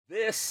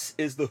This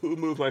is the Who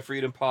Moved My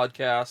Freedom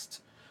podcast.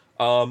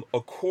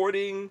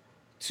 According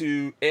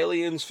to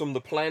aliens from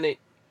the planet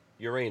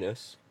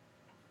Uranus,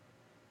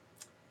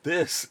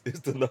 this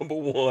is the number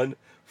one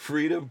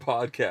freedom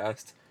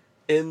podcast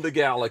in the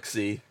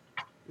galaxy.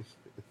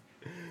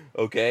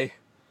 Okay?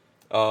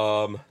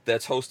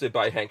 That's hosted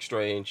by Hank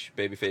Strange,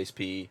 Babyface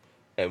P,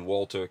 and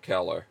Walter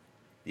Keller.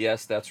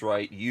 Yes, that's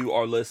right. You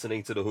are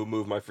listening to the Who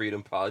Moved My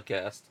Freedom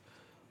podcast,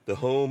 the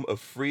home of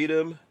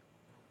freedom.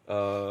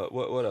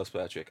 What else,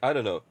 Patrick? I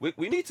don't know.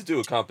 We need to do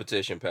a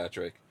competition,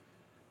 Patrick.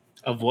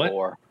 Of what?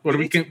 Or What are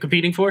we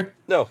competing for?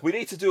 No, we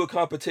need to do a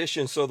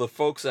competition so the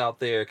folks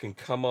out there can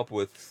come up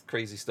with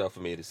crazy stuff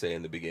for me to say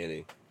in the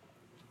beginning.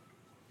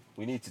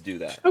 We need to do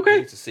that. Okay. We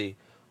need to see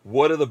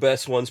what are the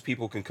best ones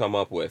people can come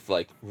up with.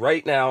 Like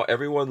right now,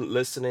 everyone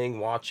listening,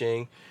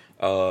 watching,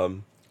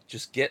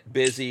 just get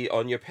busy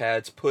on your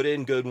pads. Put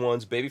in good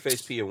ones.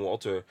 Babyface P and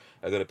Walter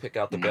are gonna pick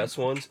out the best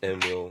ones,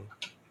 and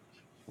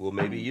we'll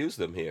maybe use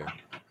them here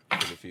in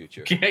the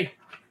future.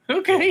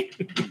 Okay.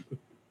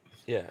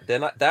 Yeah,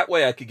 then that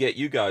way I could get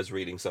you guys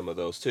reading some of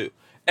those too.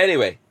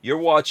 Anyway, you're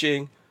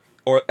watching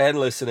and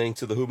listening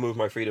to the Who Moved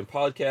My Freedom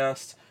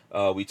podcast.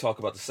 We talk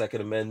about the Second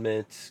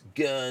Amendment,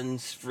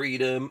 guns,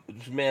 freedom,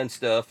 man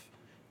stuff,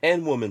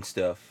 and woman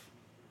stuff.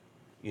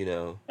 You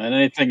know. and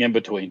anything in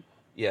between.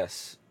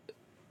 Yes.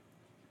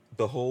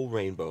 The whole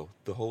rainbow,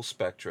 the whole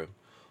spectrum.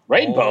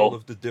 Rainbow. All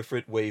of the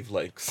different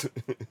wavelengths.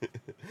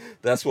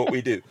 That's what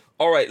we do.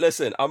 All right,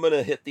 listen, I'm going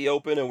to hit the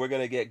open and we're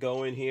going to get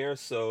going here.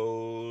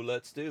 So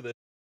let's do this.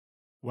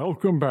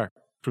 Welcome back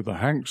to the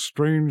Hank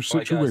Strange All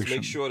right, Situation. guys,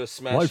 make sure to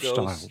smash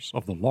Lifestyles those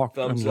of the Locked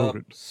and thumbs up,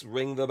 Loaded.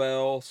 ring the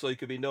bell so you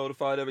can be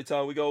notified every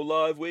time we go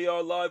live. We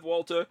are live,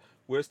 Walter.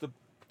 Where's there's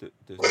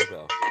no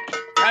bell.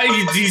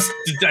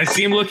 I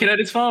see him looking at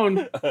his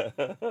phone.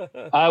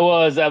 I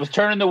was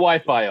turning the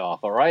Wi-Fi off.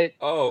 All right.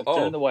 Turn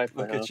Turn the Wi-Fi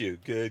look off. at you.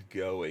 Good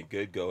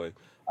going.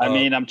 I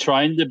mean, I'm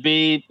trying to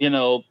be,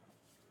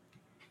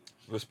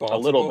 Responsible.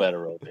 a little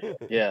better over here.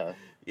 Yeah,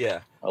 Yeah.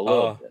 a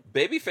little bit.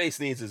 Babyface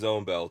needs his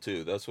own bell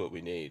too. That's what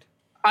we need.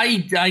 I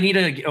need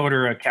to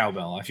order a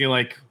cowbell. I feel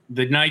like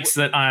the nights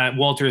that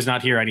Walter is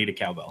not here, I need a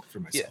cowbell for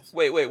myself.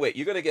 Yeah. Wait.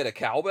 You're gonna get a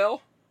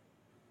cowbell?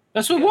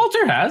 That's what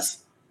Walter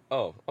has.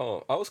 Oh.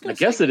 I was gonna. I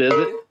guess it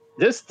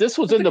is. This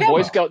was in the Boy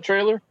cowbell. Scout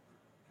trailer,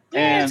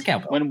 Yeah, it's and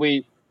cowbell. when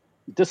we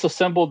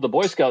disassembled the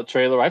Boy Scout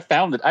trailer, I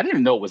found it. I didn't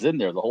even know it was in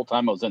there the whole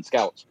time I was in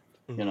Scouts.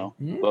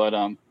 Mhm. But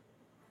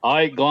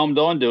I glommed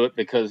onto it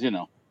because who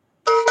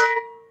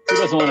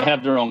doesn't want to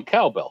have their own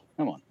cowbell?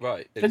 Come on.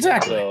 Right.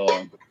 Exactly. So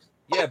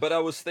Yeah, but I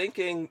was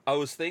thinking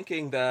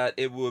that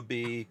it would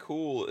be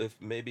cool if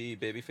maybe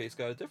Babyface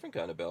got a different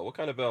kind of bell. What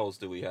kind of bells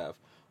do we have?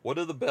 What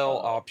are the bell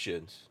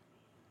options?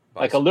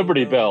 like a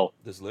Liberty Bell.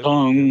 Does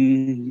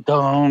Liberty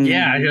Dong.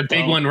 Yeah, a big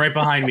dong. one right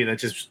behind me that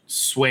just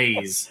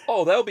sways.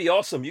 Oh, that would be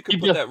awesome. You can You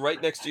put just- that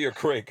right next to your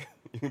crank.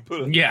 You can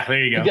put it. Yeah, there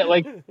you You go. get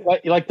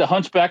like the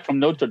Hunchback from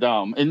Notre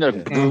Dame in there.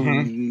 Yeah,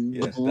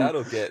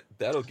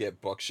 that'll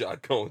get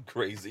Buckshot going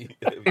crazy.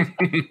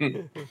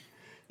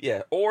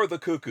 Yeah, or the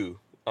cuckoo.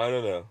 I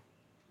don't know.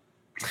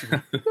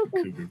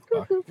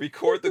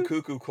 Record the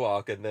cuckoo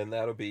clock, and then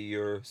that'll be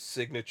your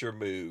signature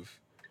move.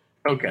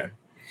 Okay.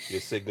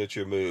 Your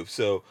signature move.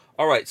 So,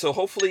 all right. So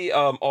hopefully,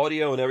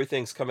 audio and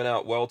everything's coming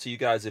out well to you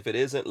guys. If it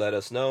isn't, let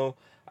us know.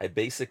 I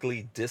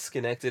basically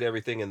disconnected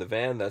everything in the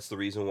van. That's the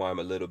reason why I'm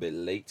a little bit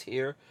late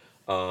here.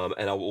 And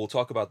we'll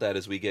talk about that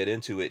as we get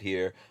into it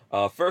here.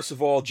 First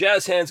of all,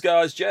 jazz hands,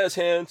 guys. Jazz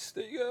hands.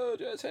 There you go.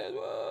 Jazz hands.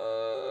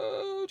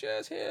 Whoa.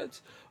 Jazz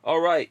hands. All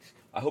right.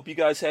 I hope you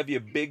guys have your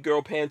big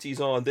girl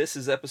panties on. This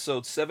is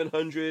episode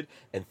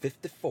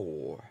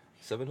 754.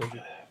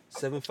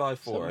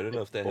 754. I don't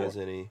know if that has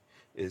any.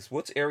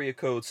 What's area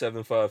code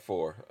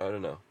 754? I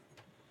don't know.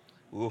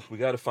 Oof, we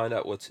got to find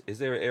out is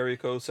there an area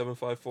code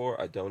 754?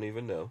 I don't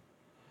even know.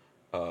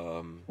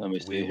 Let me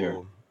see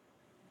here.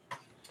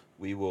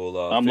 We will.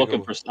 I'm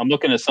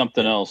looking at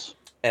something else.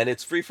 And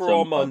it's free for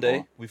all 754.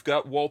 Monday. We've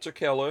got Walter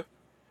Keller.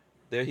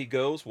 There he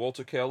goes,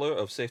 Walter Keller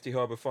of Safety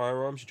Harbor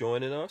Firearms,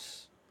 joining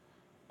us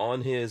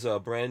on his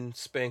brand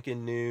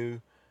spanking new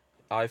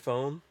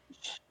iPhone.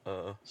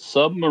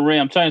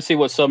 Submarine. I'm trying to see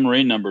what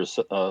submarine number is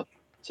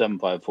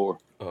 754.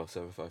 Oh,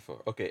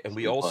 754. Okay, and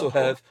we also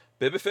have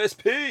Babyface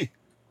P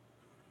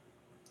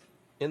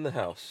in the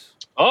house.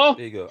 Oh,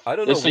 There you go. I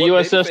don't know It's what the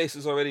USS Babyface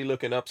is already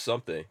looking up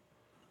something.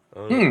 I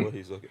don't know what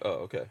he's looking.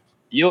 Oh, okay.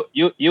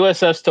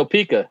 USS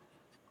Topeka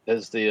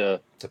is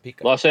the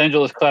Topeka. Los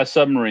Angeles class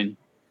submarine.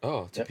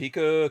 Oh,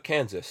 Topeka,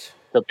 Kansas.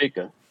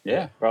 Topeka.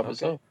 Yeah, probably okay.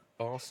 so.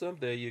 Awesome.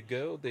 There you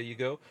go.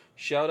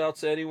 Shout out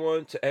to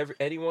anyone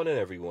and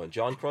everyone.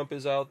 John Crump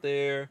is out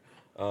there.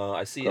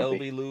 I see Crumpy.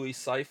 LB Louis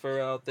Cypher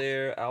out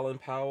there. Alan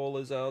Powell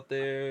is out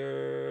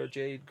there.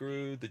 Jade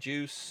Grew, The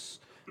Juice.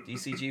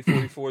 DCG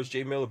 44's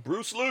Jay Miller.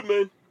 Bruce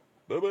Liebman.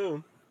 Boom,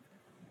 boom.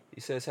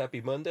 He says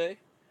happy Monday.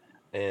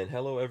 And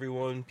hello,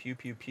 everyone. Pew,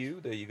 pew, pew.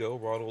 There you go.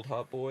 Ronald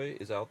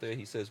Hotboy is out there.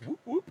 He says whoop,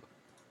 whoop.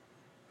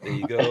 There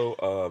you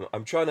go.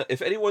 I'm trying to...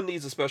 If anyone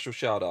needs a special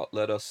shout out,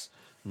 let us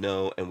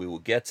know, and we will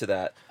get to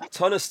that.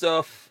 Ton of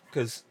stuff,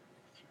 because...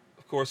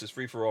 course, it's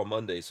Free for All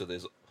Monday, so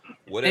there's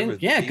whatever.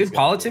 And, yeah, he's good got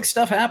politics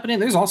going on. stuff happening.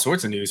 There's all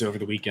sorts of news over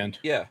the weekend.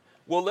 Yeah.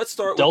 Well, let's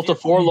start Delta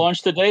with 4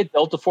 launched today.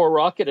 Delta 4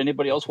 rocket.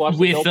 Anybody else watch the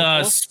With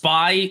Delta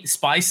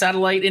spy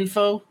satellite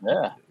info. 4?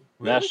 Yeah.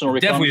 Really? National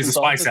Definitely is a Reconnaissance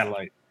spy Office.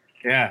 satellite.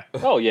 Yeah.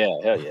 Oh yeah,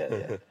 hell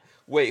yeah.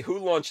 Wait, who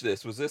launched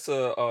this? Was this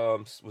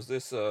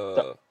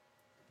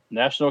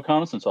National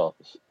Reconnaissance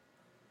Office.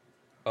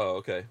 Oh,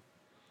 okay.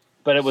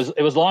 But it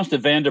was launched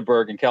at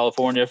Vandenberg in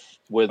California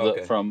with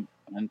Okay.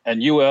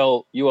 and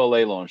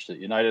ULA launched it.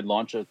 United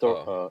Launch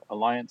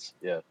Alliance.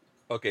 Yeah.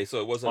 Okay, so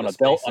it wasn't On a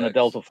SpaceX.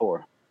 Delta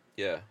 4.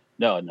 Yeah.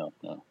 No.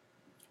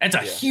 That's a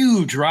Yeah.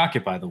 huge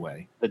rocket, by the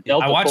way. The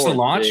Delta I watched 4 the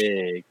launch. is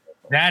big.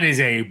 That is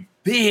a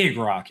big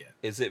rocket.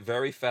 Is it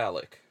very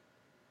phallic?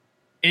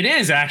 It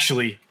is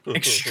actually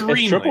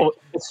extremely.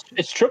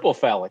 It's triple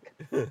phallic.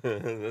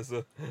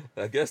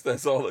 I guess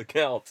that's all that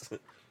counts.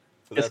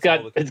 It's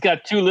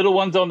got two little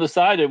ones on the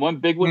side and one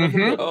big one in the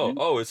Mhm. middle.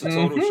 Oh, it's a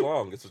total Mhm.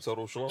 schlong. It's a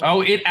total schlong.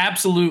 Oh, it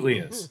absolutely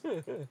is.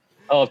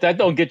 Oh, if that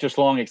don't get your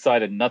schlong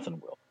excited, nothing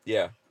will.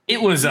 Yeah,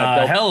 It was That a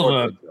Delta hell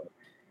 4 of a.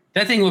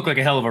 That thing looked like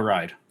a hell of a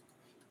ride.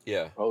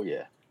 yeah, Oh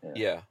yeah.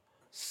 yeah.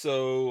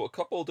 So a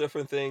couple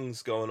different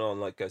things going on.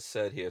 Like I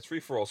said here, it's free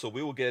for all. So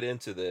we will get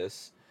into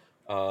this.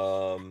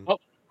 And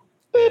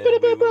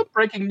we will-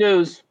 Breaking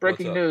news! What's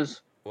Breaking up?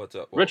 news! What's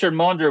up? Richard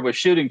Monder was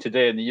shooting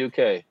today in the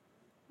UK.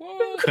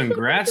 What?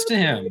 Congrats to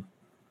him.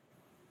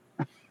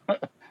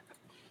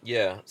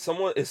 Yeah,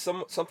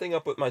 something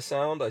up with my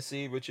sound. I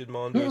see Richard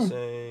Monder Hmm.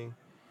 saying,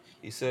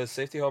 he says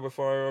Safety Harbor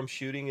firearm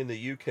shooting in the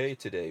UK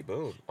today.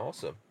 Boom,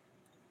 awesome.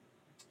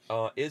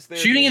 Is there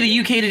Shooting in the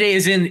UK today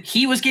is in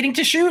he was getting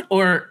to shoot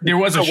or there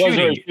was a Or was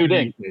there a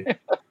shooting?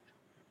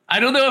 I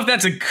don't know if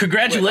that's a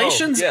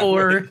congratulations Wait, oh,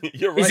 or yeah.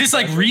 You're is right, this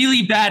like Patrick.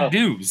 really bad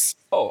news?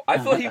 Oh, I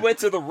thought he went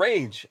to the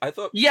range. I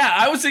thought. Yeah,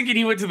 I was thinking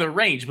he went to the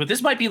range, but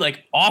this might be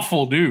like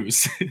awful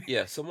news.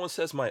 Yeah, someone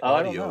says my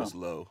I don't audio know. is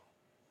low.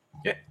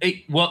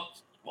 Well,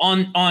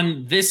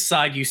 on this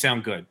side you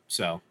sound good,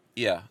 so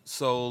Yeah,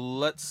 so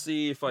let's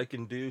see if I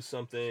can do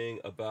something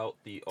about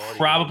the audio.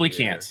 probably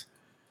here. can't.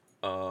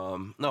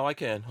 No, I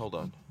can. Hold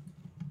on.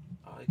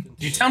 I can.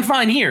 You sound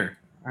fine here.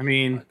 I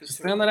mean, I can just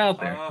see- throwing that out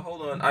there.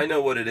 Hold on. I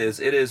know what it is.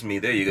 It is me.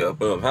 There you go.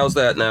 Boom. How's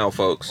that now,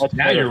 folks? That's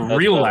Now better, you're that's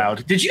real better.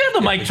 loud. Did you have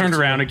the mic turned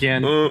around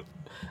again?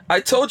 I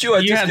told you I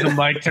You had the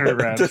mic turned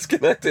around.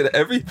 disconnected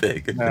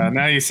everything.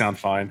 Now you sound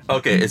fine.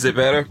 Okay, is it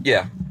better?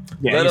 Yeah.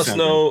 Yeah, let you us sound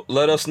know.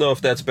 Let us know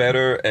if that's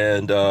better.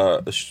 And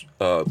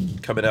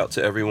coming out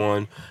to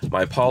everyone,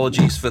 my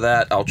apologies for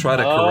that. I'll try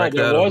to correct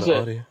there that on was the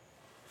a- audio.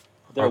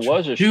 There Archer.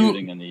 was a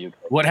shooting in the UK.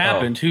 good. What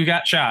happened? Who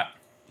got shot?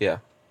 Yeah.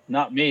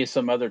 Not me,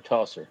 some other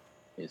tosser.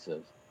 He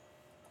says.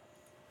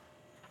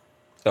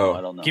 I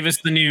Oh. don't know. Give us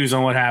the news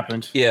on what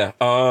happened. Yeah.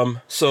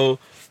 So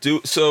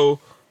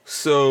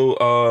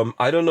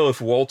I don't know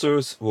if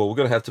Walters. Well, we're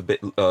gonna have to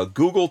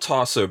Google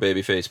tosser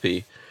babyface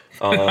P.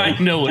 I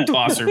know what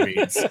tosser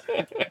means.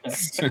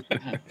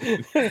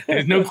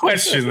 There's no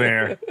question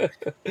there.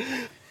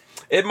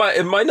 It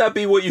might not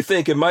be what you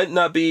think. It might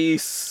not be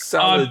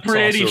solid. I'm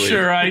pretty tossery.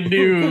 sure I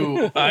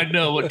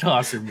know what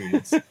tosser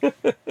means.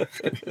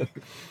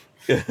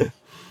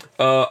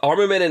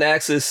 Armament and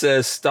Axis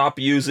says stop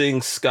using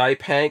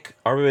Skype, Hank.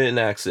 Armament and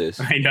Axis.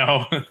 I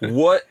know.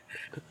 What?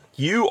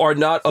 You are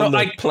not on So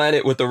the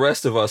planet with the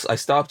rest of us. I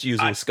stopped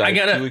using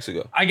Skype 2 weeks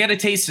ago. I got a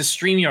taste of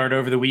StreamYard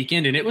over the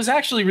weekend, and it was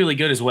actually really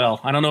good as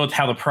well. I don't know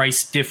how the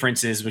price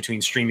difference is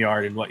between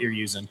StreamYard and what you're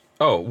using.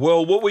 Oh,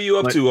 well, what were you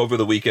up What? to over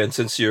the weekend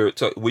since were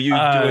you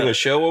doing a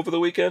show over the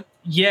weekend?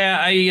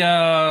 Yeah,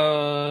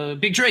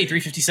 Big Dre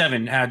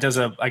 357 does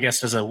a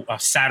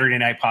Saturday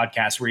night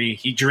podcast where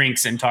he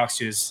drinks and talks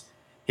to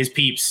his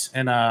peeps,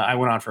 and I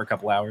went on for a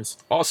couple hours.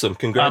 Awesome.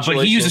 Congratulations.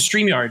 But he used a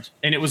StreamYard,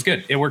 and it was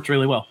good. It worked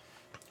really well.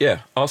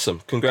 Yeah,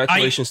 awesome.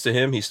 Congratulations to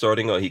him. He's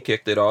starting. He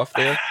kicked it off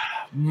there.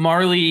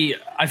 Marley,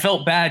 I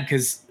felt bad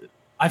because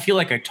I feel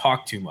like I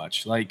talk too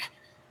much. Like,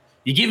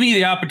 you give me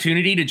the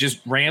opportunity to just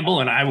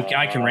ramble, and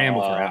I can ramble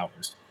for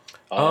hours.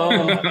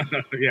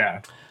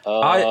 Yeah.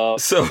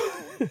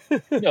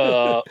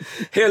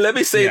 Here, let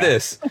me say Yeah.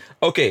 this.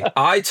 Okay,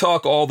 I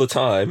talk all the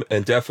time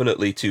and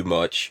definitely too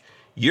much.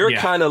 You're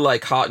Yeah. kind of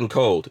like hot and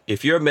cold.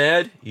 If you're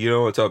mad, you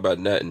don't want to talk about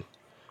nothing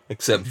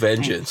except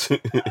vengeance.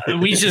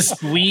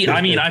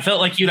 I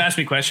felt like you'd ask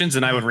me questions,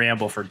 and I would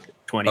ramble for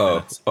 20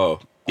 minutes.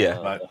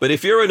 Yeah. But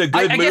if you're in a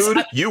good I guess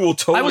mood, you will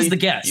totally. I was the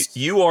guest.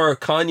 You are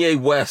Kanye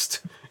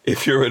West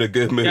if you're in a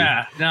good mood.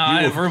 Yeah, no,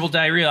 I have verbal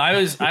diarrhea. I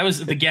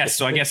was the guest,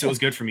 so I guess it was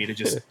good for me to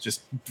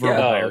just verbal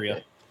Yeah. diarrhea.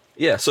 Okay.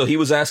 Yeah, so he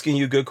was asking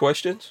you good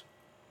questions?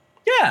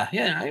 Yeah.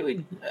 I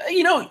would,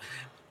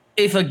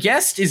 if a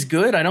guest is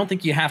good, I don't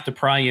think you have to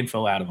pry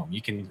info out of them.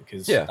 You can,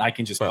 because Yeah. I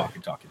can just Well. talk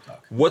and talk and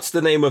talk. What's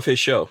the name of his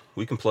show?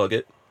 We can plug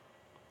it.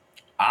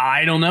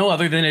 I don't know,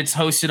 other than it's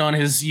hosted on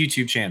his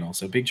YouTube channel.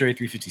 So Big Dre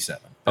 357.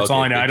 That's Okay,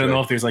 all I know. Big I don't Dre.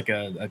 know if there's like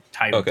a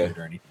title Okay. to it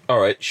or anything. All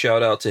right,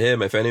 shout out to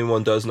him. If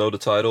anyone does know the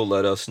title,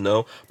 let us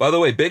know. By the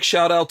way, big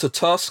shout out to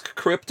Tusk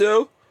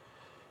Crypto.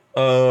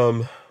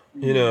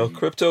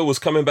 Crypto was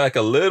coming back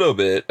a little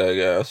bit, I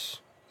guess.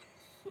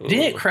 Did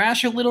it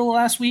crash a little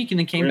last week and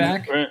then came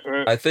back? We're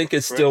I think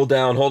it's still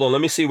down. Hold on,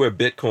 let me see where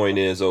Bitcoin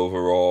is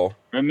overall.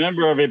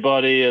 Remember,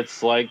 everybody,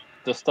 it's like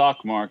the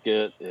stock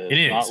market. It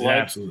is. Not It like,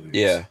 absolutely is.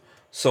 Yeah.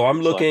 So I'm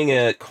It's looking like-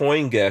 at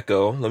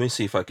CoinGecko. Let me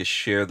see if I can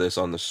share this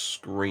on the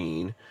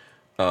screen.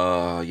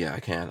 Yeah, I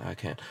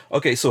can.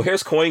 Okay, so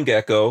here's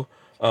CoinGecko.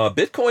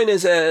 Bitcoin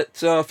is at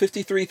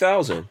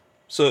 53,000.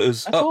 So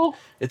it's That's up. all?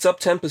 It's up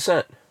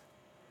 10%.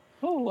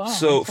 Oh, wow.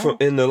 So that's all?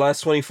 in the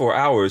last 24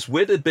 hours,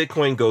 where did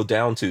Bitcoin go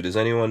down to? Does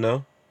anyone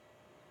know?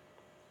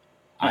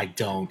 I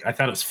don't. I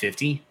thought it was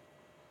 50.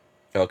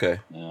 Okay.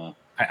 Yeah.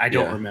 I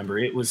don't Yeah. remember.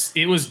 It was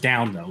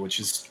down though, which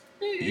is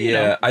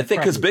Yeah, I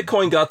think because probably-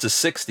 Bitcoin got to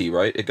 60,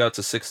 right? It got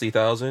to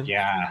 60,000.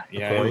 Yeah, it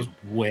coin? was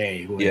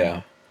way Yeah.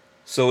 up.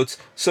 So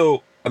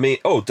I mean,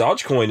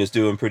 Dogecoin is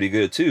doing pretty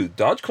good too.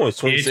 Dogecoin's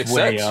 26 It's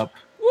way cents. up.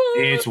 What?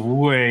 It's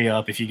way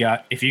up. If you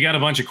got a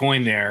bunch of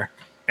coin there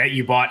that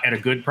you bought at a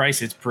good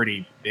price, it's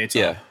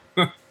Yeah.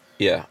 up.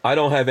 Yeah. I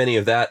don't have any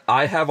of that.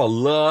 I have a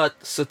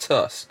lots of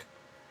Tusk.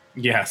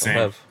 Yeah, I same.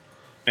 have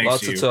Thanks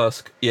lots to of you.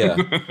 Tusk. Yeah.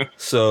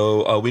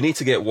 So we need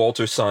to get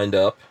Walter signed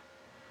up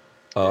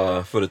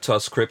for the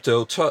Tusk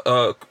crypto. Tusk,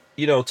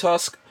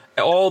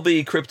 all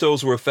the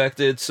cryptos were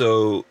affected.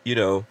 So,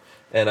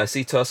 and I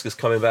see Tusk is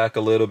coming back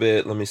a little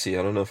bit. Let me see.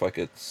 I don't know if I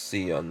could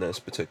see on this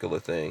particular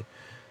thing.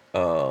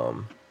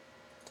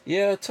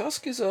 Yeah,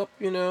 Tusk is up,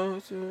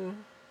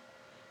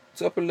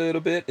 it's up a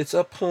little bit. It's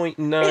up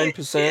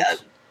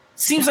 0.9%.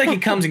 Seems like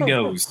it comes and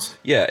goes.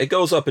 Yeah, it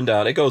goes up and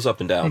down.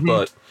 Mhm.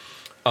 But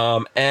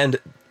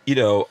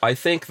I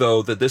think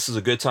though that this is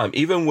a good time.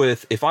 Even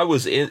with if I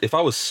was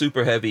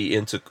super heavy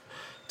into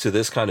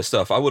this kind of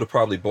stuff, I would have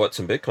probably bought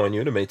some Bitcoin. You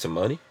would have made some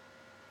money.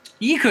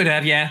 You could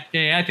have, yeah,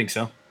 I think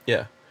so.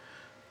 Yeah.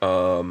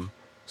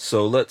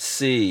 So let's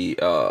see.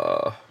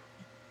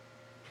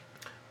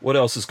 What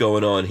else is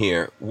going on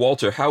here?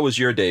 Walter, how was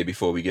your day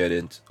before we get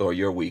into, or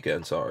your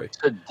weekend, sorry.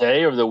 The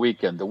day or the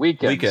weekend? The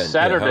weekend. Yeah, how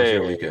Saturday. was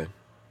your weekend?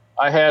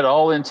 I had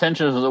all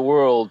intentions of the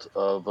world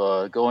of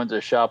going to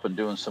the shop and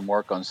doing some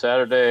work on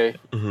Saturday.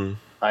 Mm-hmm.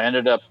 I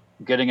ended up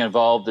getting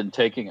involved in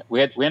taking it.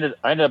 I ended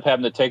up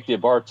having to take the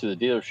Abarth to the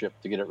dealership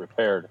to get it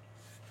repaired.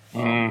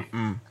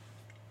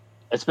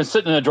 It's been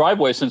sitting in the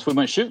driveway since we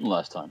went shooting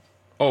last time.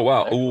 Oh,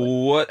 wow.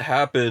 Actually. What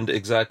happened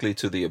exactly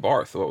to the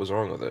Abarth? What was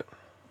wrong with it?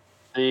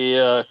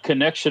 The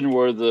connection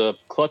where the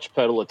clutch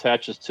pedal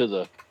attaches to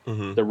the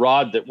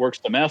rod that works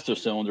the master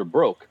cylinder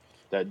broke,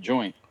 that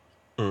joint.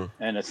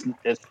 And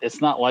it's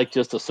not like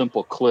just a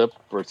simple clip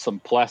or some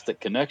plastic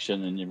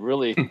connection, and you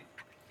really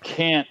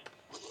can't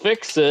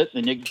fix it,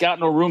 and you got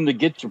no room to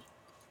get you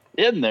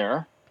in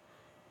there.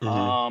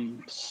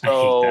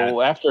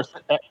 So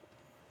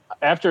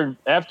after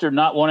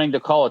not wanting to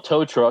call a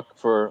tow truck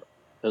for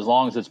as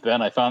long as it's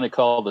been, I finally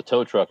called the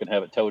tow truck and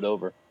have it towed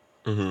over.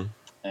 And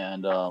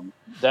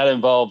that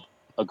involved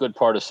a good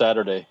part of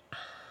Saturday,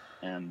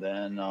 and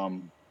then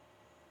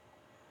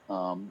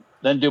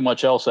didn't do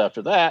much else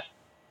after that.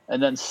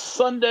 And then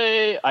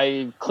Sunday,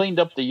 I cleaned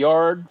up the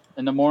yard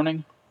in the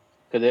morning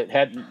because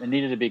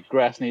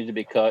grass needed to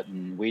be cut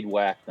and weed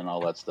whacked and all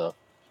that stuff.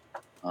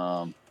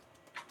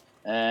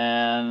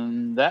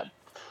 And then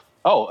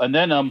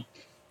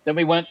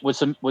we went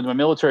with my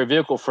military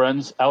vehicle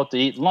friends out to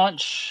eat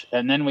lunch,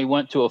 and then we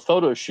went to a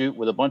photo shoot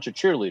with a bunch of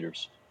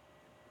cheerleaders.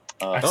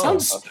 That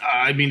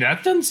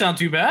doesn't sound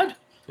too bad.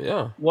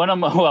 Yeah. One of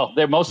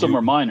them, most of them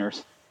are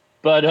minors,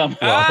 but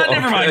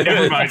Never mind.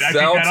 I take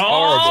Sounds that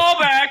all horrible.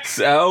 back.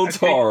 Sounds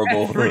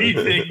horrible.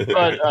 Everything.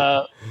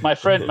 but my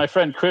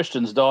friend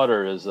Christian's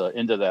daughter is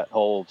into that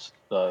whole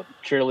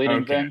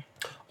cheerleading thing.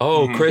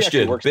 Oh, Mhm.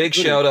 Christian. works Big at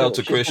Hooters, shout out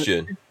too. to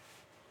Christian.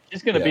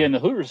 She's going to be Yeah. in the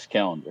Hooters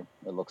calendar,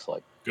 it looks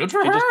like. Good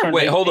for She just her. turned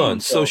Wait, hold 18, on.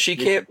 So she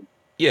can't.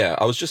 Yeah,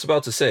 I was just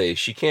about to say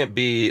she can't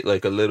be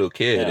like a little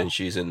kid Yeah. and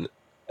she's in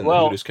the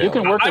Well, Hooters you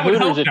calendar. can work I at would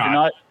Hooters hope if you're not.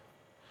 not.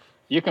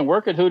 You can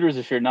work at Hooters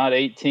if you're not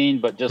 18,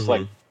 but just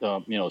Mhm.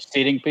 like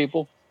seating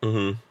people.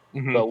 Mhm.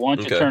 But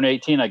once Okay. you turn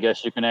 18, I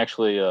guess you can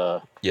actually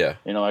Yeah.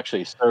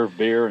 actually serve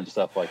beer and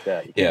stuff like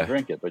that. You can't Yeah.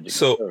 drink it, but you can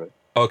So- serve it.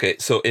 Okay,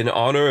 so in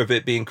honor of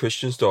it being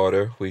Christian's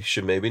daughter, we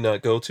should maybe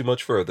not go too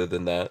much further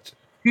than that.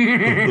 She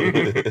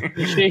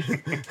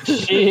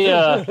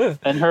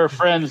and her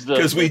friends.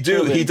 Because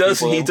he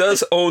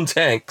does own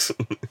tanks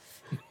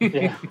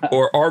Yeah.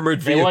 or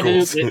armored They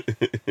wanted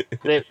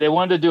vehicles. they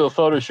wanted to do a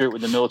photo shoot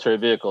with the military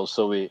vehicles,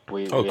 so we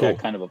cool. had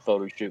kind of a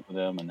photo shoot with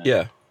them, and then,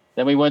 Yeah,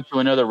 then we went to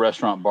another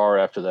restaurant bar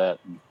after that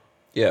and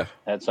yeah,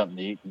 had something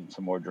to eat and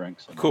some more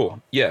drinks. And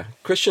cool. Yeah,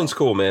 Christian's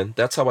cool, man.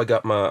 That's how I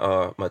got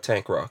my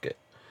tank rocket.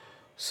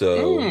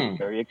 So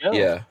There you go.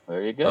 yeah.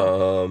 There you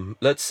go.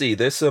 Let's see.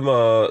 There's some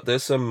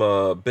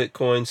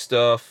Bitcoin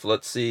stuff.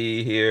 Let's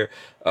see here.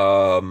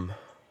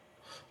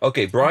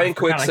 Okay, Brian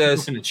Quick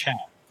says. in the chat.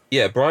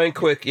 Yeah, Brian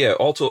Quick. Yeah,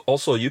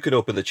 also you can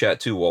open the chat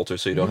too, Walter,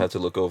 so you don't have to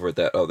look over at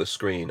that other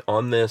screen.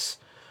 On this,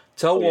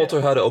 tell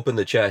Walter how to open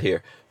the chat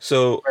here.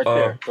 So Right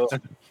there. Go.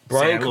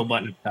 Brian, little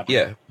button at the top.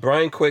 yeah,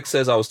 Brian Quick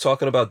says I was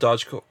talking about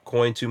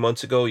Dogecoin 2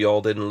 months ago. Y'all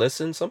didn't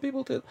listen. Some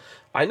people did.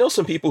 I know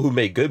some people who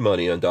made good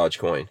money on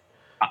Dogecoin.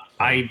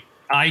 I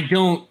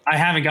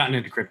haven't gotten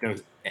into crypto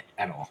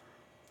at all.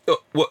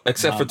 Well,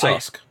 except for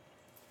Tusk.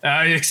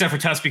 Except for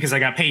Tusk because I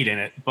got paid in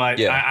it, but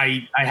Yeah.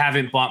 I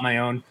haven't bought my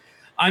own.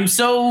 I'm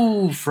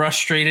so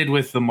frustrated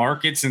with the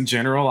markets in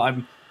general.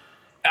 I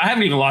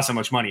haven't even lost that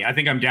much money. I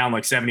think I'm down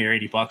like $70 or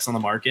 $80 on the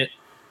market,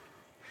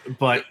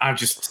 but I'm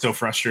just so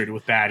frustrated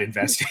with bad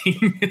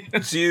investing.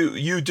 So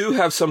you do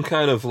have some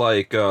kind of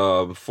like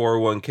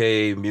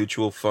 401k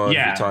mutual fund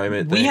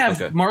retirement thing? We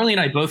have Marley and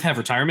I both have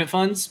retirement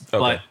funds,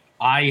 but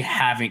I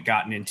haven't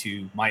gotten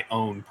into my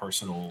own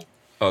personal.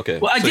 Okay.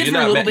 Well, I so did for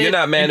a little bit. You're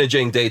not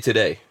managing day to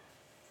day.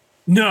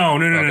 No.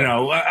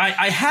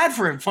 I had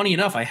funny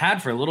enough, I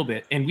had for a little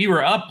bit, and we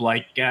were up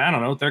like, I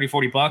don't know, $30,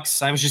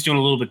 $40. I was just doing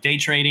a little bit day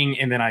trading,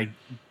 and then I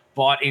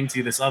bought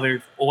into this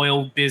other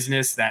oil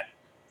business that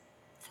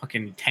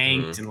fucking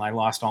tanked, and I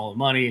lost all the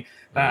money.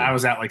 I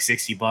was at like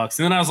 $60,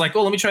 and then I was like,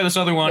 oh, let me try this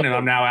other one, and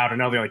I'm now out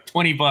another like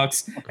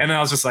 $20, and then I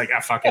was just like,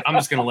 fuck it, I'm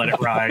just gonna let it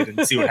ride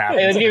and see what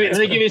happens. Hey, let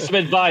me give you some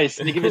advice.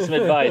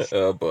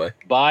 Oh boy.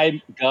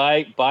 Buy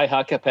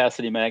high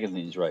capacity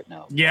magazines right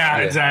now. Yeah,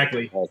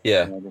 exactly.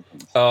 Yeah.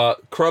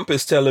 Crump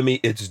is telling me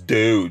it's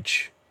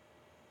Doge.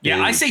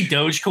 Yeah, I say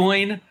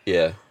Dogecoin.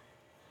 Yeah.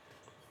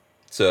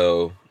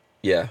 So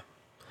yeah.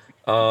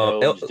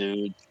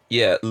 Dude.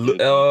 Yeah,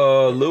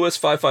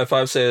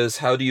 Lewis555 says,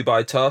 "How do you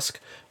buy Tusk?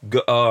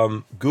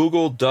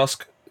 Google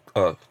Tusk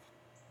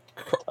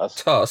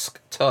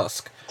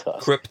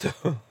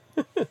crypto.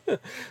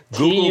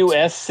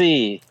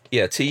 TUSC.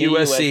 Yeah,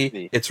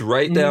 TUSC. It's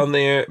right down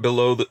there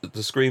below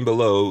the screen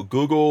below.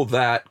 Google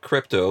that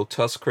crypto,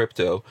 Tusk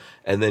crypto,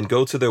 and then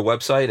go to their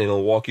website and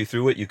it'll walk you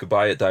through it. You could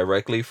buy it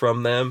directly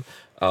from them.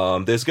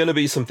 There's going to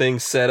be some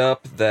things set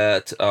up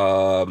that."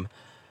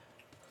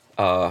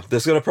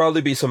 There's going to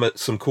probably be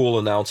some cool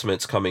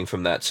announcements coming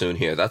from that soon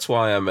here. That's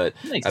why I'm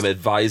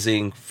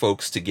advising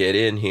folks to get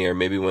in here.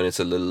 Maybe when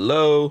it's a little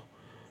low,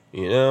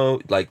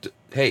 like,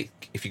 hey,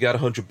 if you got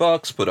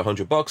 $100, put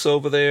 $100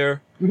 over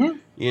there.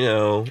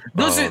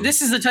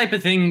 This is the type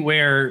of thing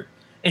where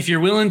if you're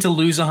willing to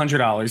lose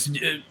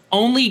 $100,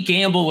 only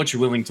gamble what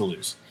you're willing to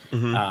lose.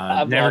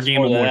 Never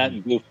gamble more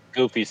than that.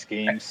 Goofy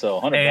schemes.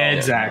 So $100.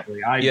 Exactly.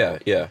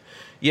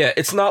 Yeah,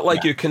 it's not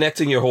like you're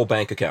connecting your whole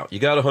bank account. You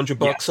got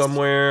 $100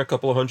 somewhere, a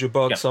couple of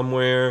 $100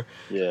 somewhere.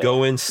 Yeah.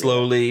 Go in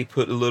slowly,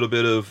 put a little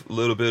bit of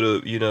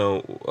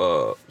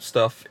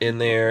stuff in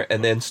there,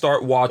 and then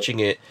start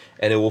watching it,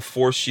 and it will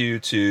force you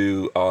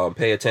to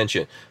pay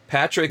attention.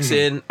 Patrick's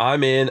in.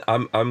 I'm in.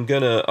 I'm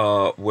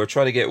gonna. We're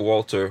trying to get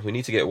Walter. We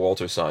need to get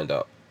Walter signed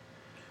up.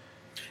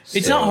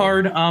 It's not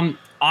hard.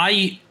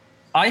 I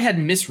had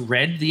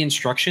misread the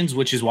instructions,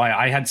 which is why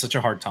I had such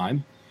a hard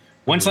time.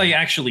 Once I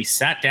actually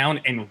sat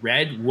down and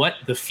read what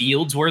the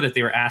fields were that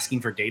they were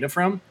asking for data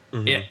from,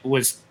 it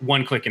was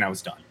one click and I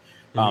was done.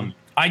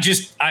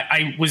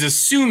 I was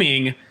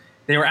assuming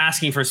they were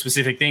asking for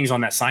specific things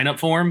on that sign up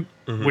form,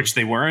 which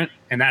they weren't.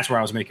 And that's where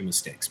I was making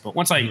mistakes. But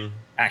once I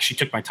actually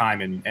took my time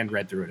and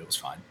read through it, it was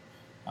fine.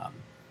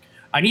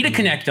 I need to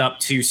connect up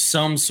to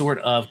some sort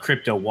of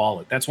crypto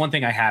wallet. That's one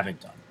thing I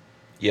haven't done.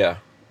 Yeah.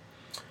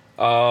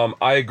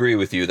 I agree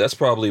with you. That's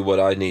probably what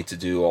I need to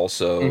do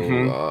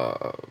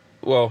also.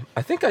 Well,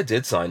 I think I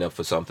did sign up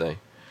for something.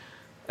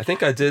 I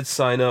think I did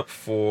sign up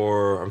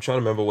for... I'm trying to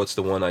remember what's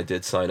the one I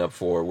did sign up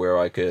for where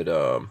I could...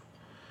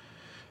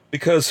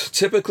 because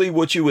typically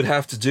what you would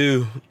have to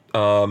do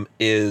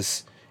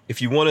is if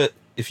you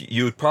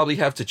you would probably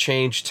have to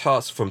change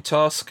Tusk from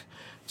Tusk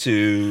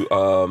to...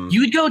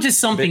 you would go to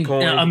something,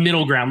 a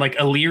middle ground, like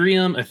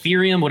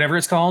Ethereum, whatever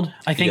it's called.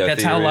 I think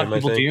that's Ethereum, how a lot of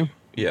people do.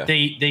 Yeah.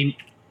 They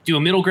do a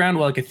middle ground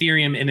like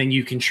Ethereum, and then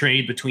you can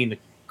trade between the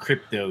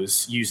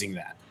cryptos using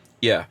that.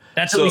 Yeah.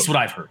 That's at least what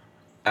I've heard.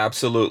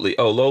 Absolutely.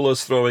 Oh,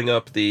 Lola's throwing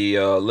up the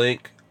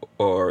link.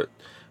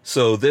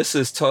 So this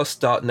is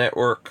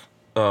tusk.network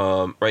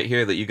right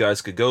here that you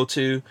guys could go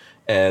to.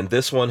 And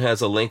this one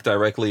has a link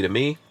directly to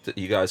me that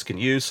you guys can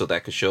use. So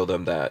that could show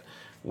them that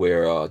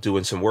we're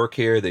doing some work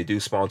here. They do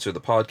sponsor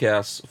the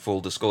podcast, full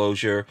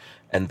disclosure.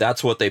 And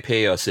that's what they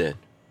pay us in.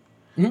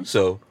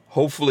 So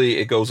hopefully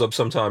it goes up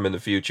sometime in the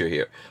future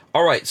here.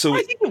 All right. So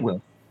I think it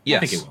will.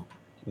 Yes. I think it will.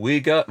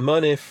 We got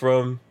money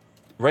from...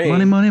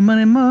 Rain. Money. Have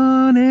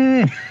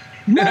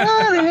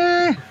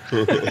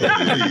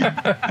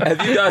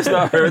you guys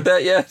not heard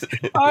that yet?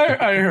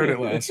 I heard it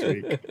last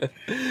week.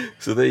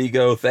 So there you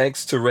go.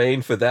 Thanks to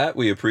Rain for that.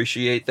 We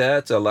appreciate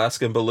that.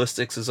 Alaskan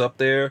Ballistics is up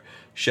there.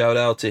 Shout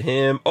out to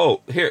him.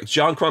 Oh, here,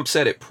 John Crump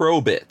said it.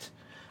 Probit.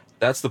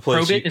 That's the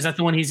place. Probit? Is that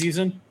the one he's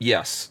using?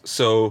 Yes.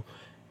 So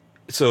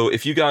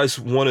if you guys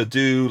want to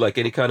do like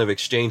any kind of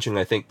exchanging,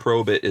 I think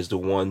Probit is the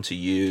one to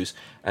use,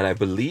 and I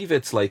believe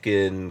it's like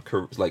in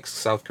like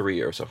South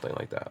Korea or something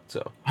like that.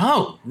 So.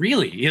 Oh,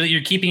 really?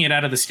 You're keeping it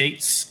out of the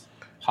States,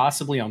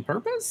 possibly on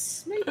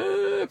purpose?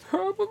 Maybe?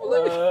 Probably.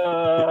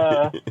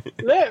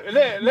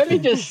 Let me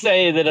just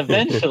say that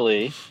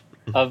eventually,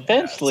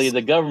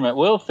 the government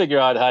will figure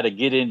out how to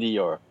get into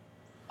your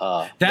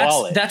wallet.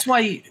 That's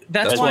why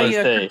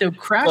crypto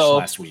crashed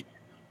last week.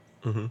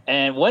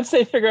 And once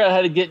they figure out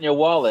how to get in your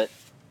wallet,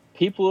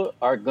 people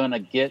are going to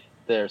get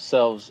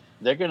themselves.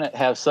 They're gonna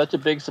have such a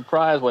big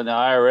surprise when the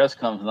IRS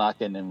comes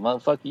knocking and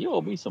motherfucker, you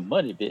owe me some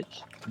money,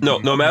 bitch.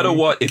 No matter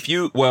what,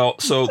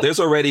 so there's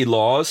already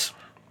laws,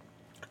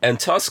 and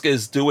Tusk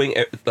is doing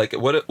like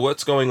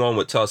what's going on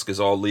with Tusk is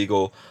all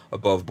legal,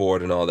 above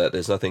board, and all that.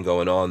 There's nothing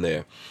going on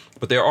there,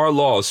 but there are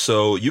laws,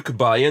 so you could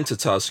buy into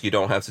Tusk. You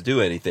don't have to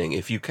do anything.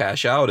 If you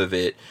cash out of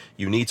it,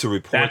 you need to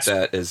report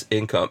that as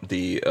income,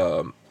 as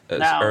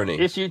now,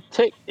 earnings.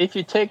 If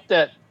you take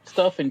that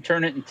stuff and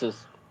turn it into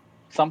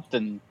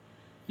something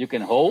you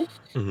can hold,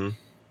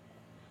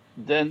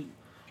 then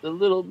a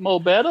little more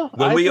better.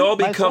 When we all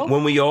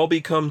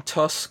become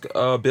Tusk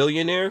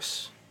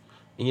billionaires,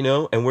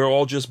 and we're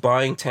all just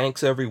buying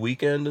tanks every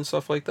weekend and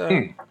stuff like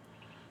that.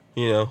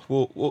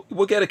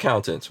 We'll get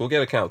accountants. We'll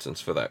get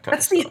accountants for that kind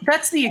of stuff.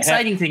 That's the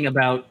exciting thing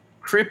about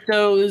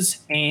cryptos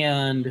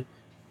and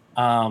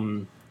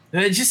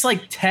just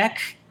like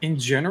tech in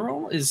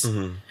general is.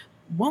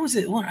 What was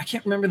it? I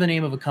can't remember the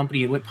name of a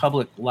company. It went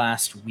public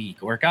last week,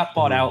 or it got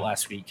bought out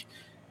last week.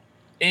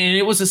 And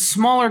it was a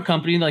smaller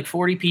company, like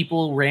 40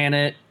 people ran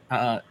it.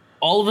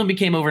 All of them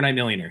became overnight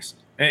millionaires.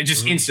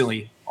 Just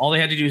instantly. All they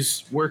had to do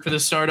is work for the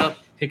startup.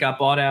 It got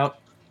bought out.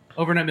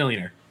 Overnight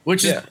millionaire.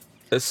 Which is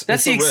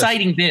that's the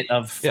exciting bit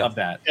of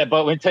that. Yeah,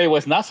 but let me tell you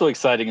what's not so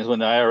exciting is when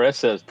the IRS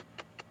says,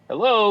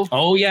 hello.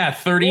 Oh, yeah.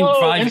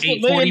 35,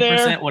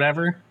 40%,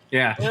 whatever.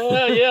 Yeah.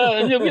 Yeah.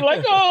 And you'll be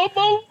like,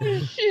 oh,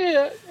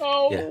 shit.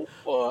 Oh,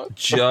 fuck.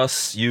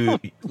 Just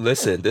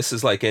listen, this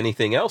is like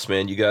anything else,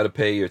 man. You got to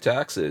pay your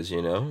taxes,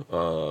 You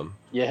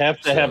have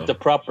to have the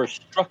proper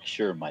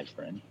structure, my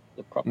friend.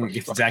 The proper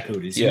structure. Exactly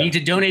what it is. You need to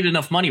donate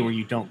enough money where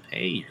you don't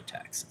pay your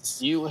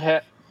taxes. You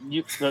have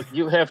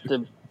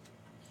to.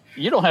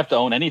 You don't have to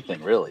own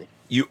anything, really.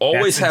 You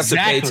always have to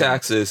pay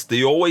taxes.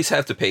 You always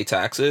have to pay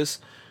taxes,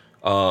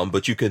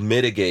 but you can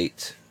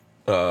mitigate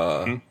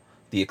the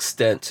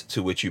extent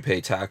to which you pay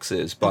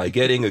taxes by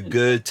getting a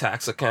good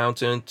tax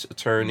accountant,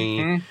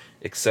 attorney,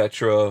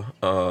 etc.,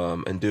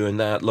 and doing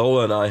that.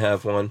 Lola and I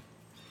have one.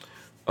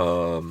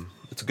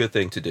 It's a good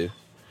thing to do.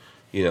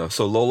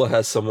 So Lola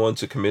has someone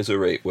to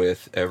commiserate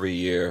with every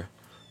year.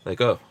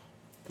 Like, oh,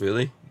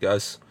 really? You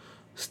guys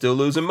still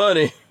losing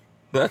money?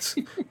 That's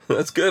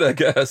good, I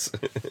guess.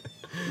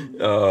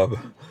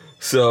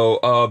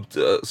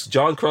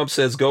 John Crump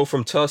says, go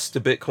from Tusk to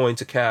Bitcoin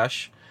to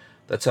Cash.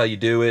 That's how you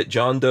do it.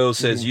 John Doe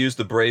says, use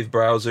the Brave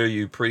browser.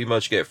 You pretty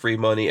much get free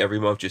money every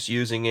month just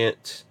using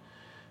it.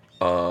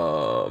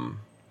 And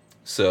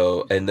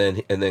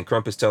then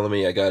Crump is telling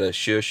me I gotta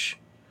shush.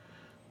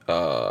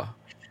 Crump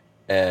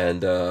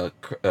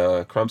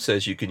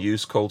says you can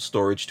use cold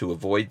storage to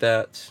avoid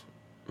that.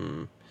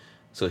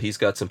 So he's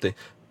got something.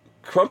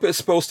 Crump is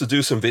supposed to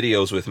do some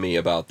videos with me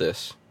about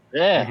this.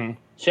 Yeah.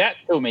 Chat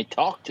to me.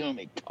 Talk to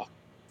me.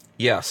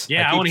 Yes.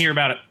 Yeah, I want to hear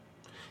about it.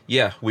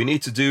 Yeah, we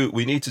need to do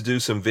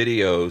some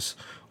videos,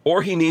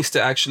 or he needs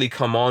to actually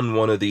come on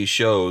one of these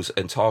shows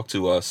and talk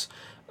to us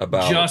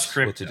about just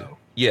crypto. What to do.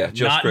 Yeah,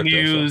 just not crypto.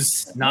 Not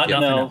news, not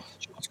nothing else.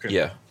 Just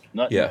crypto.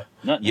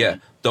 Yeah.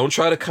 Don't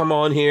try to come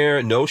on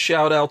here. No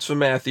shout outs for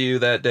Matthew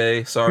that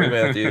day. Sorry,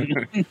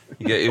 Matthew.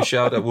 You get your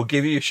shout out. We'll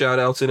give you your shout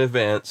outs in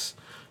advance.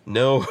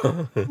 No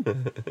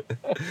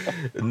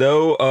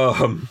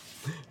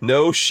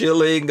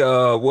shilling.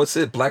 What's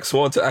it? Black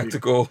Swan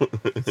Tactical.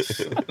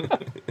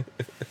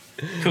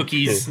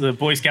 Cookies, the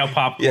Boy Scout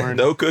popcorn. Yeah,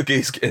 no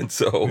cookies getting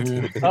sold.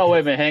 Oh, wait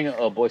a minute. Hang on.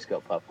 Oh, Boy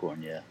Scout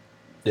popcorn. Yeah.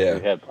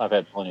 Yeah. I've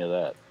had plenty of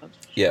that.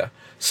 Yeah.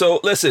 So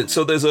listen.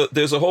 So there's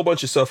a whole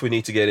bunch of stuff we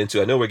need to get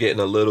into. I know we're getting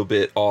a little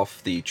bit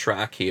off the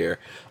track here.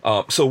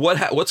 So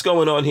what's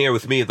going on here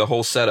with me? The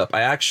whole setup.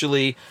 I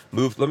actually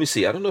moved. Let me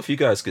see. I don't know if you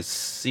guys could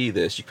see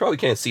this. You probably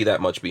can't see that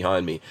much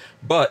behind me.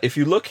 But if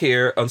you look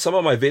here on some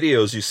of my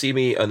videos, you see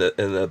me in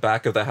the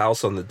back of the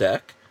house on the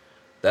deck.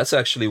 That's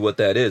actually what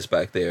that is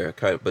back there,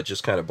 but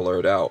just kind of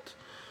blurred out.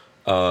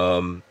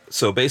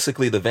 So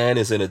basically, the van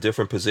is in a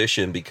different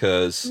position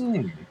because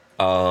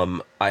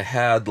I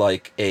had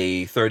like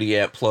a 30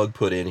 amp plug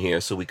put in here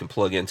so we can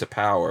plug into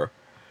power,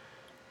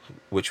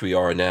 which we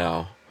are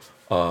now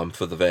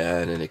for the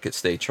van, and it could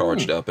stay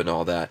charged up and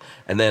all that.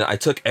 And then I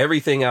took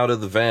everything out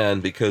of the van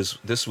because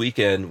this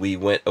weekend we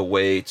went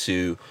away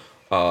to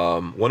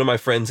one of my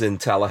friends in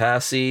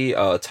Tallahassee,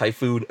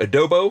 Typhoon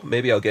Adobo.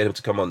 Maybe I'll get him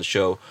to come on the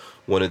show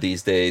one of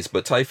these days.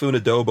 But Typhoon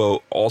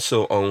Adobo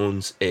also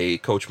owns a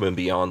Coachman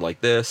Beyond like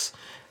this.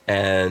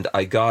 And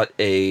I got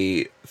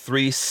a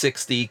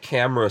 360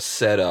 camera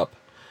setup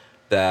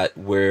that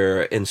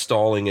we're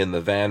installing in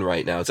the van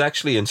right now. It's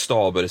actually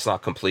installed, but it's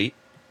not complete.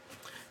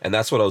 And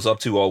that's what I was up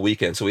to all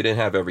weekend. So we didn't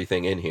have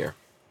everything in here.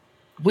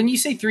 When you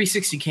say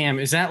 360 cam,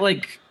 is that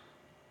like,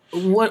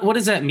 what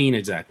does that mean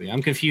exactly?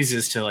 I'm confused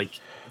as to like.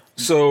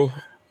 So,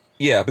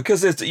 yeah,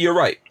 because you're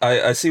right.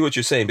 I see what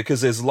you're saying,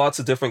 because there's lots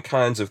of different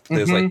kinds of,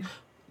 there's like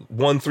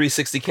one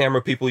 360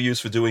 camera people use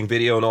for doing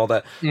video and all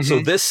that. So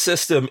this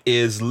system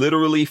is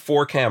literally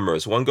 4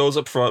 cameras. One goes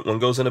up front, one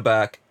goes in the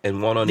back,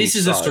 and one on each side.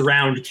 This is a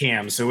surround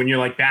cam, so when you're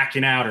like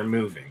backing out or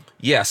moving.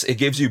 Yes, it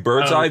gives you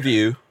bird's eye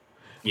view.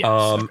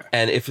 Yes,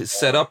 and if it's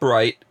set up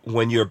right,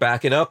 when you're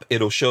backing up,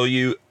 it'll show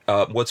you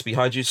what's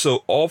behind you.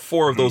 So all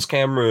 4 of those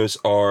cameras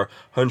are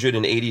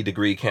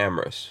 180-degree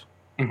cameras.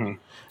 Mm-hmm.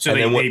 So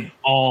they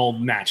all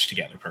match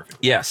together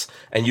perfectly. Yes,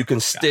 and you can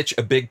stitch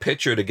a big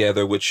picture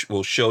together, which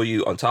will show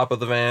you on top of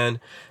the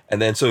van.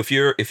 And then, so if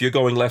you're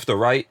going left or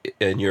right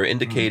and you're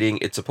indicating,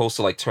 it's supposed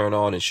to like turn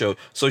on and show.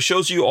 So it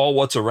shows you all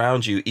what's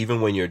around you, even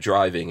when you're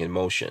driving in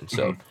motion.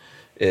 So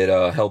it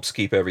helps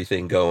keep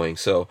everything going.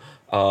 So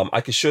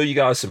I can show you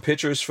guys some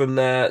pictures from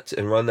that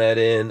and run that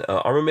in.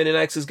 Armament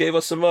Axis gave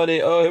us some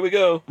money. Oh, here we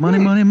go. Money,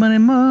 money, money,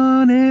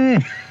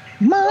 money.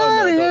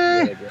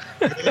 Money.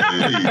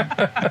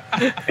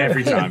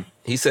 Every time.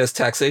 He says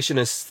taxation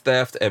is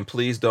theft, and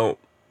please don't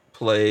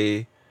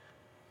play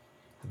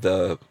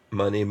the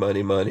money.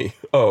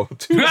 Oh,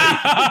 too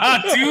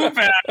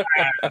bad.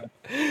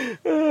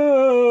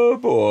 Oh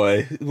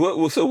boy.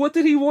 So what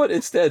did he want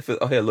instead?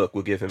 Oh, here, look,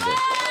 we'll give him that.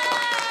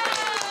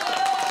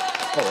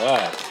 All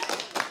right.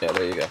 Yeah,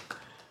 there you go.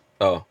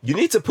 Oh, you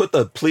need to put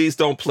the please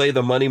don't play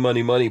the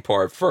money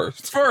part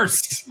first.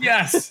 First,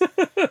 yes.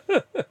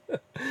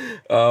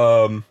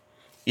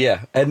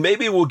 Yeah, and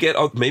maybe we'll get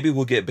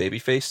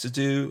Babyface to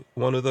do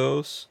one of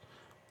those.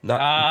 I'm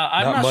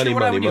not sure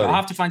what I would do. I'll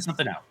have to find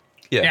something out.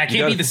 Yeah, it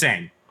can't be the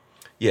same.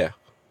 Yeah,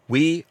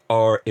 we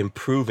are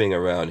improving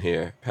around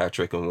here,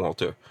 Patrick and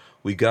Walter.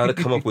 We got to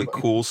come up with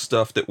cool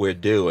stuff that we're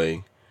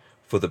doing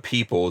for the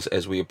peoples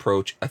as we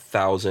approach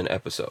 1,000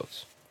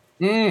 episodes.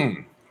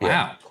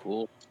 Wow,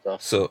 cool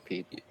stuff. So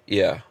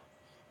yeah.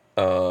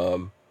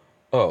 Oh,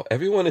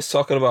 everyone is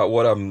talking about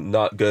what I'm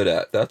not good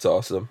at. That's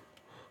awesome.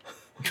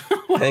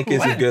 Hank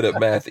isn't good at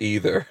math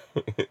either.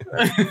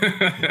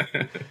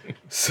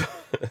 So,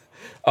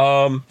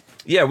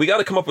 yeah, we got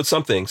to come up with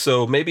something.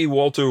 So maybe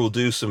Walter will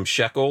do some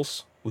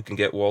shekels. We can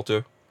get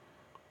Walter.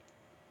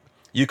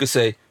 You could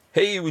say,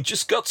 "Hey, we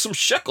just got some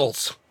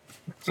shekels,"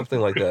 something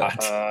like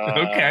that.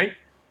 Okay.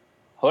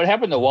 What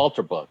happened to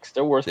Walter bucks?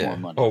 They're worth more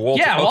money. Oh,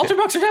 Walter, Walter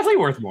bucks are definitely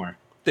worth more.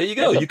 There you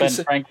go. That's you Ben could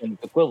say, Franklin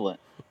equivalent.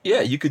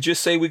 Yeah, you could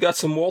just say we got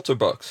some Walter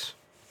bucks.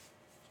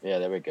 Yeah,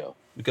 there we go.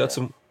 We got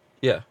some.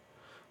 Yeah.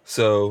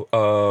 So,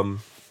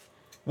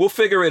 we'll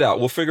figure it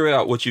out. We'll figure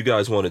out what you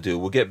guys want to do.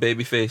 We'll get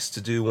Babyface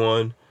to do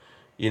one.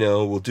 You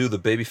know, we'll do the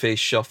Babyface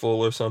shuffle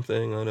or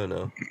something. I don't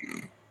know.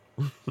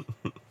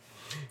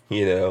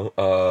 You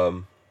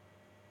know,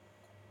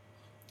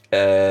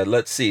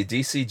 let's see.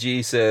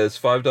 DCG says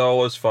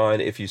 $5 fine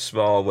if you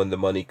smile when the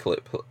money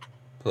clip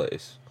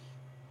plays.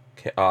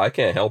 I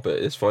can't help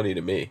it. It's funny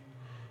to me.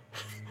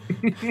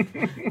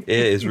 It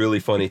is really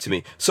funny to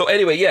me. So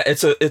anyway, yeah,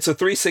 it's a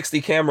 360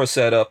 camera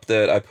setup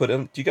that I put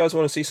in. Do you guys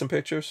want to see some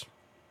pictures?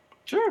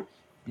 Sure.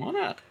 Why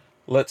not?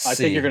 Let's see. I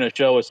think you're going to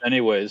show us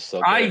anyways.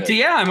 So I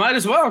might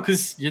as well,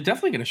 because you're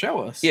definitely going to show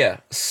us. Yeah.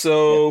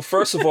 So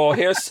first of all,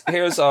 here's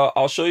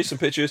I'll show you some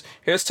pictures.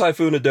 Here's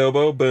Typhoon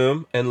Adobo,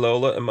 boom, and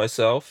Lola and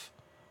myself.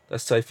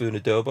 That's Typhoon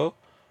Adobo.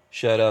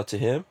 Shout out to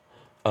him.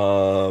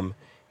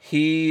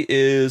 He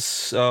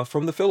is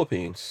from the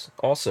Philippines.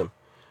 Awesome.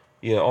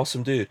 Yeah,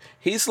 awesome dude.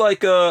 He's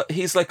like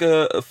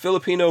a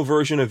Filipino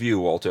version of you,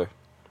 Walter.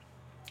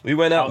 We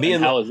went out.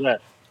 How is that?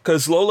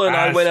 Because Lola and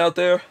I went out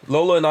there.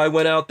 Lola and I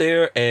went out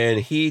there, and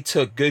he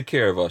took good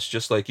care of us,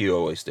 just like you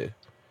always do.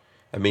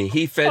 I mean,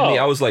 he fed me.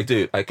 I was like,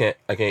 dude, I can't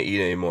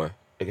eat anymore.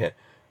 I can't.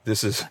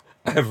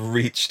 I've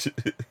reached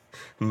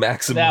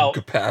maximum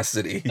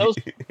capacity. Those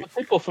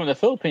people from the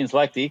Philippines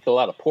like to eat a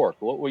lot of pork.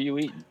 What were you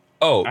eating?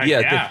 Oh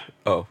yeah.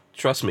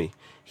 Trust me.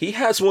 He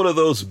has one of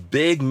those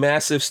big,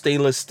 massive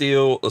stainless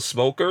steel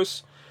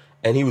smokers,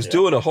 and he was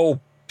doing a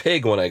whole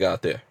pig when I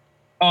got there.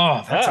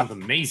 Oh, that sounds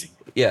amazing.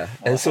 Yeah,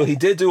 and so he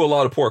did do a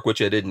lot of pork, which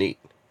I didn't eat,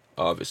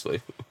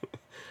 obviously.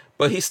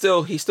 But he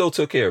still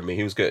took care of me.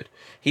 He was good.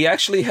 He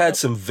actually had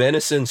some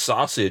venison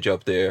sausage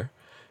up there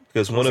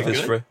because one of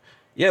his friends.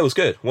 Yeah, it was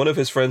good. One of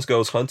his friends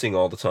goes hunting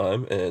all the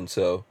time, and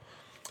so.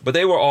 But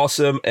they were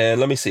awesome, and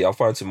let me see. I'll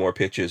find some more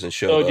pictures and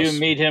show. So, did you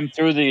meet him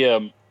through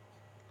the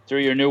through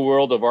your new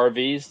world of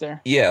RVs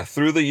there? Yeah,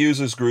 through the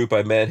users group,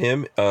 I met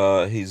him.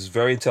 He's a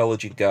very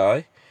intelligent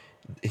guy.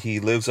 He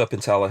lives up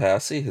in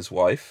Tallahassee. His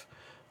wife.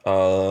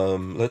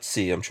 Let's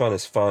see. I'm trying to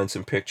find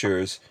some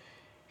pictures.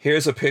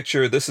 Here's a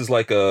picture. This is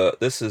like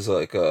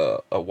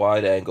a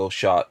wide angle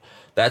shot.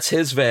 That's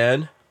his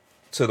van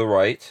to the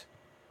right,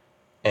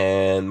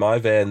 and my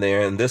van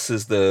there. And this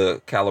is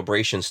the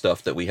calibration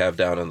stuff that we have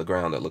down on the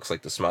ground that looks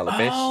like the smiley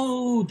face.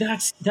 Oh,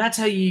 that's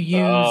how you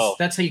use.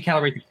 That's how you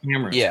calibrate the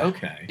cameras. Yeah.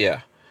 Okay.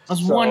 Yeah. I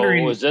was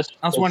wondering. Is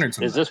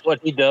this what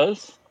he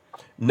does?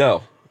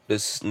 No,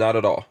 it's not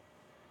at all.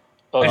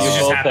 Oh, you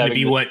just happen to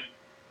be what.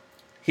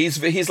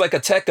 He's like a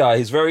tech guy.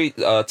 He's very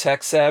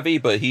tech savvy,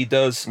 but he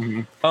does.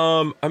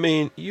 Mm-hmm. I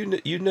mean,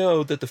 you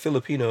know that the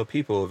Filipino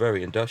people are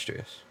very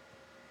industrious.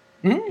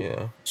 Mm-hmm.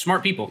 Yeah,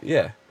 smart people.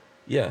 Yeah.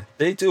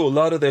 They do a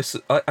lot of their.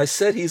 I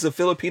said he's a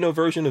Filipino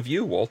version of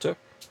you, Walter.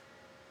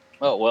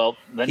 Oh well,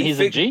 then he's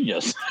a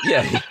genius.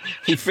 Yeah,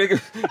 he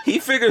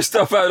figures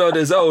stuff out on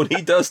his own.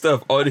 He does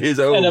stuff on his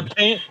own.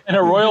 And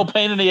a royal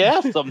pain in the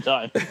ass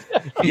sometimes.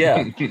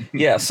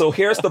 Yeah. So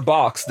here's the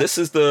box. This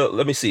is the.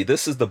 Let me see.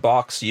 This is the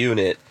box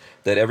unit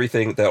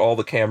that all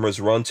the cameras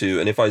run to.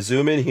 And if I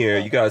zoom in here,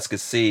 you guys can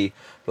see,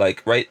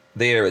 like right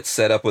there, it's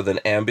set up with an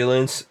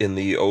ambulance in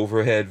the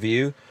overhead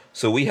view.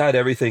 So we had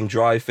everything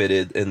dry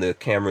fitted and the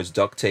cameras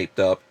duct taped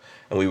up,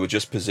 and we were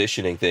just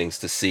positioning things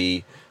to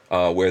see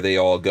where they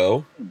all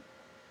go.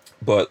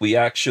 But we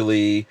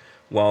actually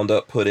wound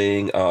up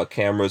putting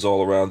cameras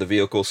all around the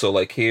vehicle. So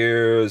like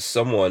here's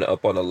someone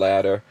up on a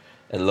ladder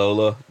and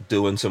Lola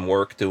doing some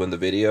work, doing the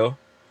video.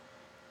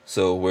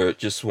 So we're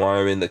just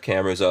wiring the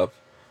cameras up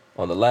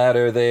on the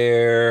ladder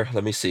there.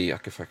 Let me see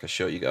if I can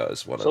show you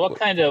guys one. So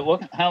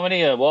how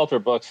many Walter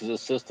Bucks does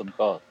this system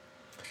cost?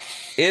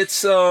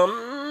 It's about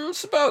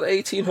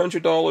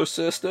 $1,800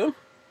 system.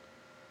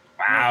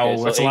 Wow, Okay,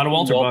 so that's a lot of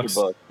Walter 18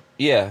 Bucks.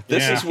 Yeah,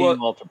 this is what.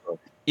 Walter Bucks.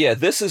 Yeah,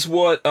 this is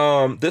what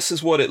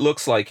it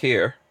looks like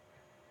here.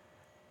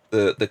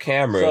 The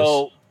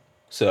cameras.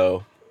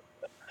 So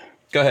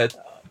go ahead.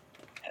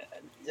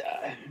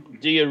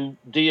 Do you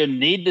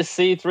need to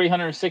see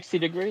 360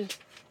 degrees?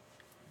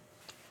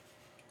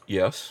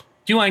 Yes.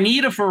 Do I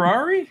need a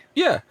Ferrari?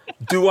 Yeah.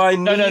 Do I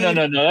need?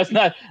 No. That's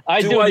not.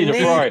 I do need a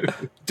Ferrari.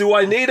 Do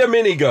I need a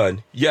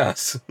minigun?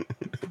 Yes.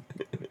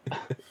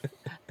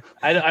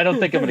 I don't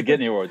think I'm going to get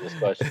anywhere with this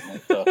question.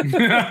 So.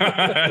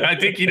 I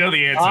think you know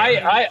the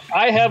answer.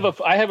 I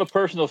have a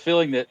personal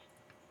feeling that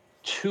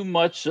too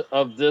much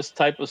of this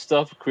type of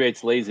stuff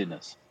creates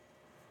laziness.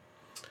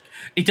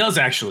 It does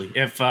actually.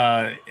 If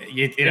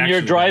in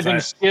your driving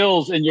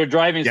skills,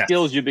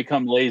 you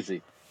become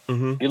lazy.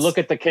 Mm-hmm. You look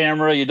at the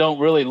camera. You don't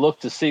really look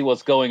to see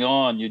what's going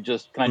on. You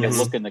just kind of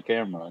look in the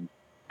camera.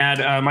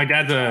 And my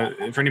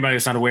dad's for anybody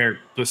that's not aware,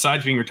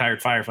 besides being a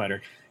retired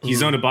firefighter,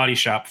 he's owned a body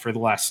shop for the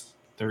last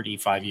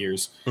 35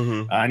 years.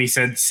 And he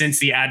said since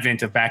the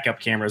advent of backup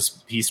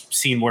cameras, he's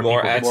seen more people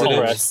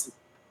accidents.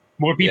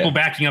 More people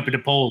backing up into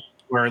poles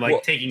or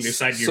taking the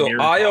side of your mirror.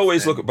 So I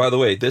always look. By the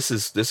way, this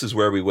is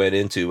where we went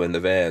into in the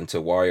van to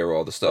wire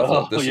all the stuff.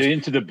 Oh, you're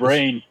into the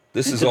brain.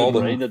 This is all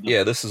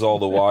this is all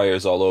the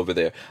wires all over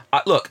there.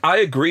 I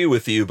agree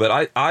with you,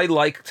 but I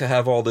like to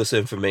have all this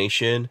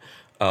information.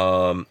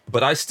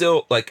 But I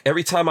still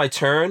every time I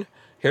turn.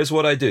 Here's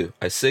what I do.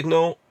 I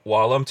signal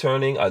while I'm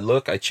turning. I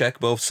look, I check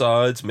both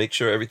sides, make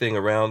sure everything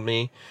around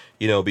me,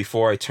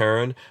 before I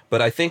turn.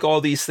 But I think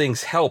all these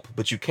things help,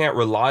 but you can't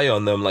rely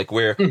on them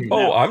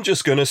I'm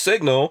just going to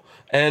signal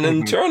and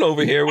then turn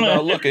over here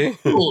without looking.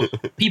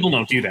 People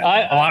don't do that.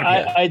 A lot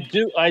of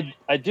people.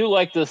 I do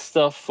like this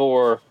stuff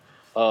for,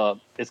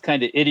 it's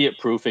kind of idiot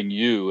proofing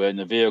you and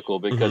the vehicle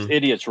because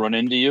idiots run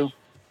into you.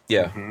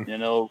 Yeah.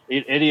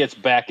 Idiots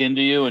back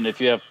into you. And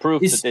if you have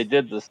proof that they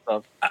did this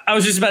stuff. I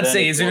was just about to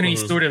say, is there any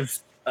sort of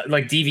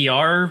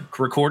DVR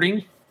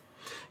recording?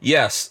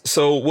 Yes.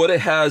 So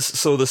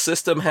the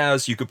system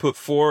has, you could put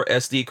 4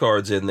 SD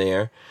cards in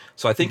there.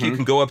 So I think you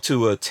can go up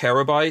to a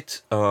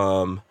terabyte.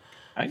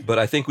 But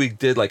I think we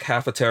did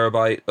half a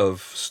terabyte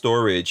of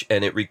storage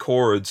and it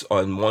records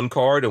on one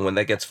card. And when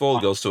that gets full,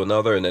 it goes to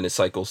another and then it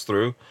cycles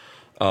through.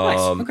 Nice.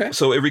 Okay.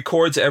 So it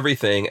records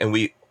everything and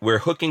we're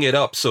hooking it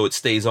up so it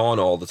stays on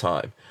all the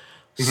time.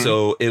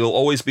 So it'll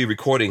always be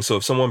recording. So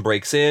if someone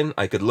breaks in,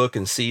 I could look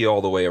and see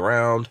all the way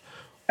around.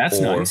 That's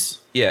nice.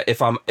 Yeah,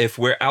 if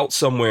we're out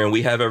somewhere and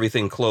we have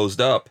everything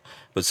closed up,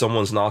 but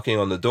someone's knocking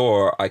on the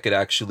door, I could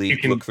actually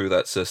look through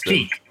that system.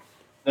 Peek.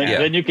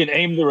 Then you can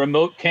aim the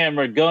remote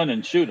camera gun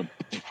and shoot them.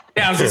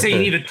 Yeah, I was gonna say you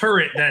need a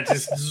turret that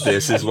just.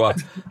 This is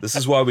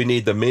why we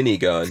need the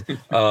minigun.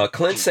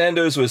 Clint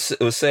Sanders was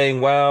saying,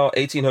 "Wow,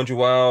 1800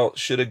 wow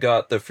should have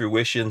got the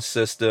Fruition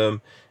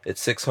system. It's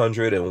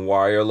 600 and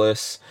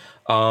wireless."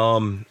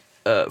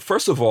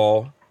 First of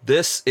all,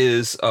 this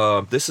is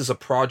a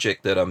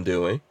project that I'm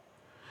doing.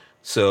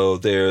 So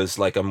there's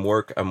I'm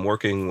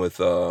working with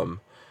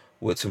some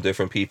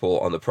different people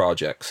on the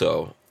project.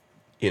 So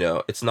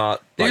it's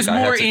not. There's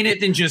more in it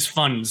than just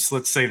funds.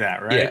 Let's say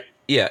that, right?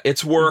 Yeah,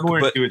 it's work,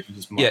 but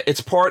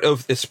it's part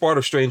of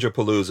Stranger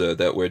Palooza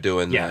that we're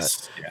doing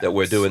that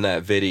we're doing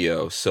that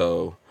video.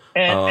 So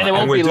and it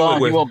won't be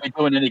long. He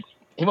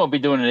won't be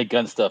doing any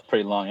gun stuff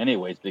pretty long,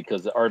 anyways,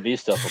 because the RV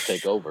stuff will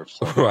take over.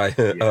 So. Right?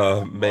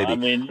 Maybe. I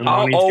mean,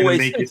 I'll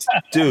always,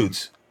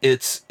 dudes.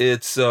 It's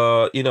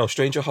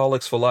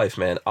Strangerholics for life,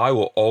 man. I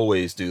will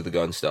always do the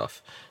gun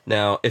stuff.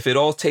 Now, if it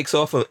all takes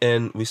off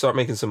and we start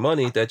making some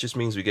money, that just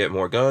means we get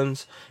more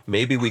guns.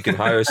 Maybe we can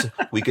hire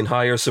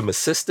some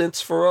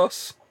assistants for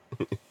us.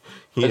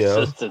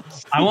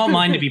 I want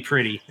mine to be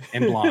pretty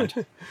and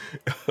blonde.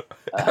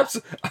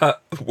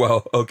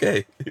 Well,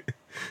 okay.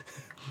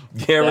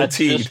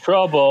 Guaranteed. That's just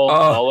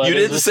trouble. You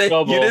didn't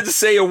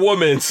say a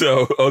woman,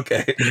 so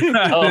okay. You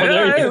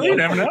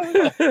never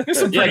know. There's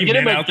some pretty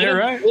men out there,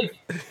 right?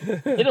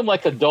 Get him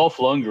like a Dolph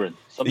Lundgren.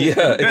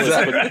 Yeah,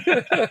 exactly.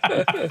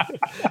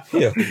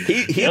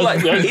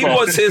 He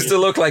wants his to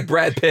look like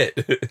Brad Pitt.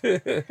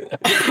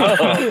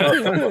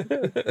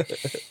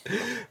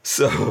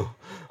 So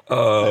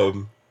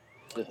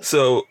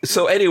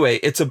anyway,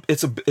 it's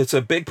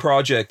a big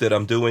project that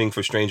I'm doing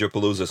for Stranger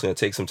Palooza. It's going to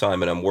take some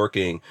time, and I'm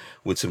working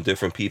with some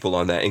different people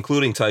on that,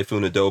 including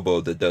Typhoon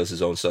Adobo that does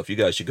his own stuff. You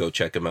guys should go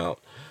check him out.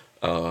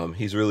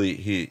 He's really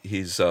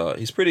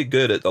he's pretty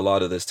good at a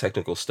lot of this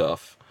technical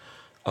stuff,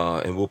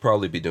 and we'll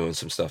probably be doing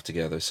some stuff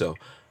together. So,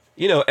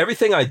 you know,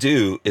 everything I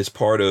do is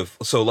part of.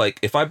 So, like,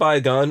 if I buy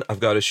a gun, I've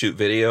got to shoot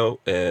video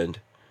and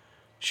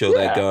show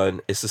that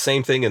gun. It's the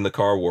same thing in the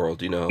car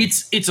world, you know.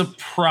 It's a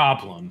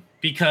problem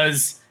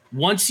because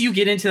once you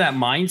get into that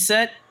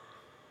mindset,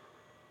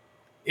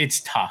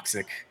 it's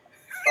toxic.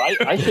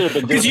 I should have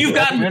been because doing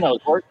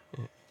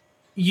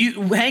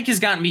Hank has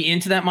gotten me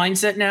into that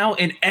mindset now,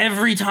 and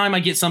every time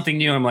I get something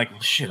new, I'm like,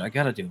 well, shit, I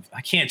can't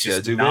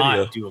just do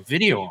a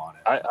video on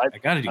it. I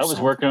gotta do. I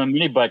was working on a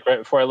mini bike right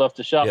before I left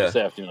the shop this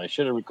afternoon. I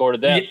should have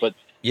recorded that, but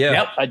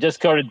I just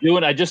started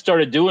doing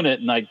it,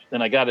 and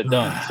I got it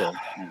done. So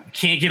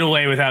can't get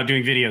away without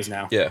doing videos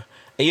now. Yeah,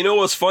 and you know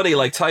what's funny?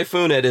 Like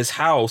Typhoon at his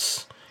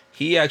house,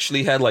 he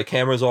actually had like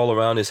cameras all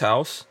around his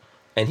house,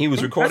 and he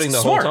was recording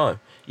the whole time.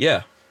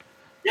 Yeah.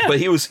 Yeah. But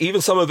he was,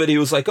 even some of it, he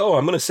was like, oh,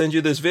 I'm going to send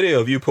you this video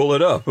of you pull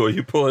it up or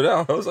you pull it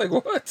out. I was like,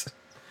 what?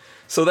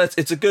 So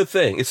it's a good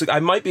thing. I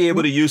might be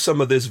able to use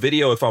some of this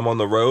video if I'm on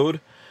the road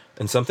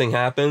and something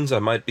happens. I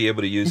might be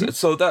able to use it.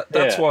 So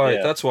that's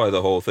why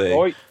the whole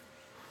thing.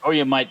 Or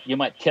you might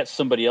catch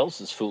somebody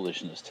else's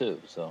foolishness too.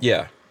 So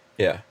yeah.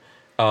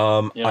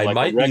 I like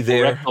might be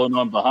there. A wreck going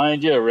on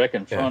behind you, a wreck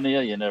in front of you.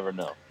 You never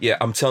know. Yeah,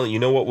 I'm telling you,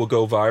 know what will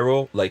go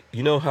viral? Like,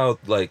 you know how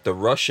like the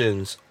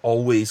Russians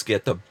always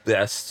get the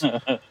best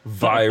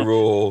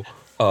viral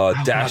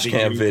dash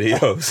cam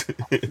videos.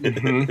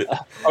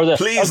 Or the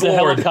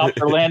Lord.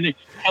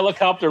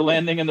 helicopter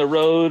landing in the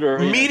road, or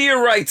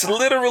meteorites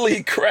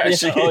literally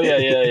crashing.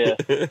 Yeah.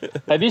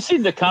 Have you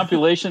seen the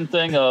compilation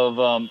thing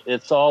of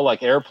it's all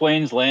like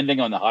airplanes landing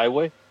on the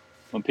highway?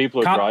 When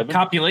people are driving?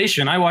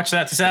 Compilation. I watched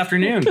that this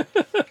afternoon.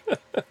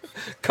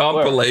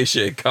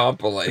 Compilation.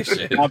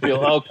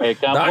 Okay,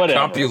 Not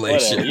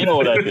compilation. Whatever. You know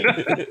what I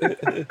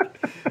mean.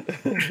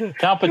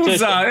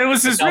 Competition. It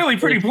was this really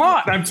pretty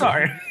plot. I'm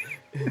sorry.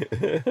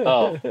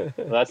 Oh,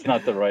 that's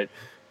not the right.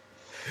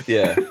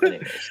 Yeah.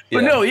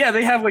 But no,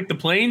 they have like the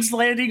planes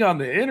landing on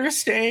the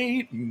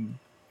interstate. And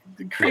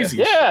crazy.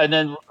 Yeah, and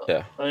then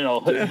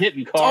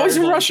hitting cars. It's always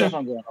in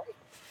Russia.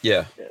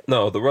 Yeah.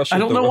 No, the Russian. I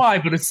don't know why,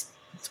 but it's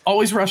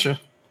always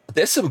Russia.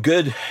 I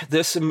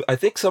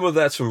think some of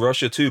that's from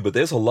Russia too, but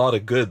there's a lot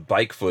of good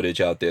bike footage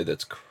out there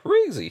that's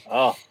crazy.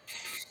 Oh,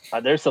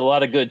 there's a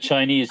lot of good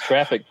Chinese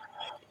traffic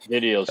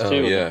videos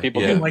too.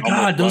 Oh my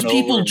God, those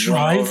people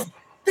drive.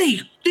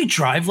 They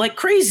drive like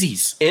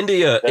crazies.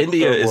 India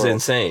is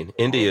insane.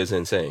 India is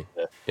insane.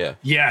 Yeah.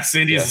 Yes,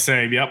 India's the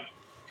same. Yep.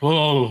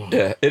 Whoa.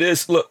 Yeah, it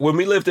is. Look, when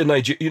we lived in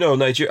Nigeria,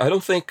 Nigeria, I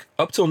don't think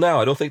up till now,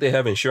 I don't think they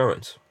have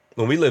insurance.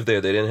 When we lived there,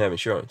 they didn't have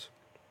insurance.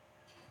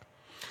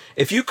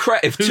 If two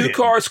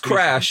cars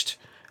crashed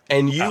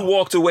and you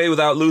walked away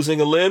without losing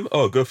a limb,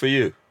 oh, good for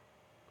you.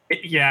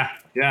 Yeah.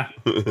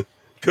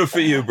 Good for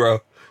you,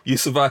 bro. You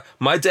survived.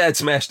 My dad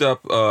smashed up.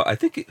 I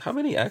think how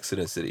many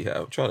accidents did he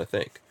have? I'm trying to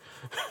think.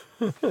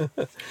 And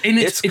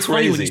it's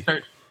crazy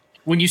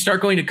when you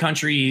start going to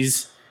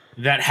countries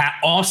that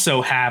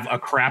also have a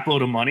crap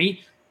load of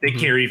money. They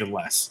care even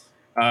less.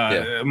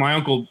 My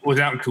uncle was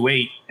out in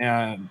Kuwait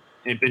and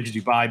been to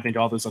Dubai, been to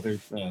all those other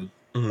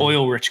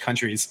oil-rich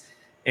countries.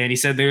 And he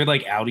said they're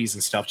like Audis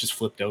and stuff just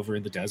flipped over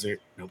in the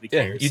desert. Nobody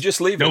cares. You just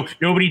leave it.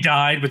 Nobody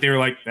died, but they were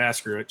like,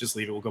 screw it. Just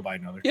leave it. We'll go buy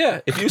another. Yeah.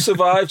 If you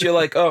survived, you're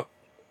like, oh,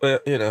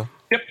 Yep,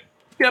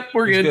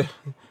 we're good.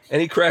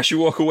 Any crash you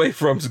walk away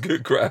from is a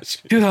good crash.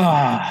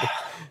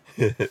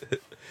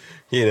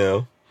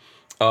 It's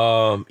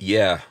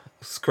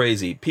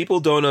crazy. People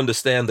don't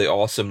understand the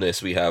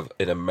awesomeness we have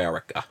in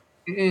America.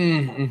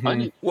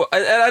 Mm-hmm. Well,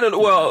 and I don't know.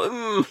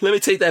 Well, let me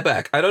take that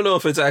back. I don't know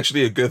if it's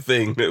actually a good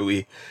thing that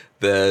we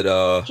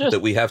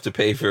have to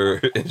pay for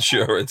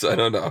insurance. I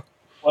don't know.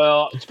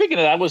 Well, speaking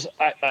of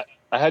that,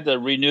 I had to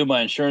renew my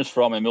insurance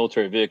for all my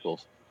military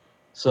vehicles.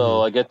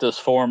 So I get this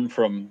form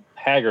from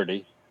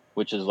Haggerty,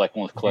 which is like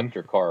one of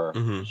collector car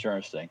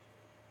insurance thing.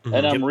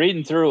 And I'm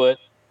reading through it,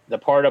 the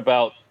part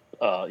about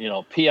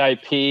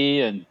PIP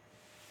and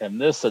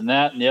this and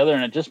that and the other,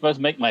 and it just must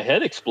make my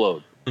head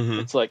explode.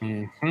 It's like,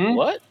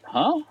 what?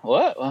 Huh?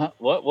 What?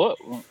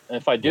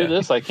 If I do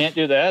this, I can't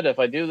do that. If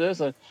I do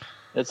this,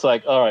 it's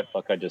like, all right,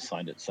 fuck, I just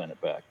signed it, send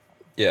it back.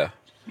 Yeah.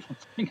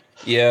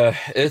 Yeah,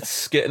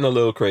 it's getting a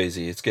little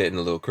crazy.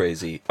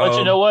 But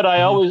you know what?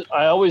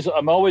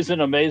 I'm always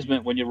in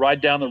amazement when you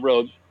ride down the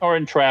road or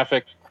in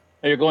traffic,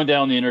 or you're going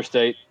down the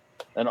interstate,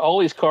 and all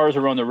these cars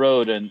are on the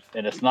road, and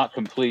it's not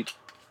complete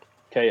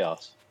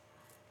chaos.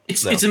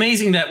 It's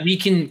amazing that we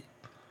can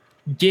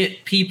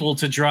get people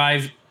to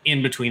drive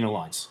in between the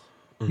lines,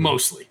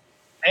 mostly,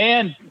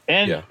 and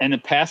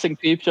passing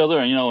each other,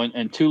 and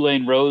and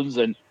 2-lane roads,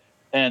 and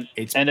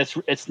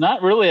it's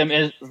not really. I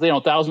mean,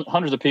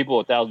 hundreds of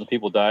people, thousands of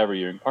people die every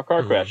year in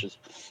car crashes,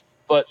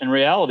 but in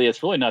reality,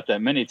 it's really not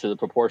that many to the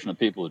proportion of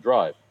people who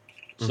drive.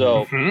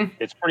 So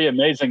it's pretty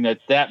amazing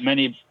that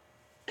many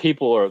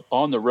people are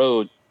on the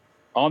road,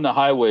 on the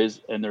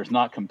highways, and there's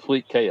not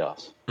complete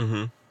chaos.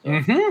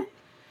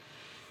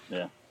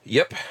 Yeah.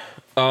 Yep.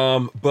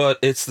 But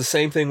it's the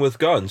same thing with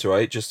guns,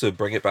 right? Just to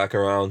bring it back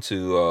around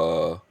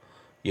to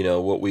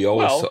what we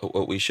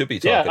what we should be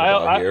Yeah, talking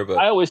about here. But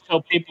I always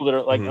tell people that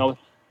are like,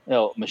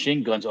 Mhm.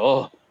 machine guns.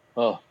 Oh,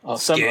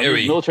 some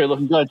Scary. military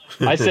looking guns.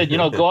 I said,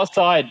 go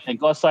outside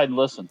and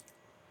listen.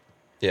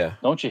 yeah,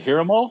 Don't you hear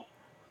them all?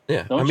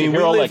 yeah. Don't you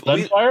hear all that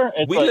gunfire?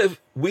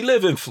 We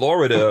live in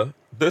Florida.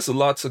 There's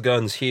lots of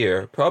guns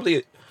here.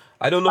 Probably,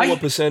 I don't know what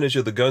percentage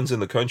of the guns in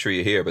the country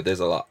are here, but there's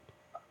a lot.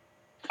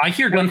 I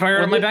hear gunfire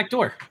at my back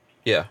door.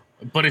 Yeah,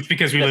 but it's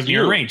because we live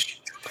near a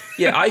range.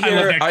 Yeah, I hear. I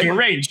live next to a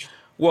range.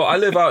 Well, I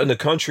live out in the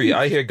country.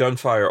 I hear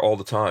gunfire all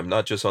the time,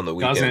 not just on the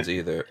weekends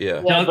either.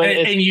 Yeah, no,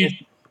 and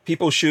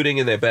people shooting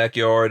in their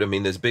backyard. I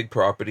mean, there's big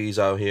properties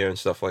out here and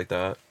stuff like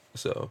that.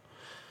 So,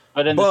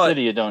 but in the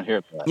city, you don't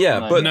hear that.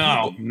 Yeah, but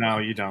no,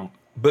 you don't.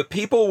 But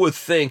people would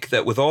think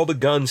that with all the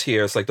guns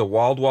here, it's like the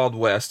wild, wild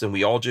west, and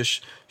we all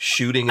just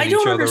shooting at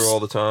each other all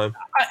the time.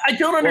 I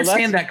don't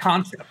understand that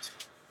concept.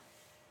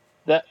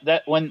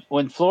 That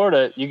when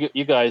Florida,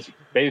 you guys,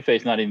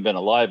 Babyface not even been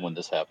alive when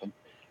this happened.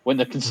 When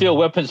the concealed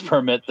weapons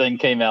permit thing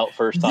came out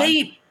first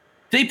time,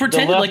 they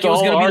pretended like it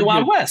was going to be the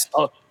Wild West.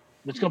 Oh,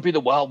 it's going to be the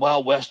Wild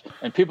Wild West,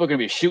 and people are going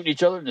to be shooting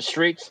each other in the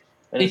streets.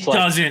 And it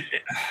doesn't.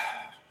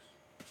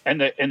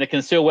 And the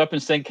concealed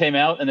weapons thing came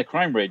out, and the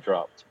crime rate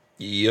dropped.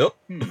 Yep.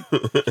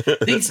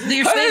 They're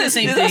saying the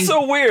same thing. That's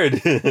so weird.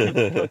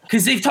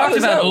 Because they've talked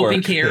about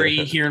open carry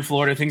here in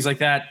Florida, things like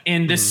that,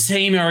 and the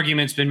same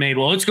argument's been made.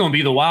 Well, it's going to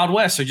be the Wild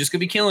West. They're just going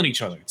to be killing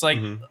each other. It's like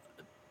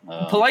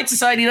polite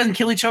society doesn't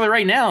kill each other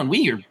right now, and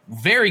we are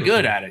very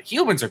good at it.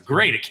 Humans are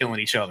great at killing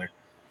each other.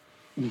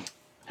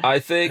 I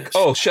think.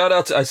 Oh, shout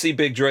out to! I see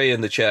Big Dre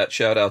in the chat.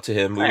 Shout out to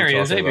him. We were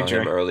talking about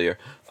him earlier.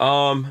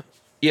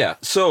 Yeah.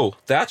 So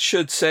that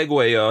should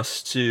segue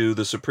us to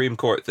the Supreme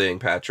Court thing,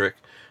 Patrick.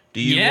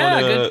 Do you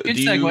good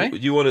segue.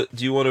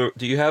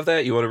 Do you have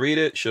that? You want to read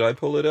it? Should I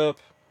pull it up?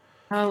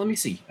 Let me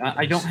see.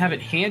 I don't have it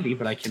handy,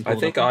 but I can pull I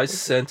think I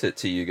sent it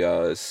to you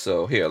guys.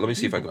 So here, let me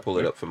see if I can pull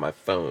it up from my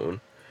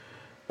phone.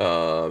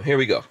 Here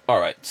we go. All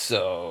right.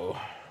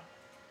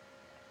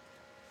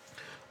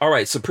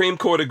 Supreme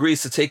Court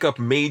agrees to take up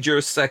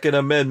major Second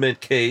Amendment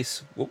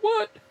case.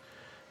 What?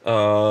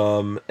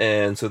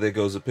 And so there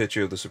goes a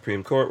picture of the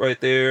Supreme Court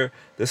right there.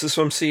 This is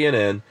from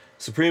CNN.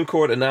 Supreme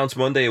Court announced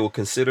Monday it will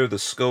consider the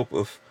scope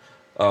of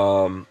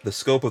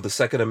the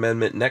Second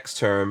Amendment next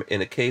term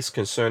in a case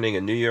concerning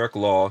a New York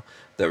law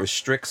that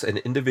restricts an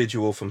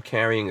individual from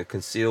carrying a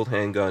concealed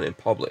handgun in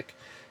public.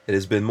 It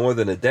has been more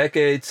than a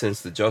decade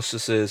since the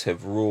justices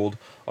have ruled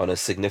on a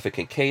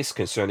significant case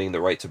concerning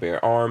the right to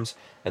bear arms,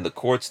 and the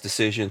court's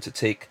decision to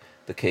take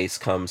the case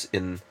comes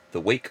in the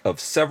wake of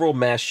several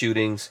mass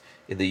shootings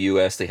in the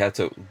U.S. They had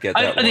to get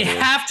that They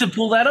have to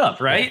pull that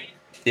up, right?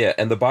 Yeah,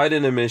 and the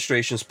Biden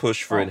administration's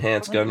push for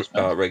enhanced gun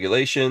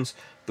regulations.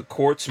 The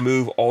court's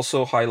move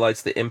also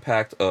highlights the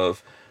impact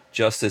of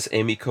Justice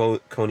Amy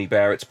Coney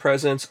Barrett's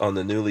presence on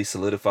the newly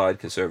solidified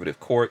conservative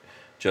court.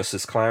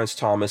 Justice Clarence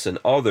Thomas and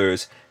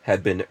others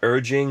had been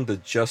urging the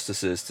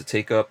justices to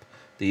take up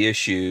the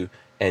issue,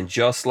 and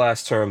just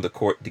last term, the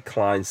court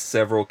declined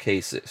several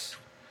cases.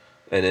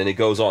 And then it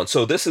goes on.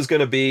 So this is going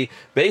to be,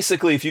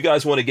 basically, if you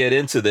guys want to get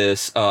into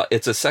this,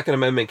 it's a Second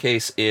Amendment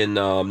case in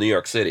New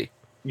York City.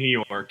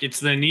 New York. It's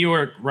the New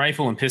York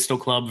Rifle and Pistol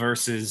Club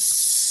versus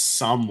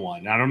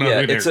someone. I don't know.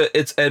 Yeah,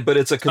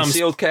 it's a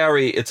concealed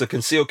carry. It's a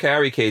concealed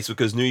carry case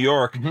because New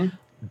York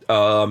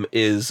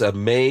is a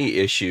May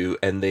issue,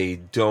 and they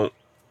don't.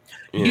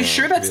 You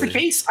sure that's the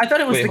case? I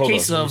thought it was the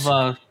case of.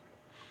 I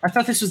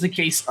thought this was the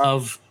case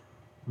of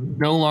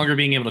no longer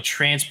being able to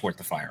transport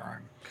the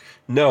firearm.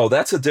 No,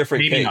 that's a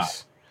different Maybe case.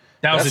 Not.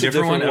 That's a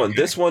different one. Okay.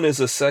 This one is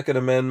a Second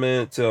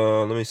Amendment.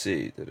 Let me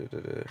see.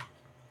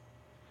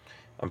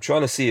 I'm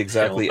trying to see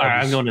exactly. All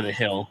right, I'm going to the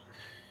Hill.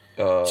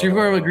 Supreme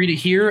Court will agree to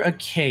hear a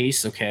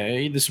case.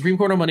 Okay, the Supreme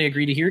Court on Monday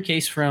agreed to hear a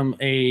case from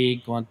a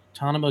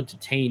Guantanamo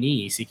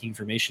detainee seeking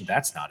information.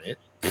 That's not it.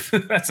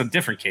 That's a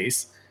different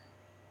case.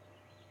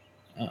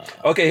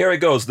 Okay, here it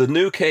goes. The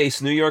new case,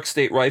 New York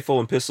State Rifle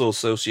and Pistol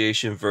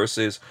Association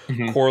versus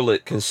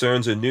Corlett,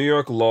 concerns a New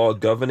York law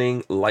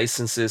governing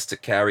licenses to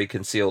carry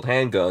concealed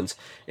handguns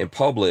in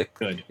public.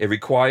 Good. It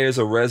requires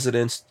a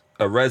resident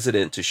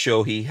to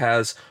show he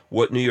has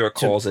what New York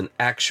calls an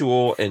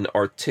actual and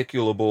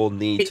articulable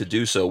need to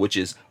do so, which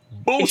is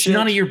bullshit. It's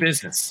none of your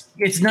business.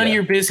 It's none of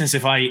your business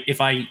if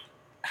I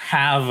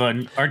have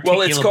an articulable.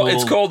 Well,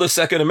 it's called the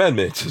Second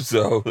Amendment.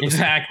 So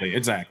exactly.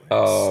 It's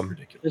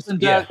ridiculous.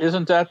 Isn't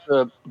that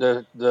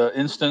the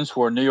instance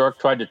where New York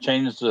tried to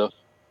change the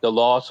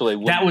law so they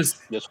wouldn't?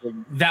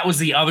 That was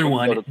the other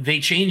one. They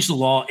changed the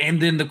law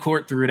and then the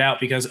court threw it out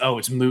because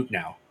it's moot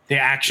now. They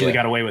actually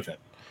got away with it.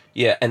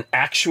 Yeah, an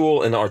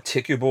actual and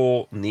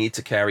articulable need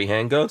to carry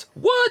handguns.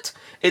 What?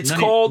 It's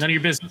called none of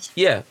your business.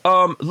 Yeah.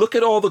 Look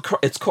at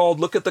it's called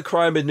Look at the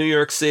Crime in New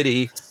York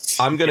City.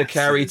 I'm gonna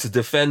carry to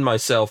defend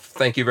myself.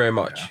 Thank you very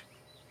much.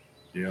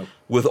 Yeah.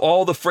 With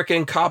all the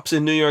frickin' cops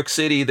in New York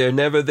City, they're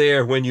never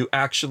there when you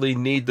actually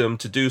need them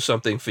to do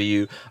something for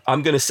you.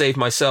 I'm gonna save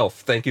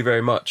myself. Thank you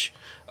very much.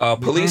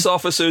 Police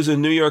officers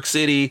in New York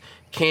City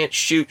can't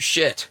shoot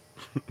shit.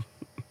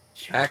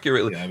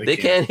 accurately. Yeah, they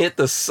can't hit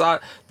the side,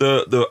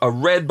 a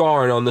red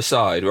barn on the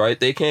side, right?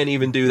 They can't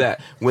even do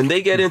that. When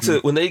they get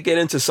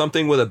into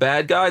something with a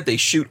bad guy, they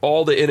shoot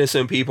all the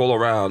innocent people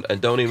around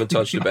and don't even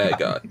touch the bad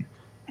guy.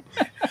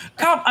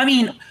 I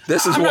mean,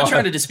 I'm not why.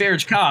 trying to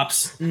disparage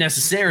cops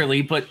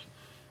necessarily, but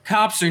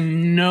cops are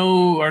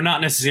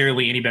not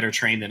necessarily any better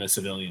trained than a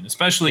civilian,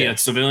 especially a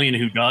civilian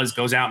who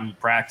goes out and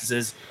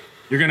practices.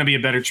 You're going to be a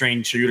better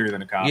trained shooter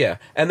than a cop. Yeah.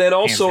 And then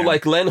also,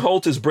 like Len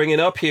Holt is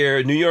bringing up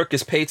here, New York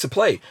is paid to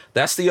play.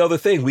 That's the other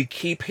thing. We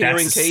keep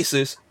hearing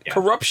cases. Yeah.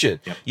 Corruption.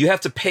 Yep. You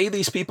have to pay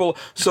these people.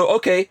 So,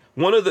 okay,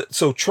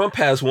 so Trump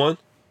has one.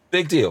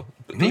 Big deal.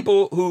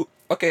 People who,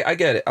 okay, I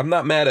get it. I'm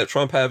not mad at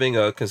Trump having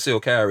a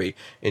concealed carry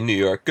in New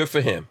York. Good for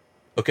him.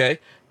 Okay?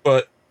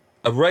 But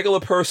a regular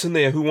person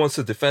there who wants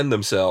to defend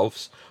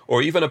themselves,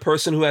 or even a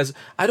person who has,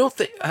 I don't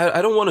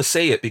want to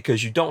say it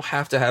because you don't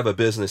have to have a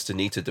business to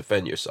need to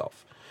defend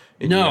yourself.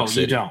 No,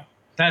 you don't.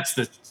 That's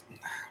the...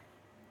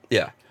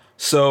 Yeah.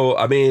 So,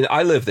 I mean,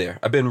 I live there.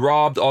 I've been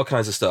robbed, all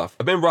kinds of stuff.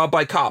 I've been robbed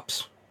by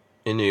cops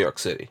in New York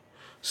City.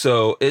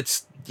 So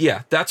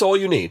that's all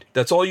you need.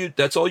 That's all you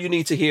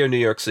need to hear in New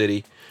York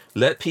City.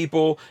 Let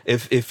people,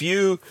 if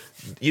you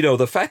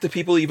the fact that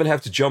people even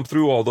have to jump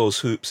through all those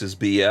hoops is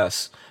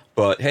BS.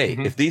 But hey,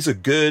 if these are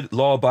good,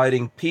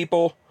 law-abiding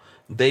people,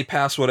 they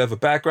pass whatever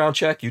background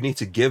check, you need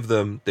to give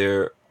them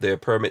their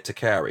permit to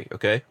carry,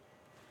 okay?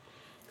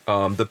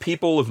 The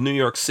people of New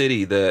York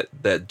City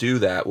that do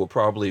that will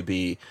probably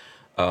be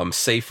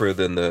safer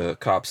than the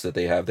cops that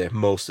they have there.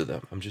 Most of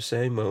them. I'm just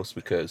saying most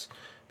because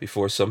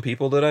before some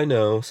people that I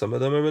know, some of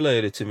them are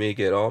related to me,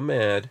 get all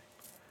mad.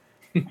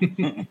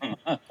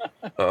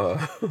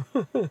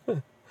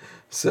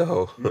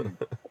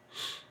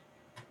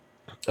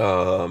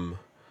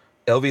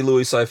 LV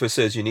Louis Cypher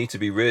says you need to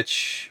be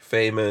rich,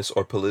 famous,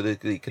 or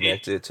politically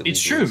connected to.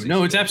 It's true.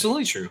 No, it's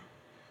absolutely true.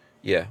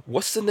 Yeah.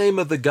 What's the name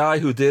of the guy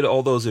who did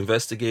all those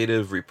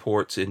investigative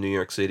reports in New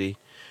York City?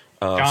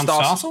 John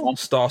Stossel?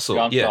 Stossel,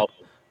 John yeah. Stossel.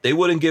 They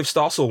wouldn't give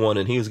Stossel one,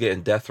 and he was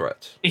getting death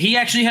threats. He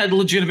actually had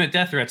legitimate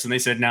death threats, and they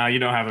said, "No, you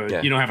don't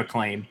have a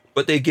claim."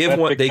 But they gave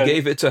They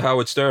gave it to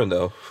Howard Stern,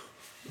 though.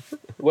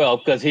 Well,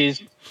 because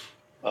he's.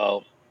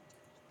 Oh,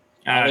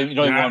 you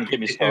don't even want to get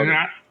me started.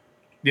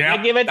 Yeah,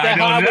 give it to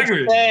Howard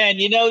Stern.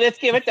 Let's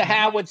give it to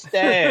Howard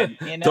Stern.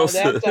 That's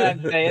what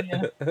I'm saying.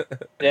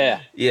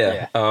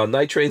 Yeah.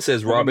 Night Train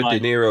says Robert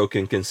De Niro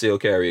can conceal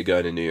carry a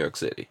gun in New York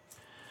City.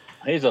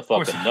 He's a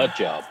fucking nut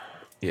job.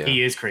 Yeah,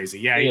 he is crazy.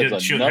 Yeah, he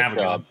shouldn't have a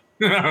gun.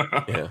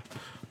 Yeah,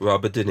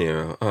 Robert De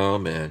Niro. Oh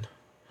man,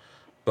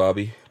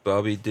 Bobby De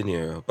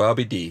Niro.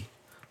 Bobby D.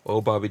 Oh,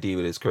 Bobby D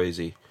with his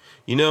crazy.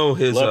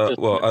 His. I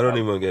don't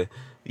even get.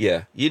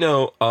 Yeah,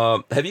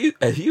 have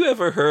you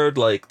ever heard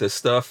like the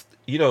stuff?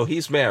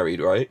 He's married,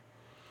 right?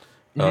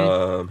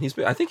 I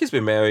think he's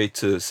been married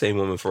to the same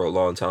woman for a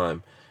long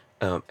time.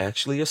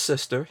 Actually, a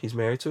sister. He's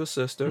married to a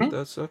sister. Mm-hmm.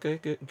 That's okay.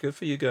 Good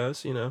for you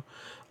guys.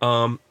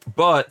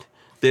 But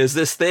there's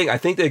this thing. I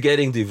think they're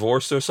getting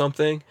divorced or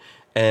something.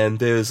 And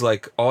there's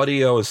like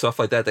audio and stuff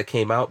like that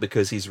came out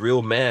because he's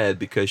real mad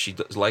because she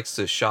likes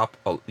to shop.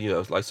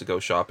 Likes to go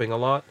shopping a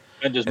lot.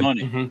 Spend his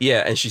money. Mm-hmm.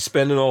 Yeah, and she's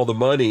spending all the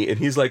money, and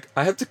he's like,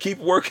 I have to keep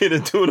working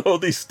and doing all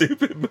these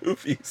stupid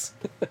movies.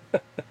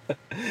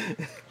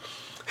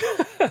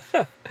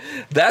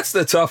 That's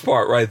the tough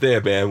part right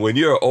there, man. When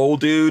you're an old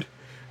dude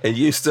and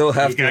you still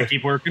have to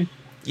keep working.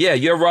 Yeah,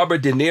 you're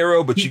Robert De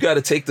Niro, but you got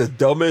to take the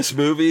dumbest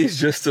movies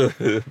just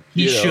to.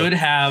 He should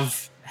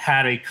have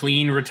had a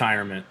clean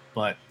retirement,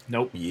 but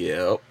nope.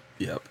 Yep.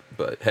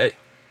 But hey,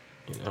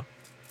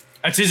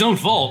 that's his own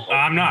fault.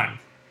 I'm not.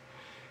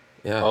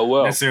 Yeah. Oh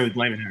well. Necessarily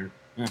blaming her.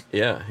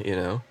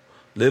 Yeah.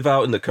 Live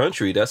out in the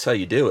country. That's how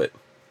you do it.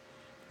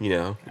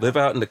 Live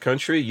out in the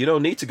country. You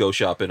don't need to go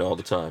shopping all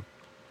the time.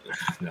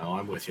 No,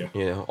 I'm with you.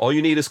 All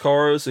you need is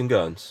cars and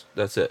guns.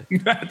 That's it.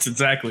 That's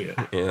exactly it.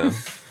 Yeah.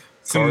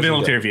 Some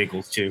military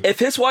vehicles too. If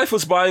his wife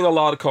was buying a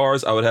lot of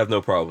cars, I would have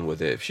no problem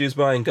with it. If she was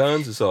buying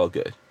guns, it's all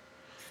good.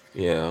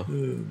 Yeah.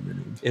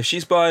 If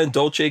she's buying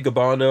Dolce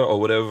Gabbana or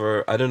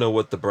whatever, I don't know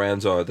what the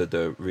brands are that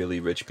the really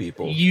rich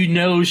people.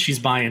 She's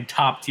buying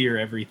top tier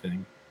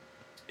everything.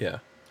 Yeah.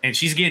 And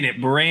she's getting it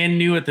brand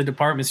new at the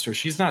department store.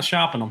 She's not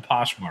shopping on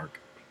Poshmark.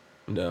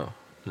 No.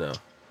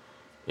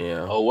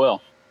 Yeah. Oh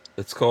well.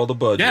 It's called a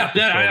budget.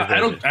 Yeah. I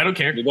don't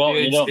care.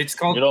 It's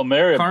called you don't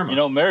marry karma. You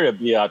don't marry a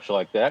biatch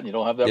like that. And you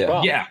don't have that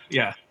problem.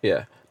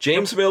 Yeah.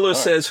 James Miller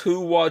says, "Who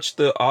watched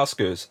the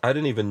Oscars? I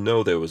didn't even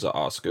know there was an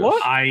Oscars.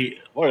 What?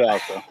 What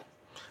Oscar?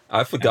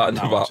 I've forgotten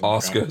about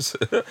Oscars.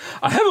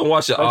 I haven't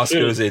watched the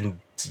Oscars in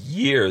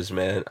years,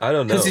 man. I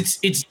don't know because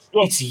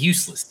it's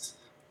useless.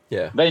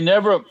 Yeah, they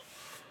never.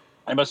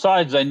 And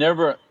besides, they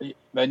never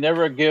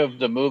give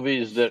the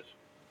movies that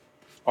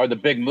are the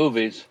big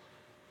movies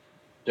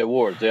the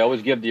awards. They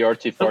always give the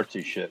artsy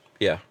fartsy shit.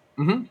 Yeah,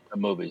 the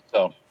movies.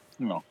 So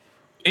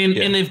and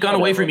they've gone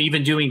away from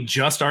even doing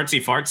just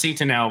artsy fartsy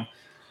to now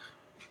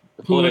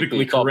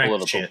politically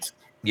correct shit.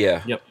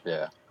 Yeah. Yep.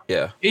 Yeah.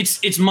 Yeah.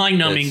 It's mind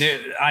numbing.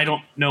 I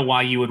don't know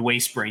why you would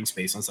waste brain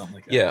space on something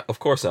like that. Yeah, of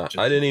course not.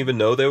 I didn't even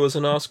know there was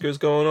an Oscars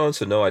going on,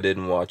 so no, I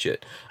didn't watch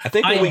it. I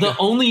think the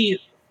only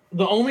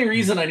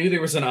reason I knew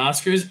there was an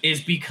Oscars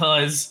is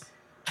because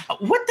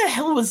what the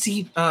hell was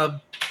he?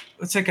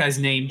 What's that guy's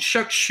name?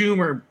 Chuck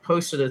Schumer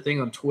posted a thing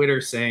on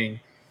Twitter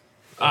saying,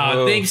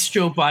 "Thanks,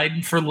 Joe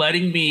Biden, for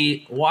letting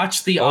me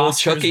watch the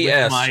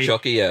Oscars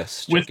Chucky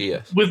S.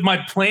 with my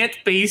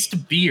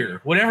plant-based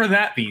beer, whatever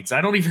that means. I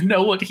don't even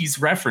know what he's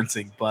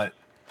referencing, but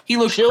he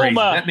looks crazy.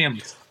 That man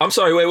looks. I'm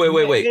sorry.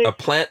 Wait. A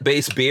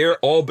plant-based beer?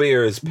 All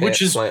beer is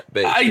plant-based.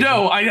 I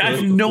know. I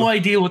have no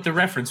idea what the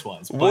reference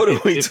was. What are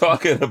we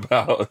talking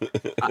about?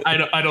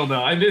 I don't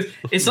know.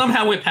 It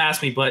somehow went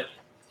past me, but.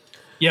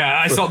 Yeah,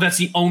 I saw. That's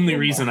the only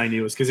reason I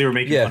knew is because they were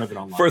making fun of it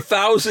online. For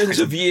thousands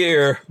of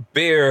years,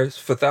 beer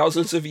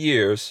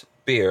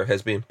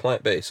has been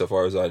plant-based, so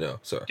far as I know.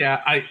 So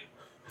yeah,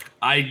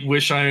 I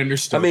wish I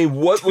understood. I mean,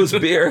 what was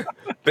beer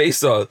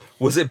based on?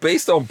 Was it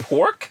based on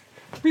pork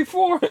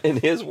before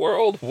in his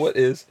world? What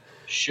is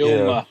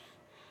Schumer?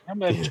 How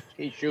about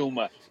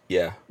Schumer?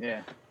 Yeah.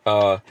 Yeah.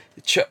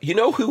 You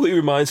know who he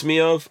reminds me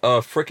of?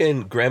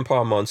 Frickin'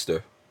 Grandpa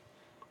Munster.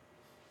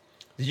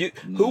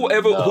 Who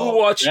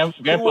watched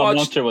Grandpa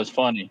Munster was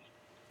funny.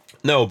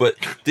 No, but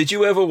did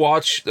you ever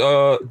watch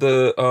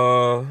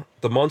the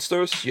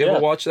Munsters? You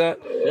ever watch that?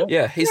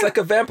 Yeah, he's like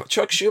a vampire.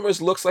 Chuck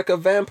Schumer looks like a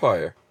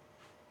vampire.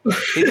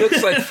 He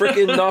looks like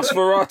freaking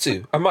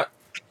Nosferatu.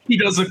 He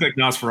does look like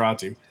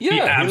Nosferatu.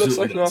 Yeah, he looks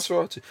like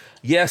Nosferatu.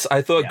 Yes,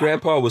 I thought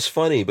Grandpa was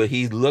funny, but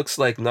he looks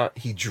like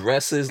he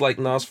dresses like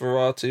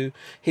Nosferatu.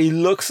 He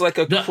looks like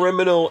a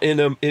criminal in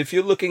a. If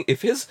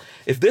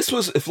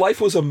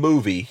life was a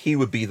movie, he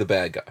would be the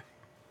bad guy.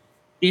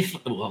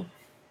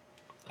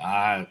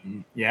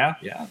 Yeah.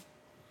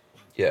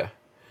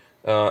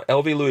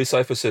 LV Louis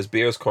Cypher says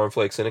beer's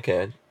cornflakes in a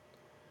can.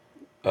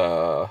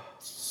 Yeah,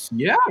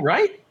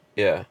 right.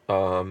 Yeah.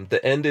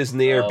 The end is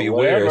near.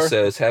 Beware whatever.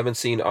 Says haven't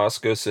seen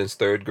Oscar since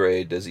 3rd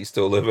grade. Does he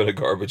still live in a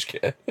garbage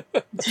can?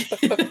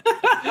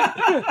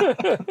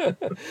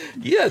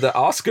 Yeah, the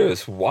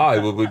Oscars. Why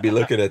would we be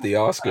looking at the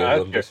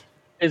Oscars?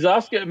 Is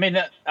Oscar? I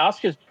mean,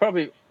 Oscar's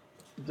probably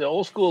the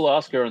old school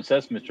Oscar on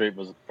Sesame Street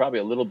was probably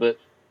a little bit.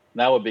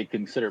 That would be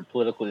considered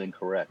politically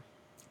incorrect.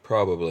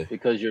 Probably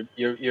because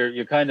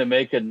you're kind of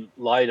making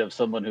light of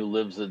someone who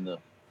lives in the.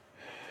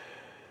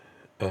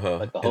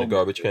 Like in a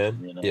garbage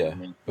can, you know, yeah, I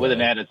mean, with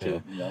an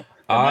attitude. Yeah. You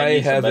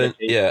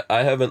know,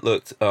 I haven't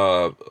looked.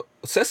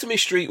 Sesame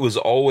Street was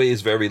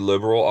always very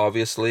liberal,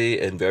 obviously,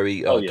 and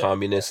very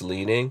communist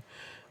leaning.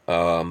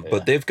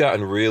 But they've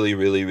gotten really,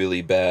 really,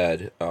 really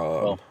bad.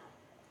 Well,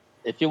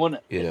 if you want,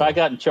 if I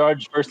got in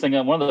charge,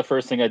 one of the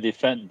first thing I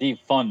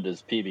defund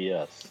is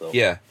PBS. So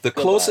yeah, the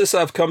closest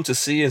I've come to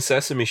see in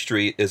Sesame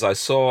Street is I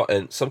saw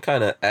some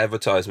kind of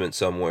advertisement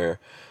somewhere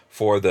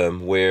for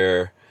them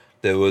where.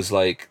 There was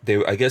I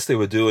guess they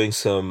were doing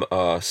some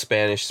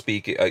Spanish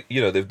speaking.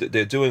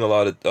 They're doing a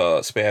lot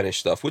of Spanish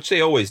stuff, which they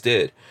always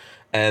did.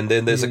 And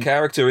then there's a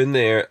character in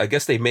there. I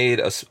guess they made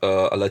a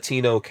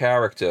Latino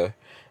character,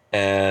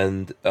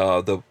 and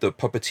the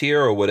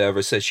puppeteer or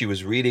whatever said she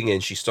was reading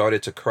and she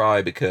started to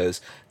cry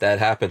because that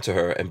happened to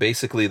her. And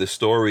basically, the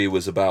story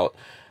was about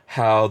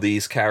how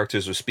these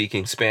characters were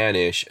speaking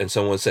Spanish, and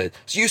someone said,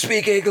 "You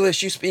speak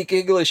English. You speak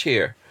English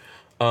here."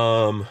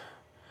 Yeah.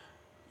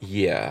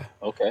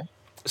 Okay.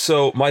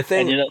 So my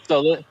thing,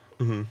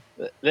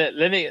 let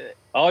me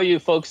all you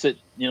folks that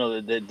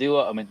that do.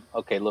 I mean,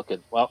 okay,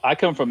 I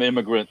come from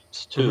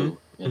immigrants too.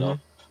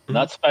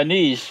 Not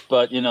Spanish,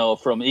 but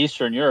from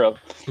Eastern Europe.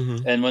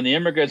 And when the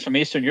immigrants from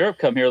Eastern Europe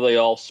come here, they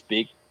all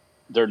speak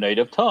their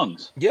native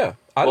tongues. Yeah,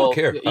 I don't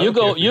care. You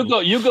go.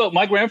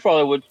 My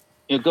grandfather would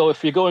go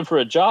if you're going for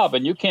a job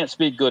and you can't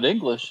speak good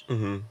English,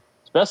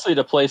 especially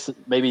the place that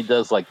maybe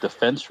does like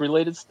defense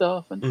related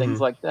stuff and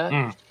things like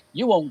that.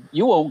 You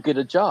won't get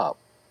a job.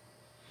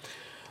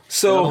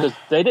 So because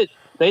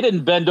they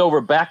didn't bend over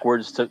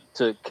backwards to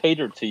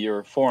cater to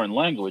your foreign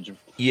language.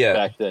 Yeah,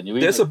 back then you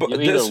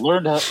either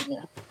learned how.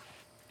 Yeah.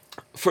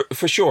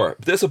 For sure,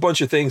 there's a bunch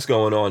of things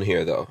going on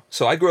here though.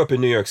 So I grew up in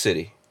New York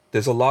City.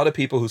 There's a lot of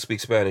people who speak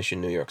Spanish in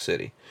New York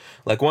City.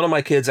 Like one of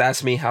my kids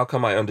asked me how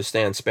come I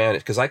understand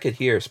Spanish because I could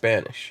hear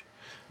Spanish.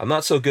 I'm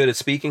not so good at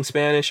speaking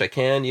Spanish. I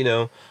can,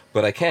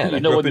 but I can.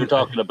 You know what you're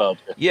talking about.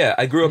 Yeah,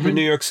 I grew up in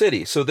New York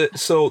City. So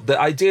the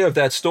idea of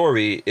that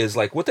story is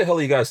like, what the hell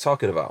are you guys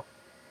talking about?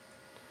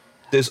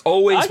 There's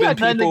always been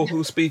people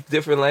who speak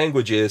different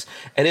languages,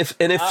 and if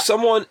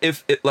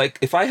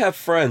I have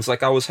friends,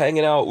 like I was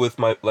hanging out with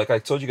like I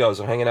told you guys,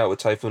 I'm hanging out with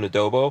Typhoon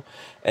Adobo,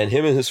 and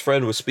him and his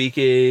friend was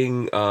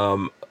speaking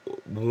there's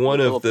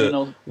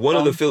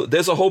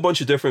a whole bunch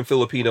of different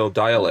Filipino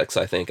dialects,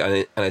 I think,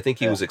 and I think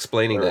he was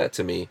explaining that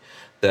to me,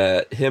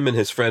 that him and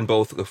his friend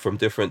both are from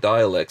different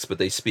dialects, but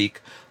they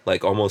speak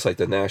like almost like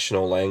the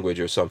national language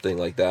or something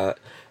like that,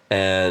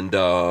 and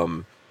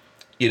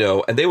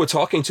and they were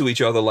talking to each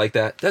other like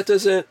that. It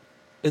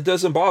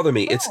doesn't bother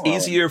me. It's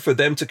easier for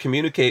them to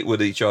communicate with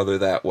each other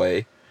that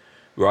way.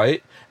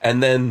 right?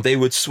 And then they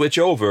would switch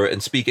over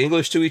and speak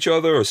English to each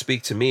other or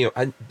speak to me.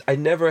 I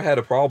never had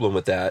a problem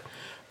with that.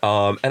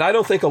 And I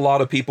don't think a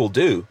lot of people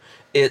do.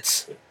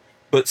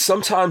 But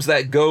sometimes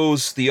that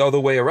goes the other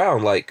way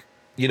around. Like,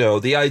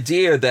 the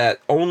idea that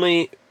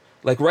only,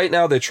 like right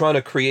now they're trying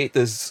to create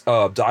this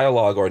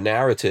dialogue or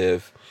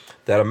narrative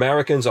that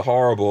Americans are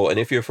horrible, and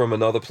if you're from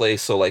another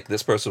place, so like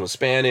this person was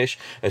Spanish,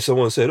 and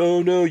someone said,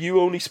 "Oh no, you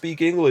only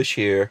speak English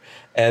here,"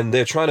 and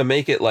they're trying to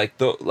make it like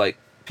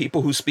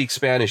people who speak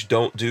Spanish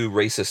don't do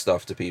racist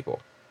stuff to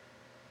people,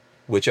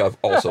 which I've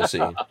also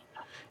seen.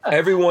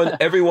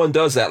 Everyone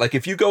does that. Like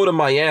if you go to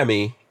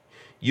Miami,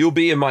 you'll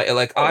be in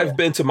I've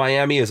been to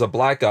Miami as a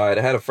black guy, and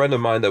I had a friend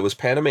of mine that was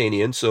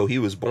Panamanian, so he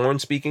was born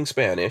speaking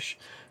Spanish,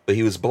 but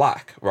he was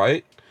black,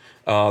 right?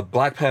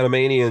 Black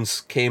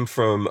Panamanians came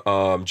from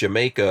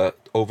Jamaica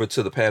over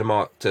to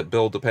Panama to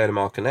build the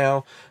Panama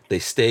Canal. They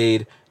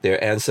stayed.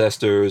 Their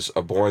ancestors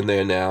are born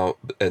there now,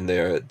 and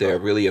they're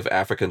really of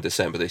African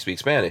descent, but they speak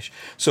Spanish.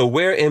 So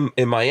we're in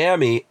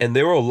Miami, and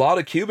there were a lot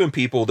of Cuban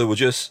people that were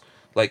just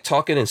like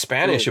talking in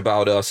Spanish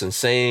about us and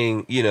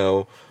saying,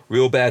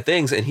 real bad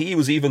things. And he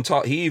even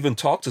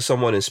talked to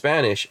someone in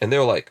Spanish, and they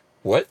were like,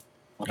 "What?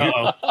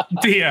 Uh-oh.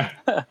 Yeah.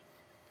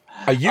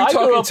 Are you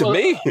talking to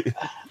me?"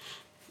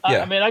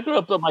 Yeah. I mean, I grew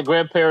up with my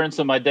grandparents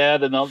and my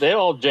dad, and they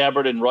all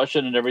jabbered in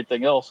Russian and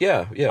everything else.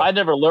 Yeah. I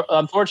never learned.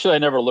 Unfortunately, I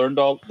never learned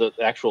all the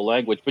actual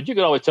language, but you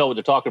can always tell what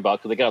they're talking about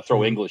because they got to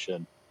throw English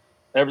in.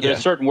 There's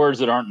certain words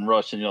that aren't in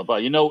Russian,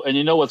 but you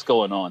know what's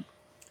going on.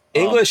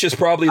 English is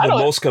probably the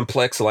most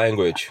complex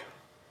language.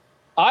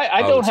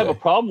 I don't have a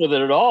problem with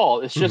it at all.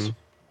 It's just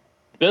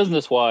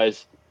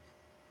business-wise.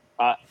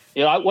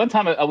 One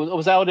time I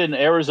was out in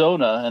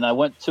Arizona, and I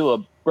went to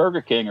a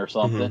Burger King or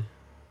something.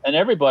 And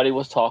everybody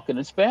was talking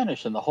in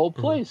Spanish in the whole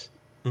place.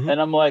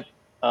 And I'm like,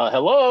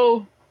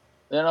 hello,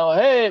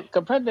 hey,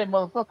 comprende,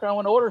 motherfucker, I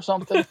want to order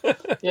something,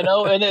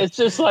 and it's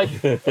just like,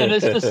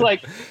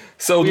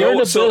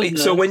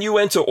 so when you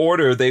went to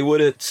order, they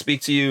wouldn't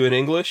speak to you in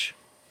English?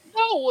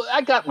 No,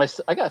 I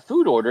got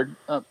food ordered,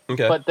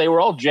 but they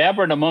were all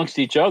jabbering amongst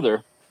each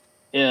other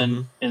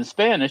in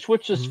Spanish,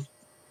 which is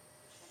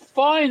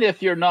fine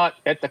if you're not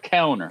at the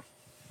counter.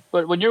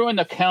 But when you're in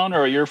the counter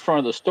or you're in front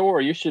of the store,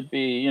 you should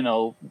be,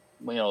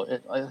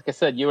 like I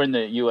said, you're in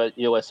the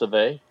US of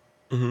A.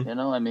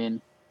 I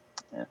mean,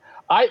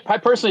 I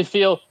personally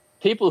feel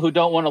people who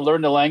don't want to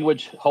learn the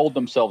language hold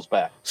themselves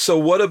back. So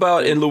what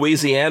about in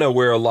Louisiana,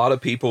 where a lot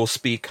of people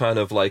speak kind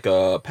of like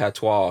a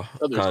patois,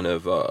 kind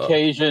of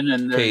Cajun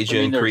and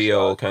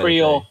Creole kind of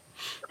Creole.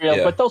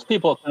 Yeah. But those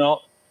people,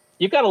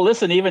 you got to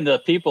listen even to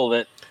people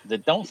that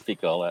don't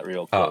speak all that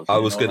real close. I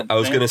was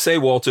gonna say,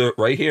 Walter,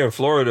 right here in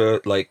Florida,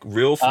 like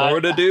real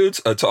Florida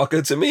dudes are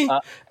talking to me,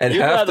 and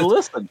you have to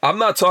listen. I'm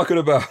talking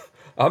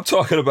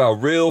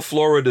about real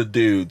Florida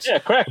dudes. Yeah,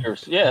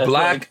 crackers. Yeah,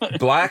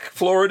 black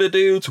Florida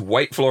dudes,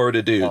 white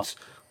Florida dudes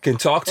can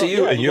talk to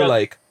you, and you're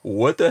like,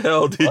 "What the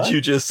hell did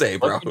you just say,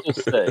 bro?" What did you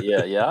just say?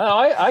 Yeah.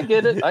 I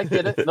get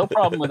it. No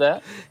problem with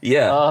that.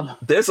 Yeah,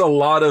 there's a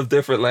lot of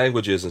different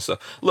languages and stuff.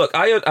 Look,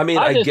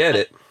 I get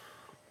it.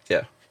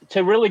 Yeah.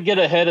 To really get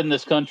ahead in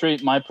this country,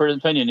 my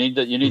opinion,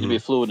 you need to be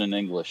fluent in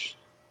English.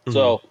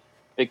 So,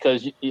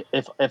 because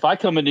if I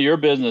come into your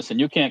business and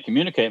you can't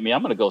communicate with me,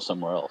 I'm going to go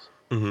somewhere else.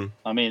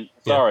 I mean,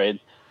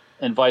 sorry,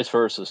 and vice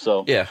versa.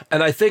 So yeah,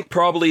 and I think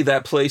probably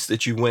that place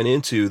that you went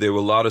into, there were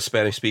a lot of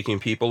Spanish-speaking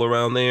people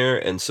around there,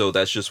 and so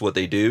that's just what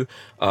they do.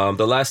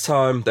 The last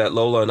time that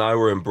Lola and I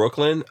were in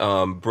Brooklyn,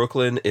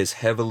 Brooklyn is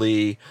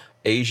heavily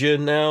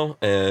Asian now,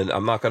 and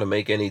I'm not going to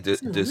make any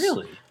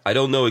really? I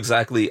don't know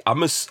exactly.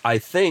 I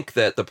think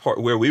that the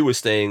part where we were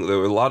staying, there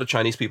were a lot of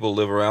Chinese people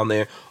who live around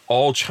there.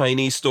 All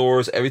Chinese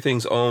stores,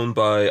 everything's owned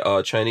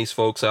by Chinese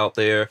folks out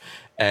there,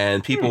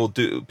 and people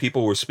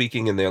were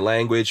speaking in their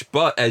language.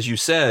 But as you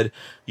said,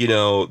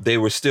 they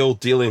were still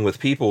dealing with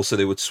people, so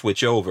they would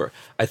switch over.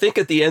 I think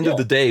at the end of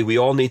the day, we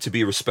all need to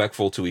be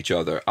respectful to each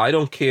other. I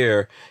don't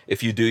care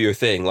if you do your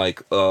thing.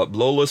 Like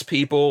Lola's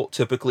people,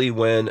 typically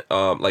when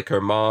like her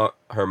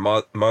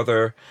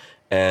mother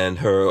and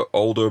her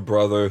older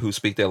brother who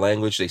speak their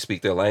language, they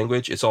speak their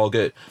language. It's all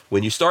good.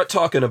 When you start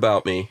talking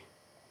about me,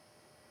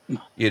 and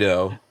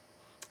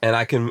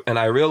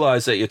I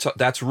realize that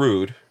that's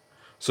rude.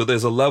 So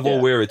there's a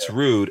level where it's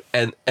rude,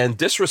 and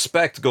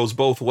disrespect goes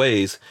both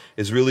ways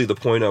is really the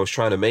point I was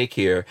trying to make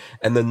here.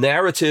 And the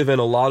narrative in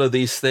a lot of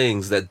these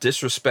things that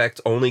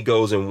disrespect only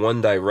goes in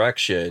one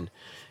direction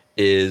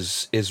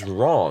is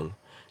wrong.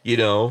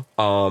 In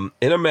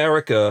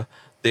America,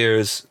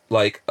 there's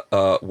like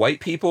white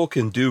people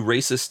can do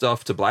racist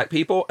stuff to black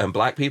people, and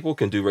black people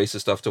can do racist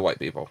stuff to white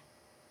people,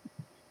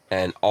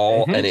 and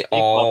it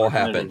all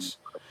happens.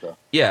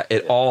 Yeah,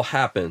 it all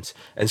happens.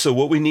 And so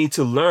what we need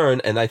to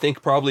learn, and I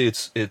think probably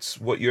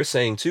it's what you're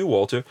saying too,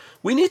 Walter,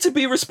 we need to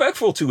be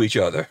respectful to each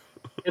other.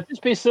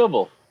 Just be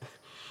civil.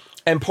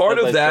 And part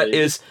of that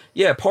is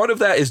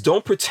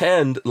don't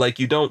pretend like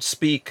you don't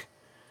speak,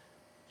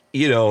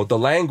 the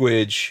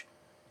language,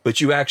 but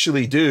you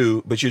actually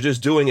do, but you're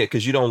just doing it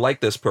because you don't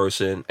like this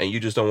person and you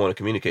just don't want to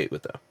communicate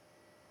with them.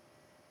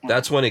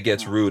 That's when it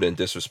gets rude and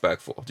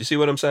disrespectful. Do you see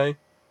what I'm saying?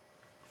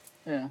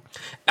 Yeah.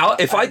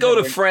 If I go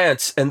to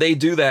France and they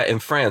do that in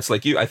France,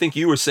 like I think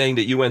you were saying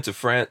that you went to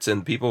France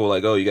and people were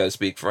like, "Oh, you got to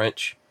speak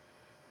French."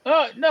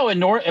 No, in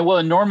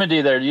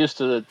Normandy, they're used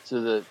to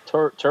the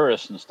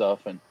tourists and stuff,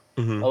 and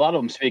a lot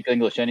of them speak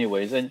English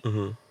anyways, and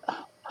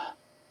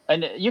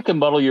you can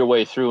muddle your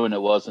way through, and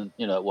it wasn't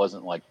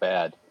like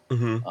bad.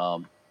 As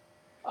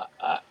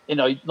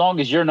long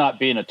as you're not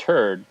being a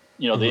turd,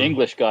 the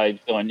English guy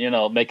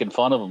going, making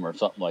fun of them or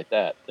something like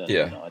that. Then,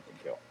 I think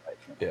you're all right.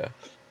 Yeah.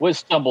 We'll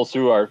stumble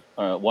through our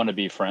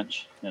wannabe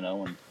French, and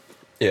long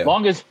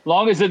as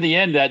in the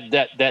end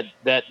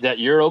that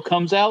euro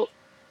comes out,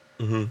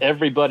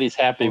 everybody's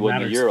happy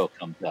when the euro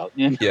comes out.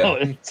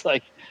 It's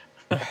like.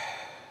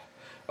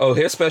 Oh,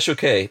 here's Special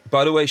K.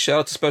 By the way, shout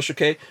out to Special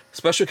K.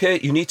 Special K,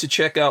 you need to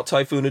check out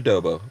Typhoon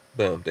Adobo.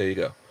 Boom, there you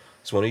go.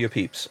 It's one of your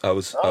peeps. I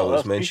was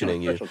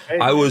mentioning you.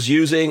 I was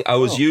using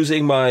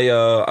my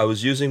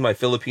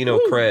Filipino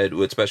cred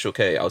with Special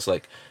K. I was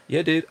like,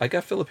 yeah, dude, I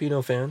got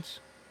Filipino fans.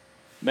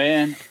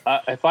 Man,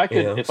 if I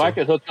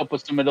could hook up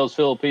with some of those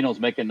Filipinos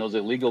making those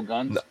illegal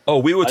guns. Oh,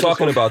 we were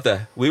talking about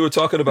that. We were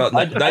talking about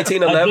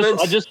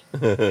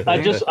 1911s.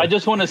 I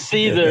just want to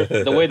see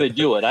the way they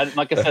do it.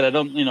 Like I said, I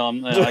don't. You're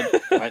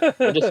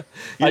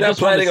not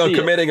planning on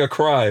committing a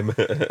crime.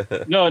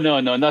 No,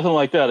 nothing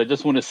like that. I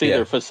just want to see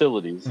their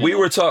facilities.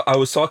 I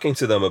was talking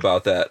to them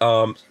about that.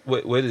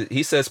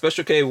 He says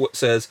Special K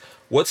says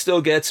what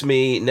still gets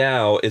me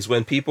now is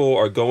when people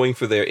are going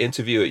for their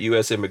interview at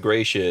U.S.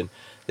 Immigration.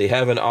 They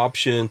have an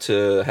option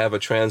to have a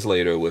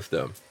translator with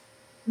them.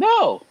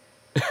 No.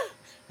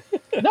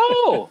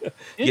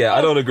 Yeah,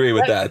 I don't agree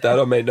with that. That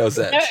don't make no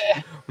sense.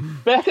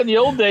 Back in the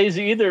old days,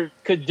 you either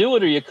could do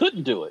it or you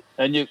couldn't do it,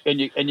 and you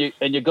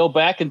go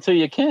back until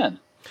you can.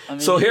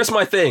 So here's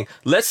my thing.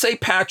 Let's say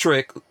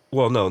Patrick.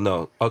 Well,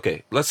 no.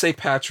 Okay, let's say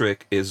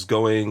Patrick is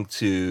going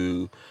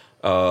to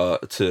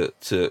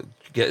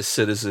get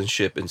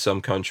citizenship in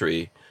some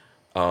country.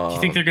 Do you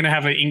think they're going to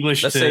have an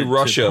English let's say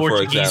Russia, to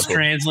Portuguese for example.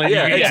 translator?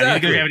 Yeah, exactly. They're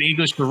going to have an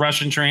English to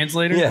Russian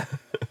translator?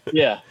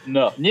 Yeah.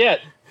 No.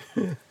 Yet.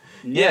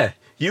 Yeah.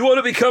 You want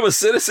to become a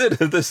citizen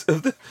of this?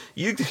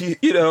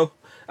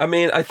 I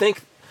mean, I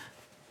think.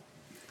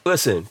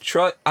 Listen,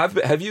 try.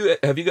 Have you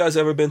guys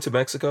ever been to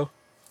Mexico?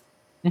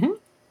 Mm-hmm.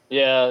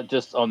 Yeah,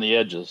 just on the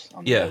edges.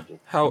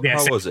 How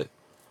was it?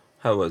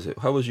 How was it?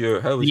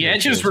 The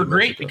edges were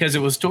great because it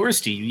was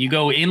touristy. You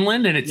go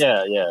inland and it's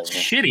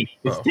shitty.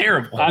 It's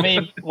terrible. I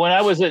mean, when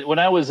I was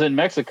in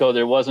Mexico,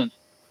 it wasn't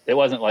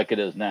like it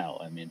is now.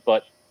 I mean,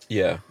 but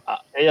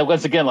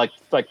once again, like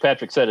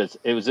Patrick said,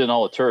 it was in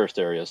all the tourist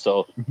areas.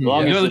 So as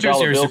long as the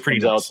dollar bill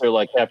comes out, they're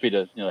like happy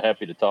to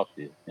talk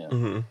to you. Yeah.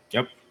 Mm-hmm.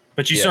 Yep.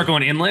 But you start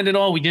going inland at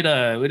all? We did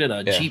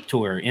a Jeep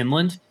tour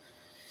inland.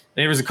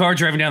 There was a car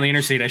driving down the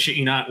interstate. I shit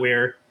you not,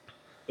 where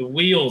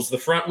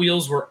the front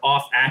wheels were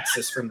off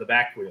axis from the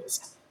back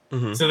wheels.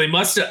 Mm-hmm. So they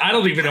must have, I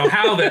don't even know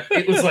how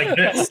it was like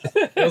this.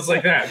 It was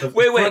like that.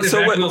 Wait.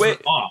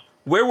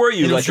 Where were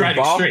you? Like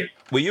driving straight.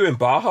 Were you in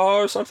Baja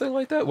or something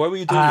like that? Why were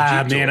you doing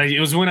the Jeep tour? It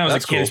was when I was a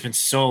kid. Cool. It's been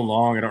so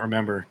long. I don't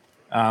remember.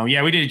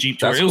 We did a Jeep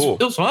tour. It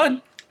was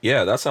fun.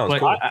 Yeah, that sounds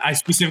cool. I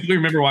specifically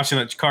remember watching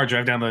that car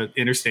drive down the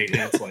interstate,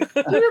 and it's like...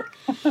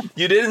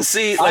 You didn't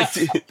see,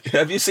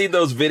 have you seen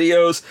those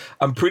videos?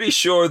 I'm pretty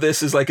sure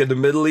this is like in the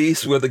Middle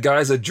East where the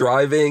guys are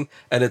driving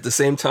and at the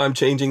same time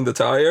changing the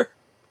tire.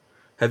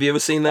 Have you ever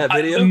seen that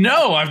video?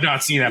 No, I've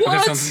not seen that, but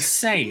that sounds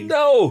insane.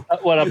 No.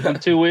 What, up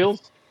on two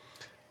wheels?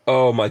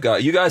 Oh my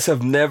God. You guys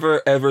have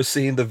never ever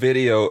seen the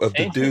video of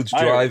the dudes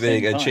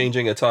driving and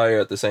changing a tire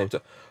at the same time.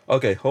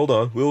 Okay, hold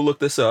on. We'll look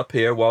this up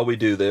here while we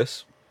do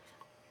this.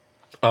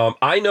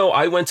 I know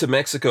I went to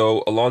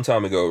Mexico a long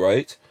time ago,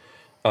 right?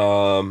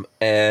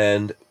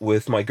 And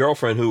with my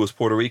girlfriend, who was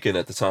Puerto Rican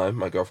at the time,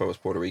 we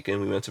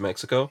went to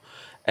Mexico.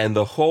 And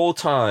the whole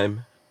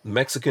time,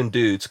 Mexican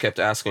dudes kept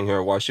asking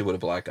her why she was a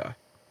black guy.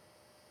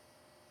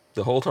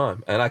 The whole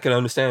time. And I could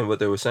understand what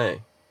they were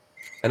saying.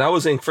 And I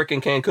was in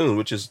freaking Cancun,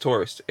 which is a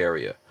tourist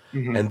area.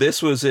 Mm-hmm. And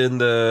this was in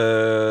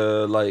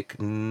the,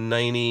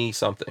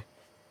 90-something.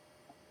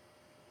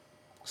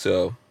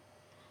 So...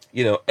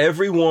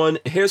 everyone,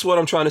 here's what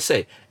I'm trying to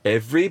say.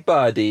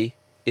 Everybody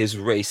is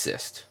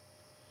racist.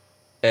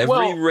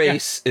 Every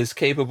race is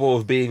capable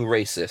of being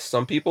racist.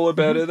 Some people are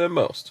better than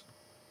most.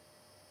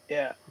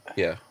 Yeah.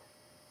 Yeah.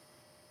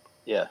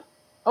 Yeah.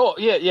 Oh,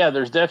 yeah,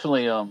 there's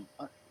definitely,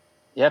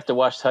 you have to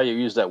watch how you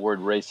use that word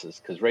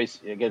racist, because race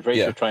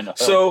are trying to...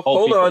 So,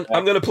 hold on.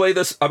 I'm going to play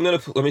this.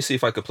 Let me see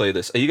if I can play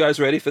this. Are you guys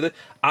ready for this?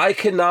 I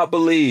cannot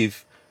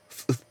believe...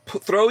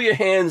 Throw your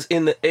hands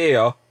in the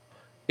air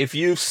if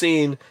you've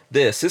seen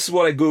this. This is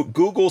what I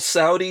Google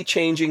Saudi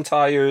changing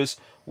tires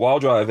while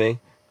driving.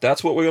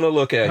 That's what we're going to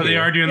look at. They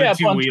are doing the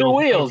two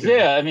wheels. Okay.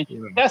 Yeah, I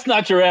mean, that's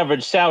not your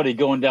average Saudi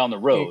going down the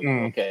road.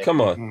 Mm-mm. Okay, come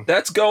on,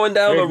 that's going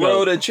down the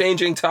road and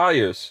changing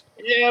tires.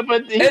 Yeah,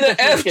 but and an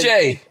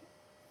FJ.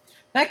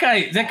 That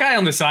guy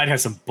on the side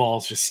has some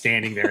balls just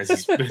standing there as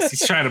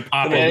he's trying to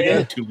pop over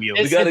the two wheels.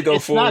 We got to go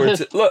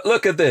forward.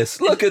 Look at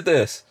this. Look at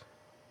this.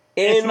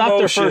 It's not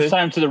their first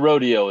time to the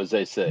rodeo, as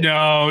they say.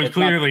 No, It's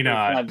clearly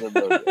not. their first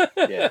time to the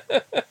rodeo.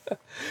 Yeah.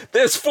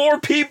 There's 4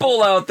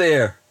 people out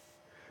there.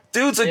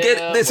 Dudes are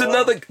getting.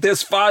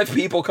 There's 5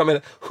 people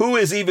coming. Who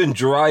is even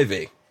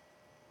driving?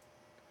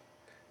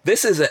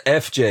 This is an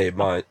FJ,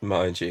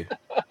 mind you.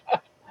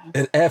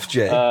 An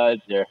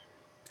FJ. Dear.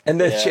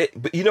 And they're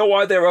but you know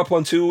why they're up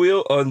on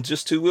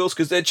just 2 wheels?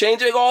 Because they're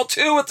changing all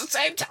 2 at the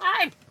same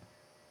time.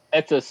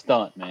 It's a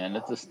stunt, man.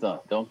 It's a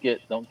stunt. Don't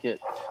get.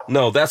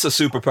 No, that's a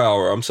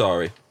superpower. I'm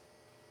sorry.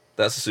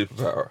 That's a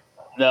superpower.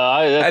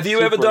 No, have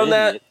you ever done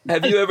that?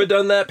 Have you ever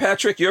done that,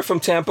 Patrick? You're from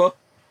Tampa.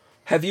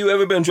 Have you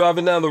ever been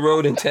driving down the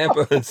road in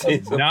Tampa and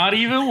seen some... Not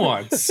even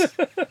once.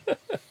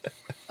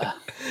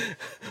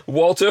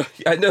 Walter,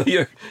 I know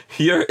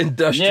you're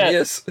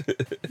industrious.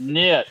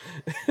 Niet.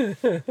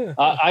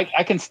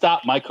 I can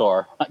stop my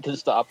car. I can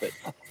stop it.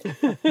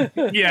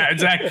 Yeah,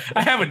 exactly.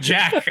 I have a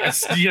jack.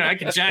 I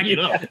can jack it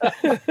up.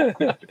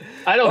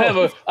 I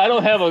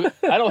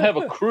don't have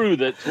a crew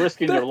that's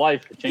risking their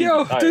life to change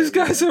the tires. These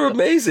guys are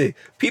amazing.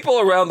 People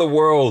around the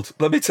world,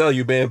 let me tell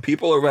you, man,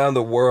 people around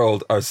the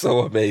world are so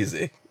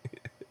amazing.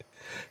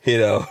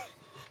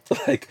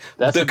 Like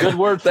that's a good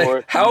word for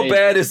it. How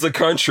bad is the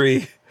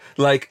country?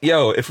 Like,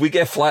 if we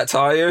get flat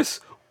tires,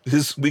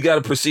 we got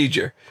a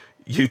procedure.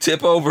 You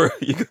tip over,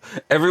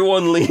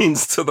 everyone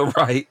leans to the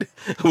right.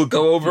 We'll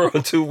go over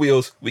on 2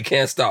 wheels. We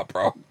can't stop,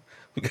 bro.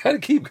 We gotta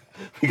keep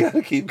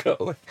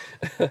going.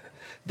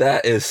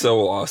 That is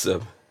so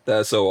awesome.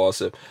 That's so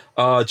awesome.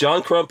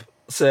 John Crump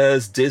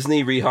says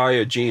Disney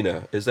rehired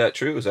Gina. Is that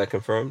true? Is that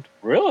confirmed?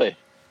 Really?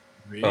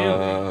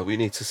 We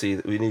need to see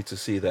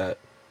that.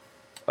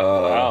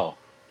 Wow.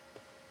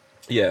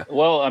 Yeah.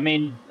 Well, I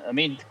mean,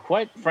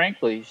 quite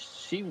frankly,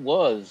 she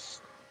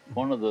was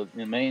one of the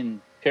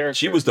main characters.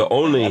 She was the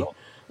only.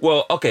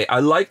 Well, okay, I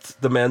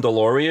liked The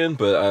Mandalorian,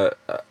 but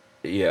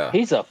yeah.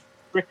 He's a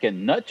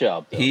freaking nut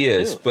job. Though, he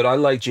is, too. but I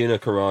like Gina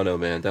Carano,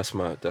 man. That's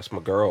my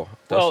girl.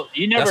 That's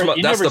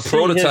the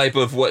prototype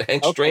of what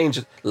Hank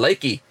Strange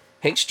likey.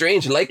 Hank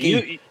Strange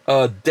likey.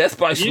 Death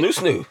by Snoo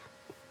Snoo.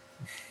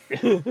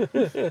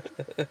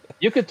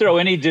 You could throw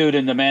any dude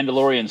in the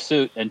Mandalorian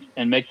suit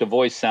and make the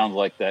voice sound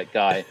like that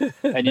guy,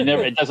 and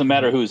it doesn't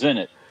matter who's in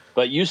it.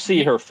 But you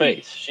see her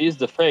face; she's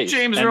the face.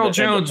 James Earl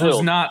Jones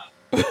was not.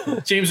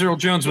 James Earl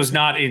Jones was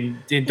not in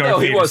Darth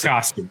Vader's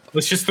costume.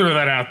 Let's just throw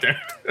that out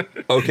there.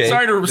 Okay.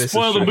 Sorry to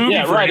spoil the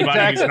movie for anybody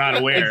who's not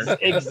aware.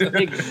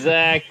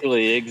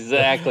 Exactly.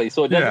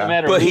 So it doesn't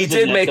matter. But he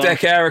did make that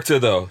character,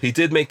 though. He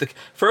did make the.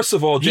 First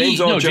of all, James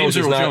Earl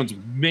Jones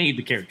made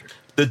the character.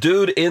 The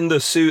dude in the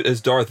suit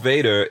as Darth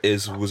Vader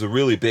was a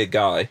really big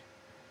guy.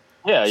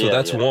 Yeah, so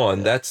that's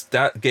one. Yeah.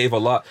 That gave a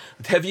lot.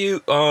 Have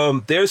you?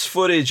 There's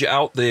footage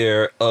out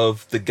there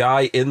of the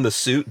guy in the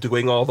suit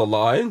doing all the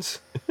lines.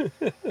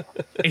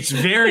 It's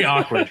very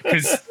awkward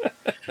because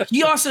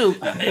he also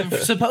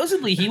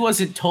supposedly he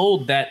wasn't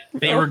told that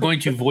they were going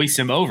to voice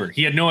him over.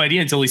 He had no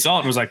idea until he saw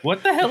it and was like,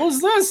 "What the hell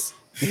is this?"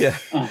 Yeah,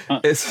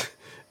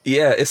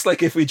 it's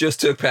like if we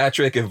just took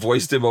Patrick and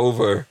voiced him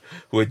over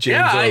with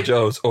James Earl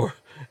Jones, or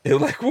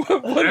like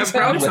what is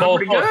happening?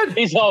 Pretty good.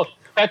 He's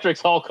Patrick's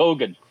Hulk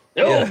Hogan.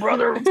 Oh,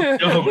 brother.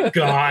 Oh,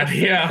 God.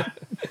 Yeah.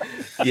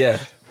 Yeah.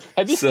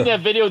 Have you seen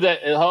that video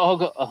that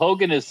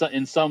Hogan is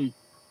in some,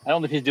 I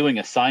don't know if he's doing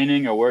a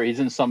signing or where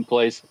he's in some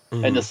place,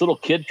 and this little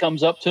kid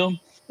comes up to him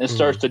and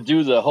starts to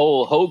do the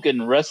whole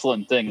Hogan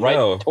wrestling thing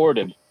toward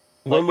him.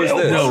 When was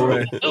this? No,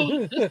 right.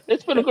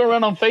 It's been going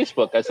around on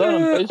Facebook. I saw it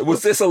on Facebook.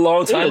 Was this a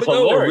long time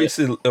ago or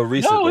recently? No,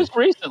 it was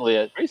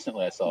recently.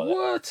 Recently I saw that.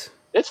 What?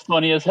 It's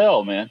funny as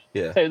hell, man.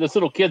 Yeah. Hey, this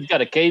little kid's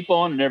got a cape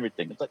on and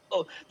everything. It's like,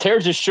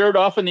 tears his shirt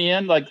off in the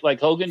end, like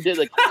Hogan did.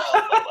 Like,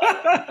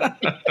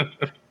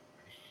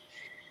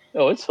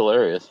 it's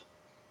hilarious.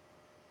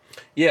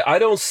 Yeah, I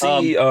don't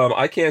see.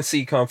 I can't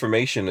see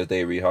confirmation that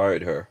they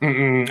rehired her.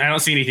 I don't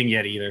see anything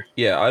yet either.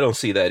 Yeah, I don't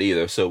see that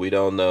either. So we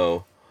don't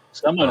know.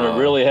 Someone would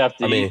really have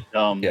to.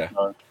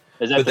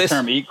 Is that the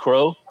term "eat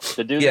crow"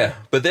 to do? Yeah, that?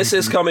 But this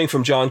is coming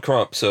from John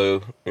Crump,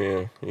 so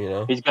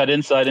he's got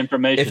inside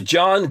information. If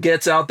John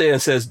gets out there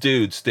and says,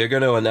 "Dudes, they're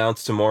going to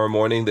announce tomorrow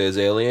morning there's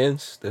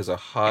aliens," there's a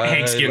high.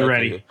 Hank's getting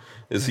ready.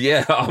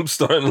 I'm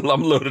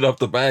loading up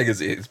the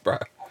magazines, bro.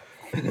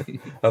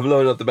 I'm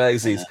loading up the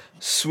magazines.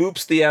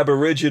 Swoops the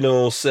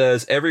Aboriginal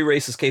says every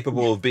race is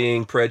capable of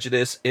being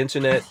prejudiced.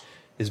 Internet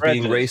is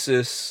being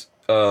racist.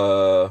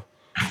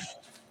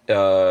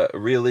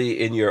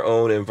 Really in your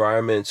own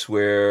environments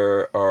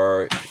where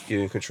you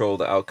can control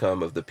the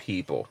outcome of the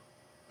people.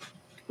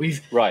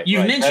 You've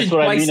mentioned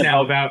twice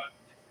now about.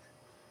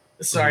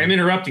 Sorry, I'm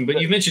interrupting,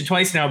 but you've mentioned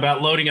twice now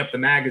about loading up the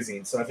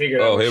magazine, so I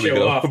figured I would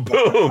show off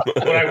Boom.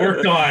 what I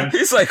worked on.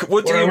 He's like,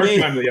 "What do you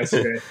mean?" On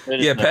yesterday.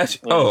 Yeah,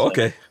 Patrick. Oh,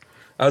 okay.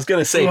 I was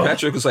gonna say,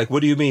 Patrick was like,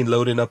 "What do you mean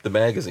loading up the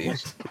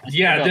magazines?"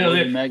 Yeah,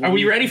 are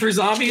we ready for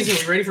zombies?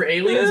 Are we ready for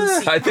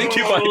aliens? I think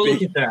you might be.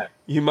 Look at that.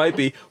 You might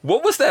be.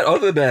 What was that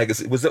other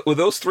magazine? Were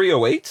those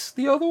 308s?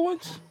 The other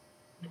ones?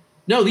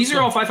 No, these are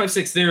all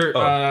 556. They're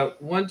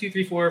 1, 2,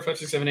 3, 4, 5,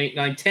 6, 7, 8,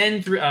 9,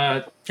 10, 10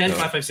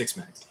 556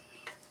 mags.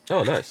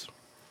 Oh, nice.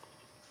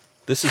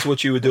 This is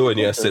what you were doing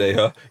yesterday,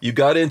 huh? You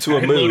got into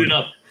a mood. Loaded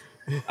up.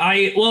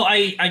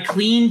 I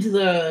cleaned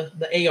the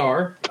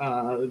AR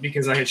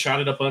because I had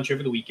shot it a bunch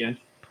over the weekend.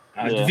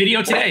 The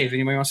video today, if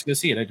anybody wants to go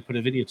see it, I had to put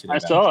a video today. I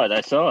saw it.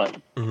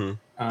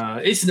 Mm-hmm.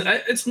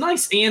 It's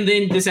nice. And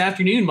then this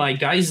afternoon, my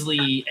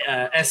Geissele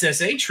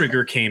SSA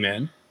trigger came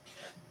in,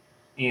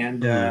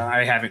 and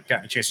I haven't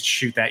gotten a chance to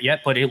shoot that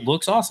yet, but it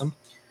looks awesome.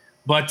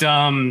 But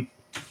no,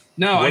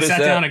 I sat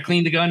down, I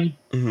cleaned the gun.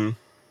 Mm-hmm.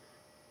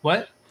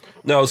 What?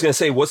 No, I was gonna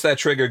say, what's that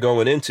trigger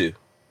going into?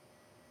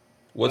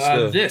 What's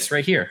this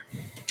right here?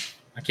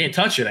 I can't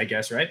touch it, I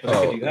guess, right? But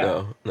I can do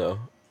that. No.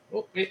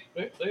 Oh, wait,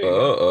 there you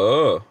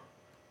go.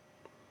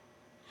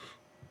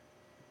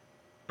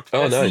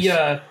 Oh,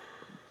 nice.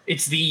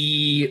 It's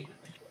the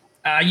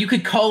you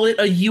could call it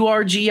a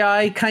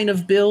URGI kind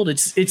of build.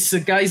 It's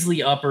a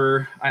Geissele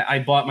upper. I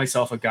bought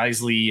myself a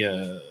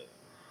Geissele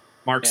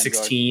Mark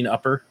 16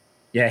 upper.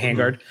 Yeah,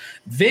 handguard.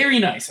 Very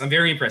nice. I'm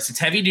very impressed. It's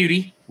heavy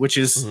duty, which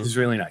is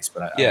really nice.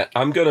 But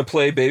I'm gonna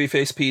play.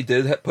 Babyface P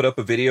did put up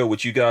a video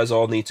which you guys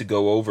all need to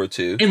go over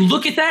to. And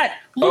look at that!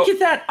 Look at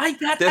that! I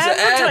got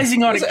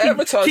advertising on it.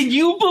 Can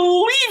you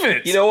believe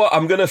it? You know what?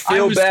 I'm gonna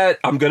feel bad.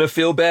 I'm gonna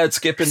feel bad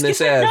skipping this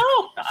ad.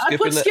 No, I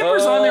put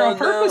skippers on there on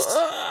purpose.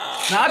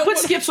 No, I put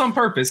skips on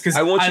purpose because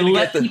I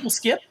let people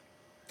skip.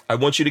 I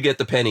want you to get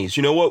the pennies.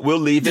 You know what? We'll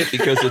leave it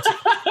because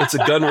it's a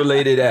gun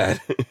related ad.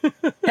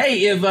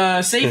 Hey,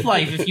 if Safe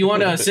Life, if you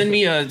want to send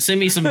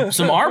me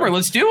some armor,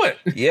 let's do it.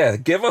 Yeah,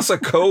 give us a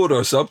code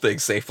or something,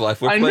 Safe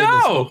Life. We're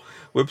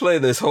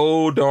playing this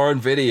whole darn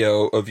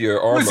video of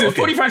your armor. Listen,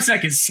 45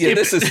 seconds. Skip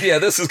this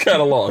is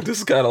kind of long. This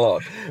is kind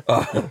of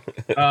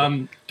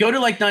long. Go to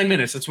like 9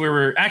 minutes. That's where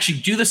we're actually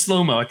do the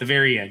slow mo at the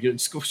very end. You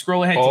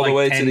scroll ahead all to the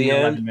way 10 to the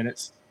 11 end?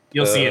 Minutes.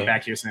 You'll see it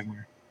back here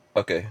somewhere.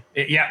 Okay.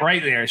 Yeah,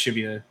 right there. It should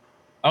be the.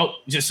 Oh,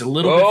 just a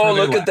little bit. Oh,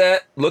 look at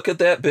that! Look at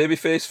that,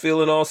 Babyface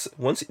feeling all.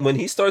 When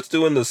he starts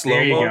doing the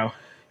slow mo,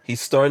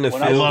 he's starting to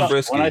feel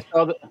frisky.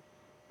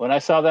 When I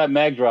saw that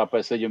mag drop,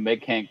 I said, "You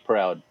make Hank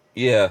proud."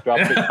 Yeah.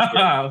 Drop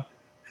it.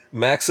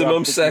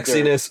 Maximum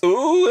sexiness.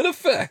 Ooh, in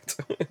effect.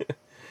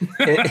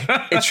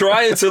 and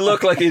trying to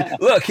look like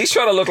he's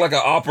trying to look like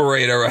an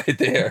operator right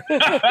there.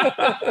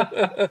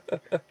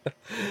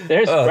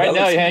 There's right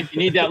now, Hank. You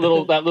need that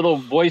little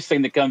voice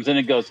thing that comes in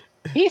and goes,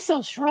 "He's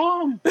so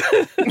strong."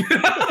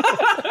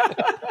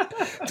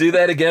 Do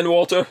that again,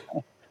 Walter.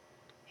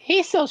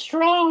 He's so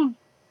strong.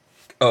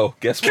 Oh,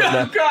 guess what?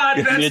 Oh God,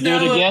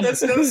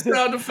 that's no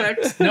sound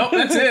effect. No,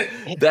 that's it.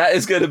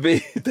 It's gonna be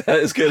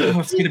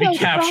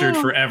captured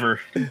forever.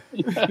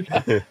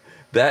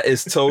 That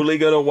is totally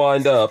gonna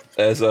wind up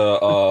as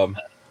a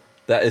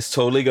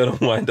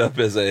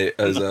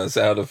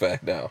sound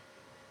effect now.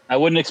 I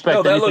wouldn't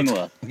expect anything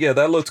less. Yeah,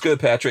 that looks good,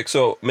 Patrick.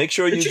 So make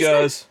sure you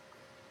guys.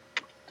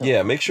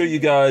 Yeah, make sure you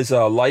guys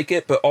like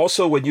it, but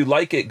also when you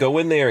like it, go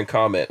in there and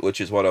comment, which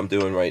is what I'm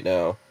doing right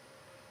now.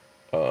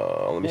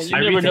 Let me see.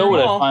 You never know what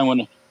I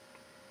find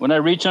when I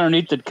reach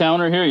underneath the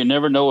counter here. You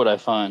never know what I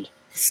find.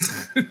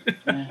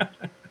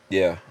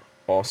 Yeah,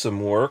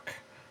 awesome work.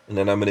 And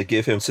then I'm gonna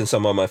give him, since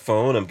I'm on my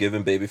phone, I'm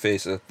giving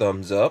Babyface a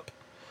thumbs up.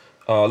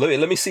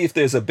 Let me see if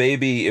there's a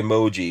baby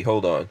emoji.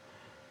 Hold on,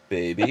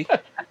 baby.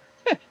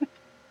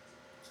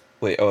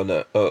 Wait, oh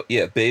no, oh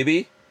yeah,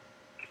 baby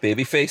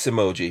face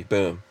emoji.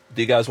 Boom.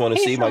 Do you guys want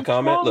to see my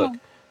comment? Look,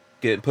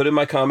 putting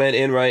my comment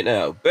in right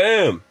now.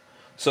 Boom.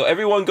 So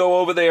everyone go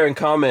over there and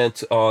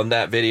comment on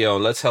that video,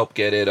 and let's help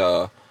get it.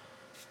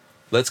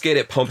 Let's get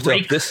it pumped up.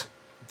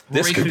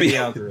 This could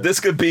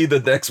be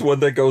the next one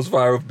that goes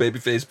viral with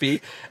Babyface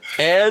P.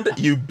 And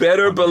you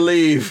better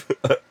believe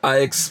I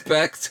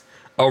expect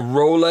a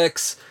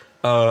Rolex.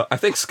 I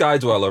think Sky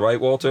Dweller, right,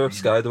 Walter?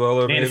 Sky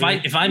Dweller. And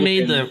if I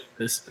made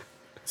this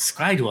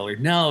Sky Dweller,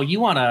 no, you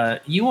want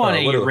a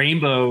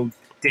Rainbow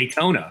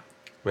Daytona.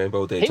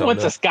 Rainbow Daytona. He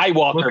wants a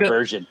Skywalker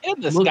version.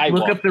 Look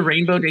up the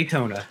Rainbow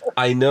Daytona.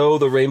 I know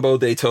the Rainbow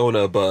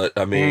Daytona, but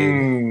I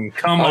mean,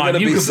 come on,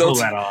 you can pull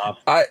that off.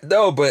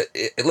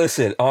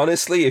 Listen,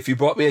 honestly, if you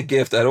bought me a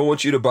gift, I don't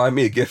want you to buy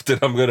me a gift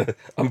that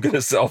I'm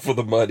gonna sell for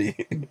the money.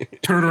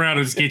 Turn around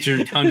and get your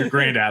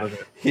 $100,000 out of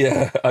it.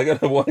 Yeah, I'm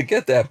gonna want to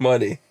get that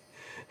money.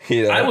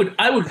 You know?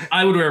 I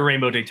would wear a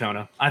Rainbow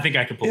Daytona. I think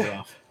I could pull it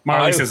off.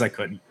 Marley says I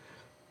couldn't.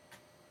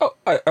 Oh,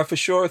 I for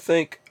sure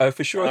think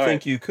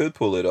you could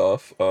pull it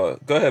off. Go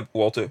ahead,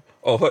 Walter.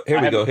 Oh,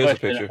 here we go. Here's a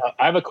picture.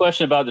 I have a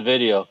question about the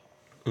video.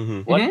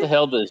 Mm-hmm. What the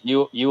hell does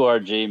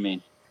URG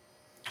mean?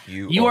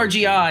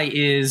 URGI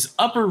is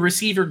Upper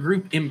Receiver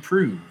Group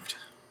Improved.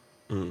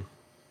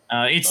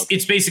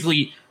 It's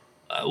basically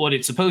what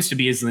it's supposed to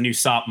be is the new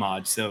SOP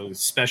mod, so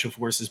Special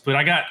Forces. But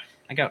I got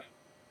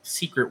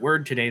secret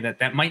word today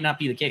that might not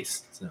be the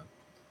case. So.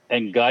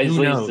 And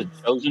Geissele's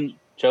the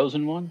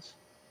chosen ones?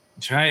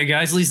 Try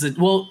Geissele's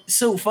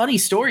so funny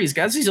stories.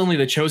 Geissele's only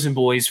the chosen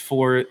boys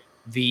for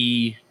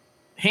the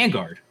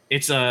handguard.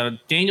 It's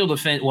Daniel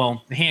Defense.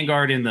 Well, the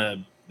handguard in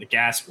the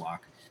gas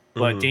block,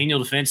 but Daniel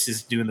Defense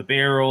is doing the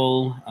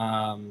barrel.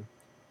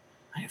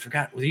 I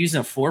forgot. We're using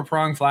a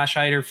 4-prong flash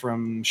hider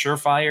from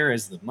Surefire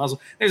as the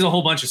muzzle. There's a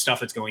whole bunch of stuff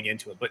that's going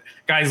into it. But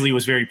Geisley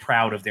was very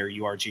proud of their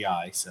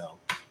URGI, so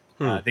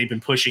they've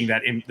been pushing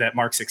that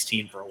Mark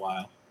 16 for a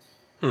while.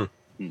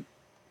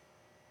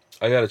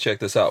 I got to check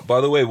this out. By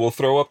the way, we'll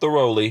throw up the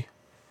Rolly.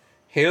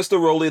 Here's the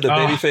Rolly the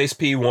Babyface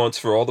P wants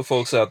for all the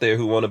folks out there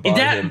who want to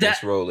buy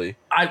this Rolly.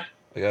 I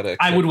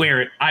would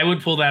wear it. I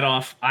would pull that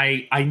off.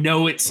 I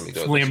know it's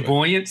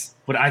flamboyant,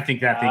 but I think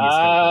that thing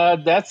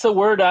is that's a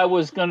word I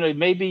was going to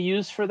maybe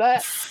use for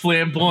that.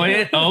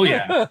 Flamboyant? Oh,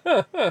 yeah.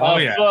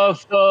 Flamboyant.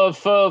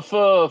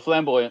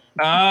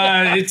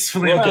 It's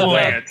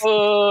flamboyant.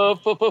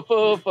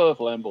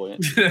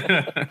 Flamboyant.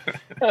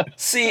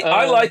 See,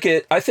 I like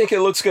it. I think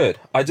it looks good.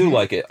 I do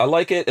like it. I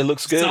like it. It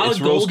looks good. Solid it's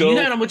rose gold.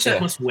 You know how much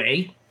that must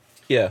weigh?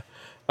 Yeah.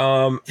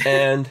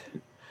 And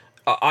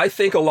I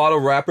think a lot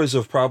of rappers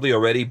have probably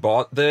already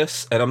bought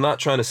this, and I'm not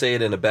trying to say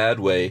it in a bad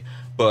way,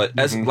 but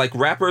as like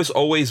rappers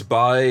always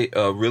buy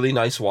really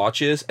nice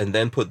watches and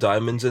then put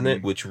diamonds in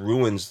it, which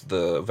ruins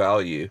the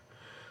value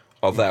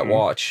of that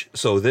watch.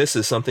 So this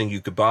is something you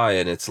could buy,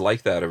 and it's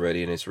like that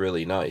already, and it's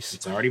really nice.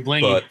 It's already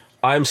blingy. But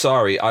I'm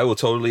sorry, I will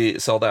totally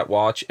sell that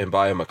watch and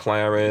buy a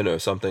McLaren or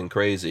something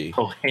crazy.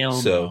 Oh, hell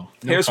no.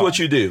 Here's what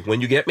you do. When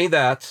you get me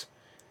that,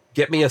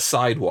 get me a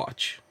side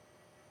watch,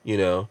 you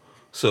know?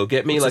 So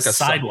get me like a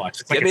side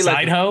watch. It's like a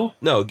side hoe?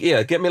 No,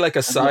 yeah, get me like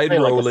a side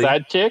Rolly. Like a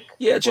side chick?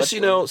 Yeah, just,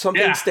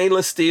 something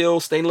stainless steel,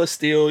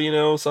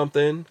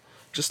 something.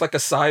 Just like a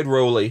side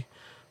Rolly.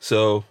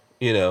 So,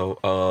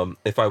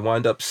 if I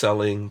wind up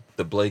selling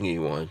the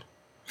blingy one.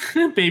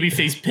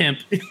 Babyface pimp.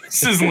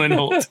 This is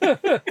Lindholt.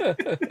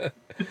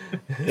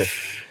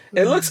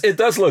 It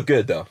does look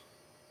good though.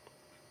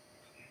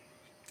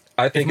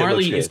 I think if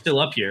Marley is still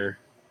up here,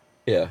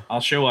 yeah,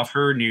 I'll show off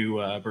her new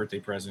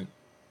birthday present.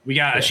 She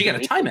got a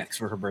Timex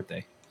for her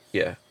birthday.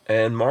 Yeah,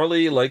 and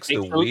Marley likes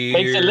the weird.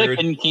 Takes a lick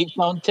and keeps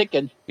on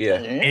ticking. Yeah,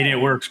 and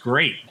it works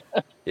great.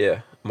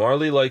 Yeah,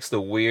 Marley likes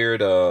the weird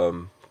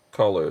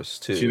colors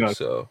too.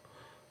 So,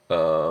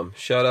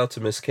 shout out to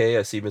Miss K.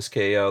 I see Miss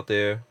K out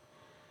there.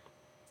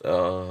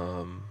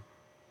 And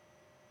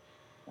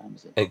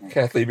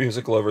Kathleen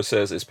Music Lover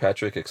says, "Is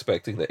Patrick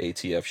expecting the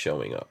ATF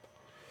showing up?"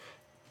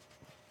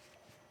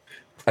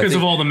 Because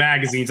of all the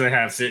magazines I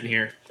have sitting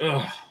here.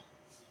 Ugh.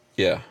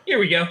 Yeah. Here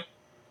we go.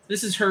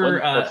 This is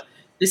her.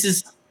 This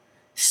is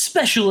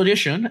special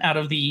edition out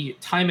of the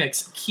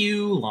Timex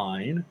Q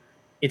line.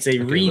 It's a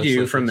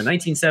redo from the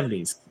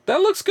 1970s.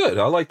 That looks good.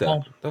 I like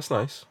that. That's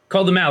nice.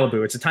 Called the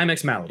Malibu. It's a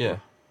Timex Malibu. Yeah.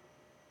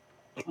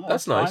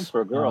 That's nice for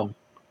a girl.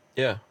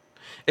 Yeah.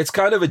 It's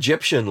kind of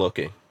Egyptian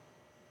looking.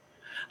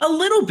 A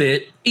little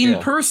bit. In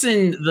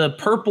person, the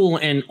purple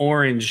and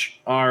orange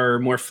are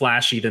more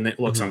flashy than it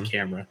looks on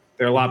camera.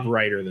 They're a lot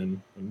brighter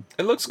than...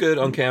 It looks good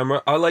on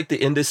camera. I like the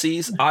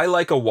indices. I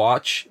like a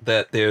watch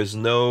that there's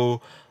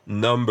no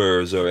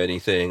numbers or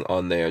anything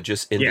on there,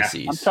 just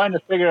indices. Yeah. I'm trying to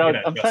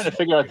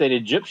figure out that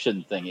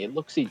Egyptian thing. It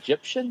looks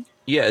Egyptian?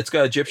 Yeah, it's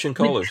got Egyptian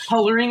colors. The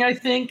coloring, I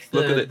think.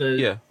 Look at it.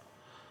 Yeah.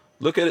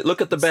 Look at it.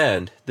 Look at the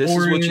band. This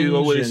is what you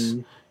always...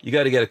 You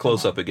got to get a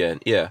close-up again.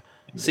 Yeah.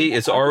 See,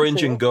 it's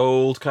orange and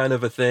gold kind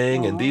of a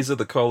thing, and these are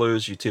the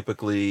colors you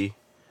typically...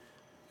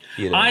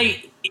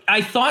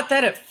 I thought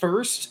that at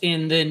first,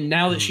 and then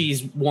now that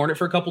she's worn it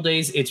for a couple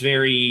days, it's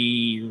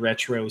very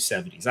retro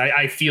 70s.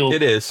 I feel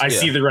it is. I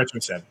see the retro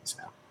 70s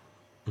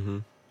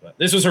now. But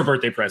this was her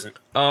birthday present.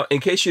 In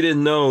case you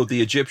didn't know,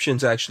 the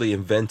Egyptians actually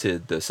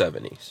invented the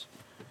 70s.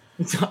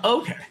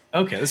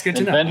 Okay, that's good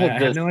to know. I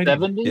had no idea.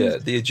 70s? Yeah,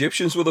 the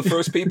Egyptians were the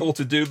first people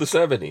to do the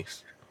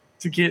 70s.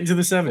 To get into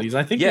the 70s.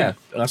 I think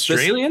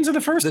Australians are the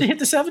first to hit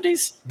the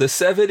 70s. The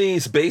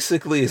 70s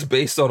basically is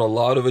based on a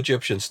lot of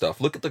Egyptian stuff.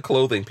 Look at the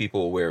clothing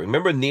people were wearing.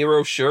 Remember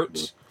Nero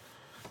shirts?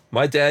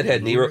 My dad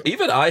had Nero.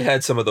 Even I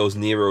had some of those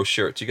Nero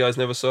shirts. You guys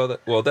never saw that?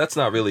 Well, that's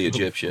not really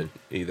Egyptian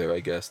either, I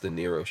guess, the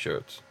Nero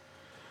shirts.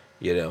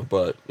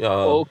 But...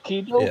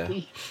 Okie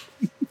dokie.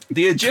 Yeah.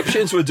 The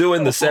Egyptians were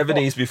doing the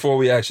 70s before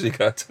we actually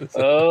got to the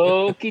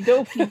 70s. Okie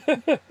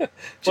dokie.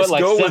 Just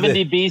like go 70 with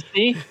it.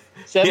 BC?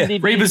 70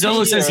 Ray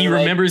Bozzolo says he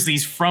like... remembers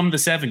these from the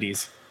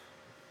 70s.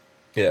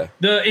 Yeah.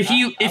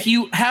 If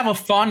you have a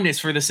fondness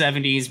for the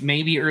 70s,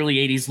 maybe early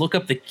 80s, look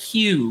up the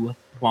Q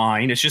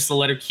line. It's just the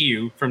letter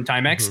Q from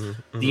Timex.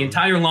 The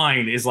entire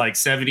line is like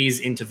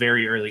 70s into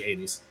very early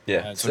 80s.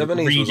 Yeah,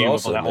 70s was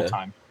awesome, that whole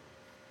time.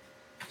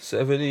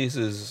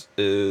 70s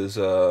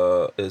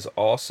is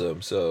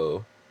awesome.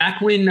 So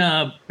back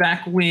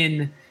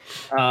when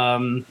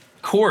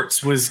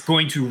quartz was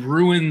going to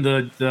ruin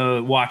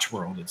the watch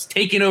world. It's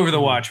taken over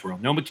the watch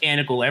world. No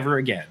mechanical ever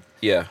again.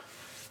 Yeah.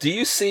 Do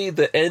you see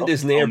the end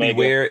is near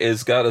beware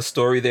is got a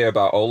story there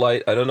about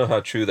Olight? I don't know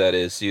how true that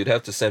is. So you'd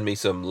have to send me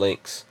some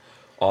links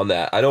on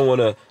that. I don't want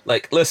to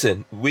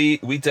listen, we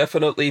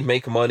definitely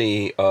make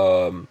money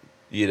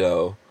shilling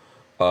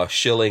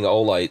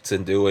Olights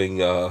and doing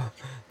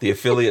the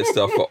affiliate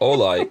stuff for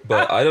Olight,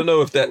 but I don't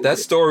know if that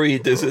story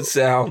doesn't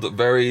sound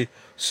very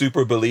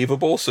super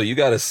believable, so you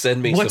got to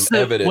send me some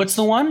evidence. What's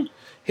the one?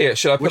 Here,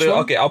 should I put Which it? one?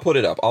 Okay, I'll put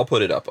it up.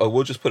 Oh,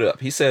 we'll just put it up.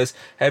 He says,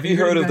 "Have you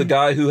heard of the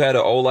guy who had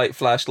an Olight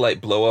flashlight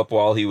blow up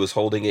while he was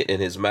holding it in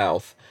his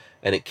mouth,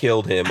 and it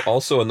killed him?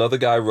 Also, another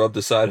guy rubbed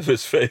the side of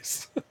his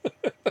face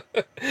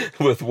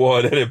with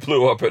one, and it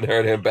blew up and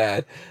hurt him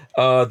bad.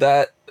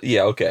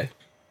 Yeah, okay.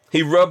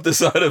 He rubbed the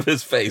side of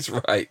his face,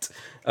 right?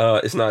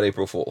 It's not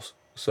April Fool's,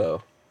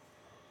 so.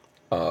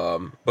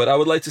 But I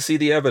would like to see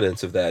the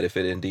evidence of that if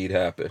it indeed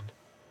happened.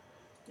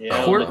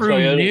 Yeah,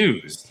 Courtroom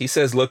news. He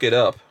says, look it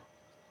up.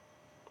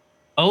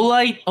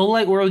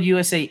 Olight World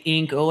USA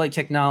Inc., Olight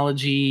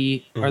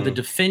Technology are the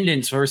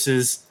defendants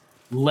versus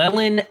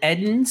Leland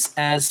Edens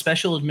as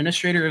special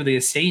administrator of the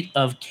estate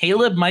of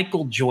Caleb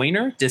Michael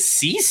Joyner,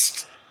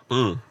 deceased?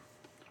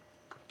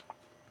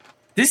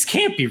 This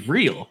can't be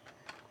real.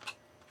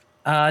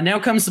 Now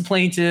comes the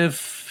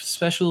plaintiff,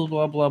 special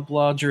blah, blah,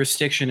 blah,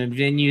 jurisdiction and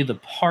venue. The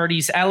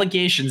parties'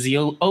 allegations, the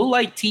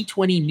Olight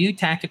T20 new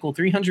tactical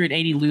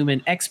 380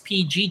 lumen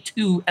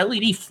XPG2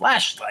 LED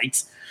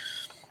flashlights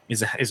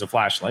is a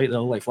flashlight. The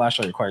Olight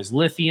flashlight requires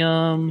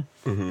lithium.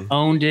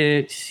 Owned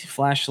it.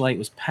 Flashlight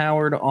was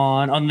powered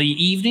on. On the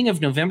evening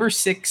of November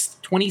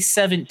 6th,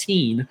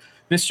 2017,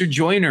 Mr.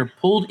 Joyner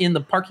pulled in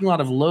the parking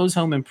lot of Lowe's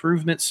Home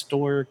Improvement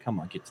Store. Come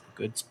on, get to the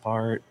goods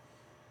part.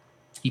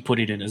 He put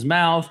it in his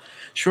mouth.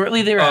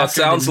 Shortly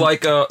thereafter, sounds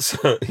like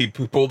he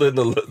pulled in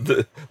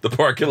the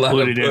parking lot.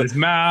 Put it in his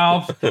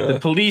mouth. The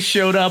police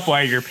showed up.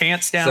 Why are your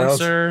pants down,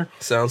 sir?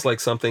 Sounds like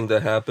something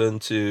that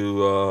happened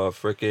to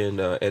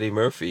frickin' Eddie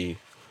Murphy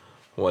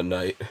one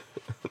night.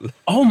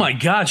 Oh my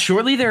God!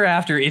 Shortly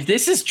thereafter, if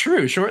this is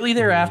true, the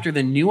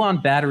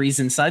Nuon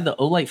batteries inside the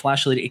Olight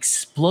flashlight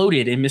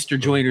exploded in Mr.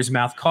 Joyner's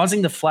mouth,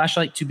 causing the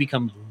flashlight to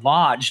become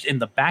lodged in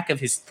the back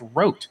of his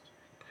throat.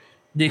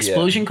 The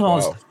explosion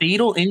caused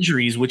fatal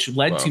injuries, which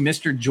led to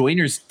Mr.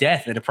 Joyner's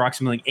death at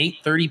approximately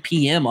 8:30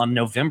 p.m. on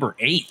November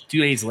 8th, 2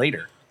 days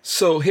later.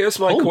 So here's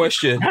my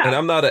question, crap. and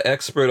I'm not an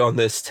expert on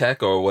this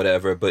tech or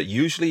whatever, but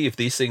usually if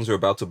these things are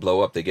about to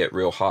blow up, they get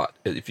real hot.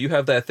 If you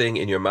have that thing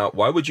in your mouth,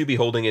 why would you be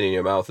holding it in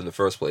your mouth in the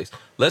first place?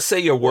 Let's say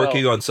you're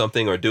working on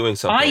something or doing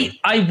something.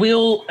 I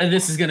will, and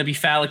this is going to be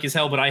phallic as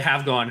hell, but I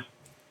have gone.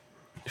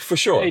 For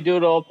sure. They do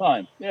it all the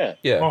time. Yeah.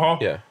 Yeah.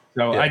 Yeah.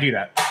 So I do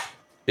that.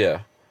 Yeah.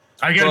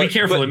 I gotta be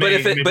careful. But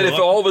if it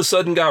all of a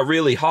sudden got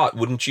really hot,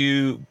 wouldn't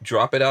you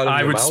drop it out of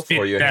your mouth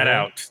or your hand?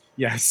 I would spit that out.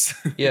 Yes.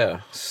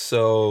 Yeah.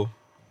 So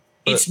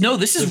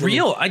this is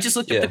real. I just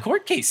looked up the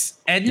court case.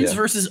 Edens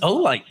versus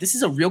Olight. This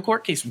is a real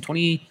court case from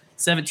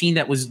 2017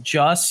 that was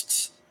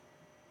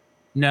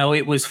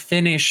it was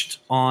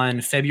finished on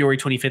February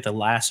 25th of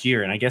last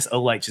year, and I guess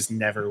Olight just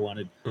never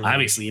wanted.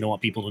 Obviously, you don't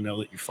want people to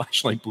know that your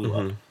flashlight blew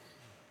up.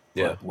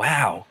 Yeah. But,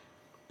 wow.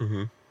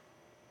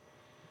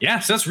 Yeah,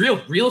 so that's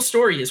real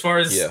story as far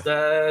as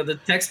the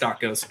tech stock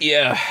goes.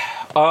 Yeah.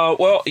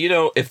 Well,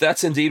 if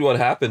that's indeed what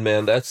happened,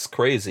 man, that's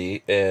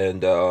crazy.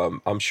 And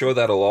I'm sure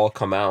that'll all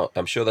come out.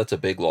 I'm sure that's a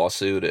big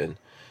lawsuit and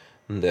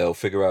they'll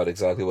figure out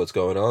exactly what's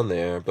going on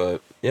there.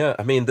 But yeah,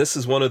 I mean, this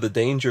is one of the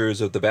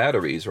dangers of the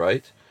batteries,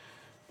 right?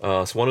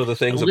 It's one of the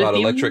things about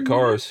electric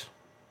cars.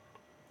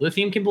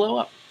 Lithium can blow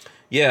up.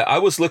 Yeah, I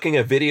was looking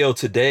at video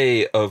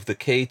today of the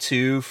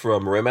K2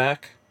 from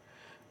Rimac.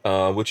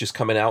 Which is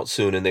coming out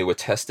soon, and they were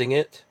testing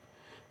it.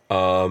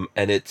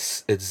 And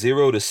it's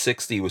 0 to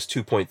 60 was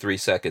 2.3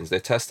 seconds.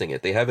 They're testing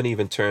it. They haven't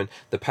even turned.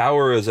 The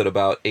power is at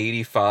about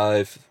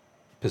 85%,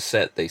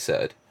 they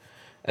said.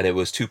 And it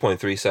was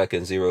 2.3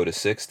 seconds, 0 to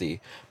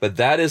 60. But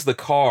that is the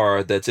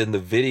car that's in the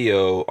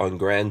video on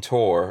Grand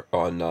Tour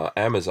on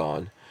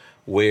Amazon,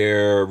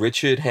 where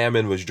Richard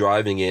Hammond was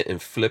driving it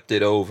and flipped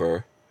it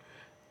over.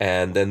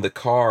 And then the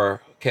car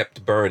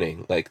kept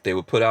burning. Like, they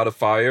would put out a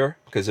fire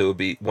because it would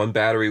be one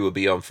battery would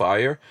be on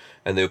fire,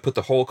 and they would put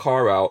the whole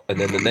car out, and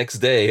then the next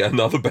day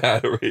another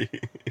battery.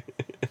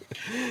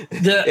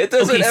 It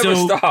doesn't ever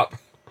stop.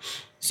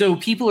 So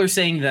people are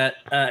saying that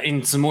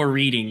in some more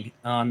reading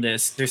on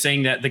this, they're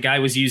saying that the guy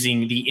was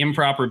using the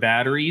improper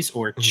batteries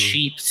or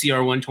cheap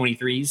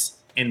CR123s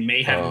and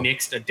may have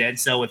mixed a dead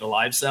cell with a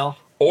live cell.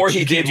 Or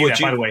he did what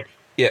by the way.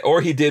 Yeah,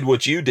 or he did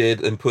what you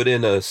did and put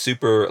in a a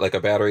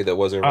battery that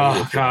wasn't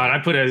rated. Oh God, I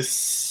put a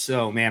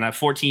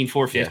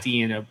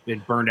 14450 and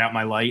it burned out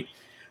my light.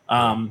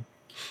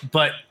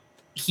 But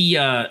he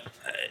by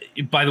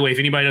the way, if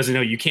anybody doesn't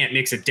know, you can't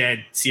mix a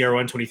dead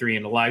CR123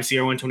 and a live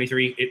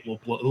CR123. It will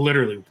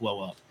literally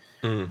blow up.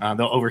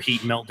 They'll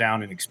overheat, melt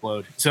down, and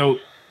explode. So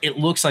it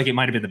looks like it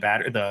might have been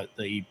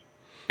the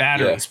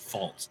battery's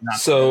fault.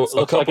 Looks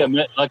like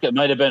it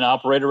might have been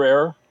operator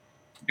error.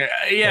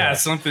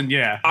 Something.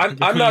 Yeah,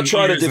 I'm not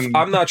trying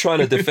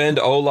to defend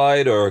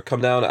Olight or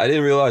come down. I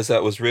didn't realize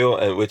that was real,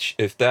 and which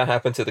if that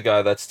happened to the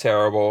guy, that's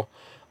terrible.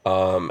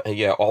 And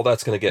all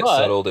that's going to get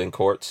settled in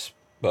courts.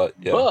 But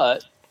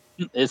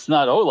it's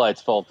not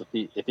Olight's fault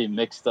if he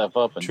mixed stuff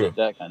up and did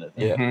that kind of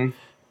thing.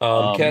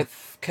 Yeah.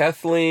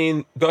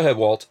 Kathleen, go ahead,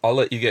 Walt. I'll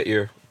let you get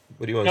your.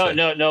 What do you want to say?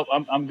 No.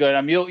 I'm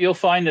good. You'll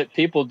find that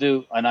people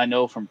do, and I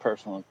know from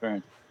personal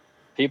experience,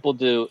 people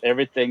do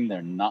everything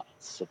they're not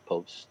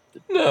supposed to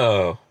do.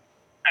 No.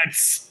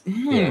 That's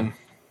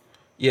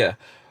Yeah.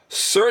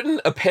 certain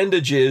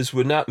appendages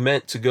were not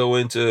meant to go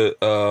into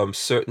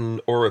certain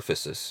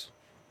orifices.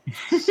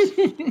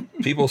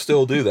 People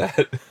still do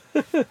that.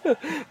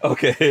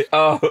 Okay.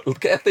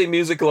 Cathay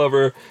Music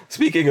Lover.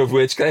 Speaking of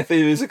which,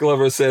 Cathay Music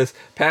Lover says,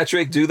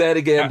 "Patrick, do that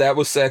again. That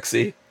was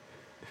sexy."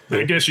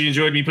 I guess you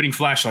enjoyed me putting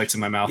flashlights in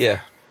my mouth.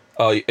 Yeah.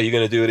 Oh, are you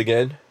gonna do it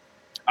again?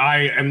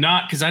 I am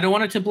not, because I don't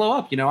want it to blow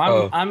up. You know,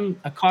 I'm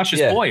a cautious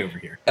boy over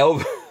here.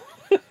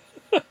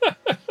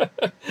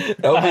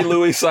 LB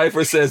Louis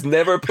Cypher says,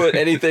 "Never put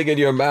anything in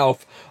your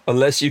mouth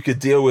unless you could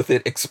deal with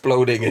it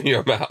exploding in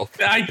your mouth."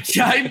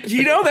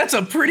 You know, that's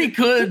a pretty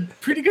good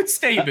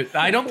statement.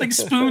 I don't think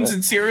spoons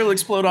and cereal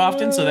explode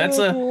often, so that's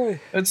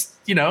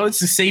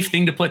it's a safe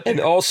thing to put there.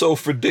 And also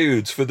for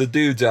the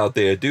dudes out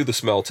there, do the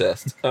smell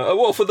test.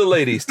 Well, for the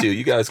ladies too,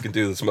 you guys can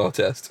do the smell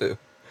test too.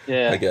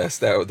 Yeah, I guess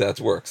that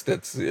works.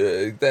 That's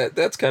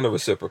kind of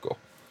reciprocal.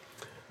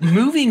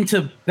 Moving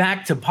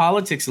back to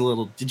politics a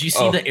little. Did you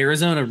see the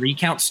Arizona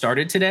recount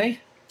started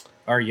today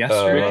or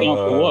yesterday? Recount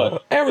for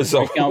what?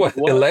 Arizona what?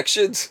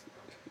 Elections?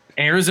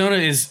 Arizona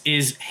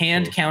is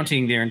hand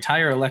counting their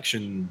entire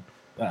election,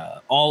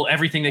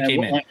 everything that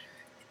came in.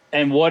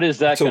 And what is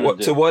that going to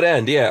do? To what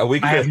end? Yeah,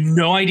 I have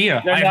no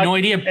idea.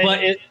 But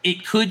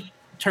it could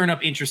turn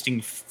up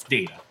interesting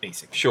data,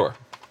 basically. Sure.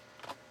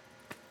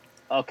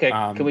 Okay,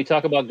 can we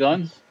talk about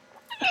guns?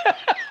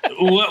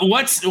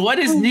 What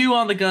is new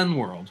on the gun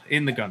world?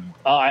 In the gun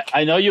world,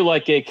 I know you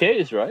like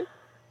AKs, right?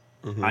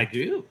 Mm-hmm. I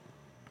do.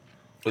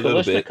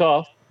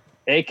 Kalashnikov,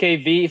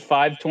 AKV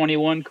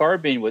 521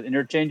 carbine with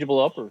interchangeable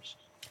uppers.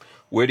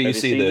 Where do you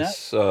see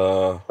this?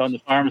 On the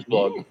Firearms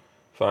blog.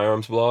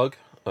 Firearms blog.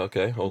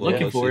 Okay, hold on.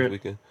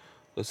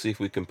 Let's see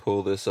if we can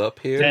pull this up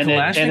here. And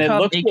it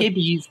looks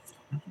AKVs.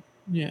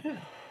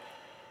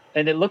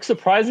 And it looks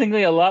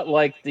surprisingly a lot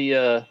like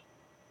the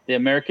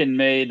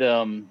American-made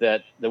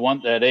that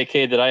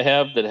AK that I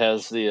have that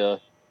has the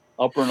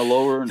upper and the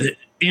lower. The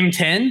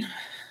M10.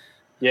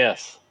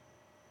 Yes.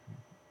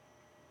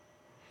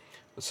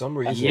 For some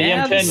reason, the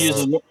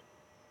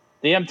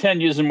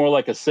M10 uses more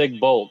like a SIG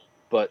bolt,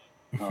 but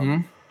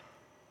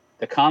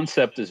the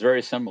concept is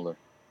very similar.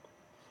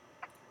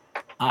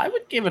 I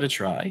would give it a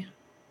try.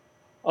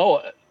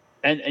 Oh,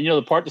 and you know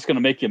the part that's going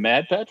to make you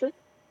mad, Patrick?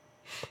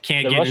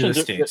 Can't get into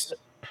the States.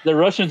 The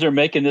Russians are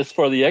making this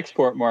for the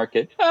export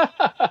market.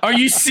 Are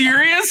you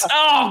serious?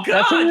 Oh,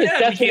 God. That's what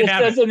it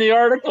says in the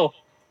article.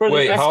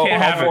 Wait, how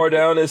far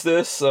down is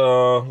this?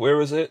 Where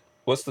is it?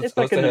 It's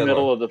like in the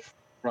middle of the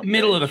front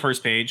middle of the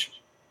first page.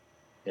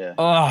 Yeah.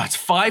 Oh, it's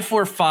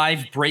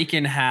 5.45 break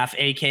in half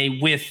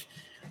AK with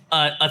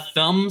a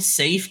thumb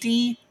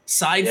safety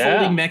side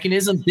folding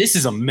mechanism. This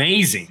is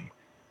amazing.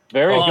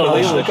 Very good.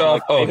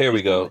 Kalashnikov. Oh, here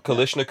we go.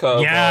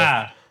 Kalashnikov.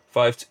 Yeah.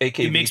 5 AK.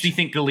 It makes me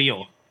think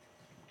Galil.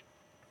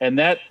 And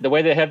the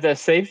way they have that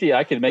safety,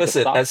 I can make.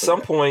 Listen, at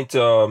some point,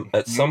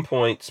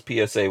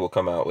 PSA will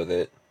come out with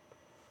it.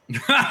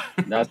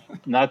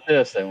 Not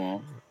this, they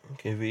won't.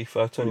 KV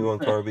 521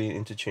 carbine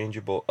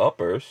interchangeable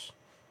uppers.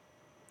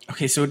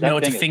 Okay, so no,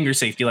 it's a finger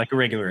safety like a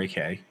regular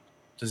AK.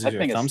 Does it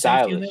have thumb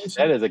safety?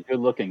 That is a good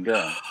looking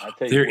gun.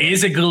 There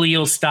is a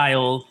Galil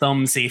style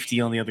thumb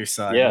safety on the other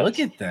side. Yes. Look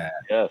at that.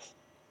 Yes.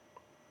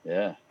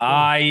 Yeah.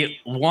 I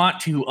want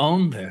to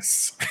own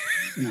this.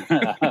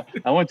 I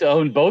want to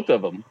own both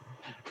of them.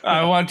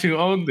 I want to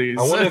own these.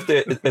 I wonder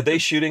if are they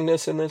shooting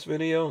this in this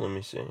video? Let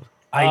me see.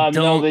 I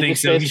don't think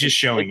so. He's just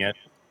showing it.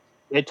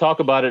 They talk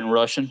about it in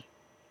Russian.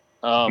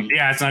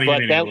 Yeah, it's not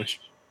even in English.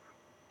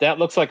 That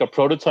looks like a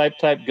prototype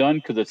type gun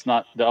because it's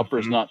not the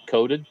upper's not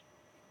coated,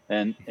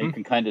 and you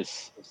can kind of.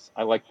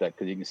 I like that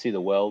because you can see the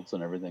welds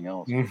and everything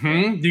else.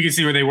 Mm-hmm. You can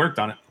see where they worked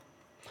on it.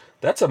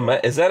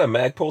 Is that a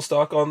Magpul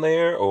stock on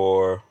there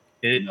or?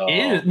 It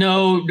is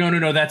no.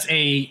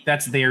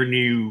 That's their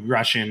new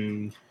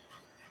Russian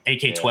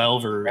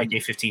AK-12 or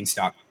AK-15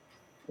 stock.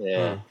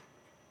 Yeah.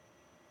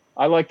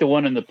 I like the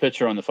one in the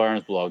picture on the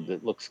Firearms blog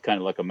that looks kind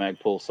of like a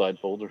Magpul side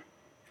folder.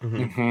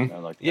 Mm-hmm. I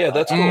like that. Yeah,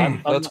 that's cool.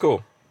 That's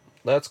cool.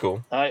 That's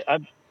cool. I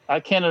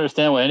can't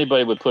understand why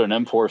anybody would put an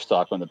M4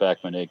 stock on the back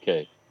of an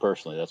AK.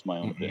 Personally, that's my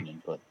own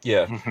opinion. But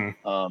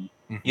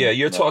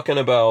you're talking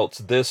about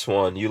this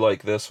one. You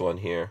like this one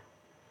here.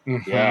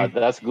 Yeah,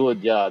 that's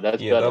good. Yeah, that's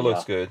better. That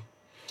looks good.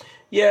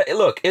 Yeah,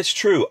 look, it's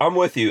true. I'm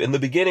with you. In the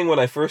beginning, when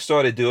I first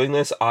started doing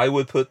this, I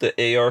would put the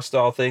AR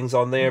style things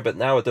on there, but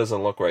now it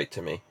doesn't look right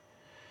to me.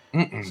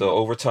 So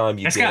over time,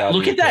 you get out.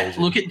 Look at that.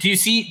 Do you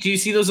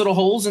see those little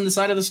holes in the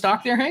side of the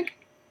stock there, Hank?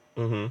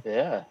 Mm-hmm.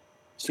 Yeah.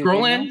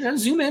 Scroll in,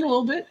 zoom in a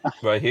little bit.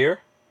 Right here.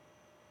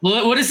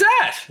 What is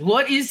that?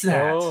 What is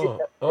that?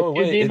 Oh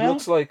wait, it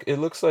looks like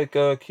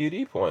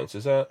QD points.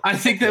 Is that? I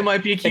think that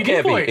might be a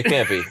QD point. It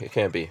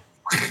can't be.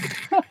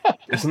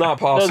 It's not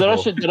possible. No,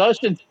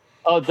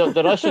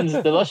 the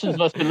Russians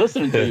must be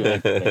listening to you.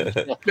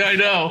 I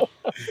know.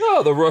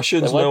 Oh, the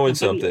Russians knowing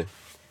something.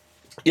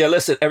 Yeah,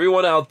 listen,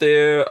 everyone out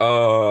there,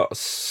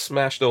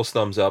 smash those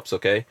thumbs ups,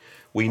 okay?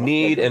 We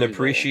need and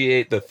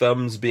appreciate the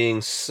thumbs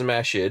being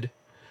smashed.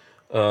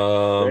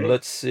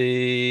 Let's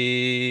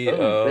see.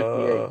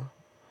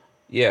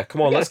 Yeah,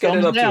 come on, let's get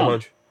it up to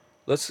 100.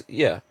 Well,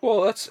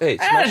 hey,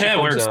 That Smash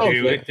Your works Thumbs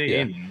too. down.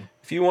 Yeah.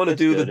 If you want to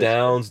do the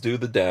downs, do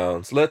the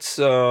downs. Let's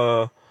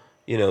do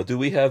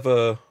we have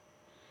a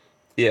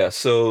yeah,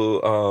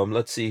 so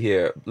let's see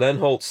here. Len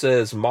Holt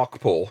says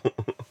Mockpull.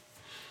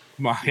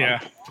 Yeah.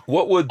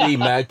 What would be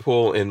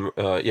Magpul in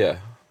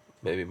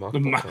maybe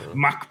Mockpull.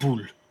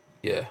 Makpul.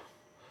 Yeah.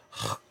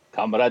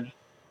 Comrade.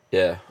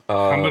 Yeah.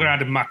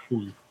 Comrade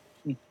Makpul.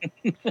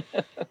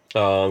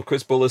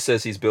 Chris Bullis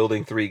says he's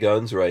building 3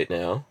 guns right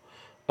now.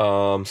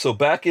 So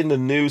back in the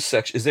news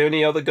section, is there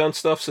any other gun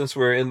stuff since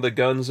we're in the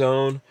gun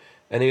zone?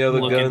 Any other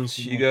guns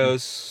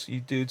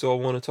you dudes all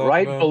want to talk about?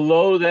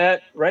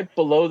 Right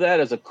below that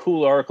is a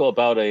cool article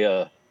about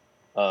a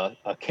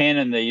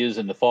cannon they use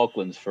in the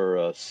Falklands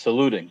for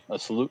saluting, a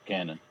salute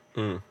cannon.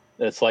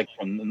 That's like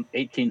from the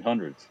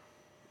 1800s.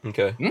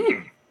 Okay.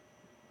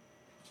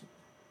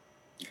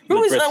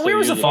 Who is that? Where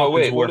was the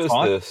Falklands War fought?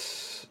 What is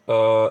this?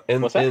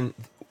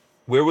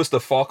 Where was the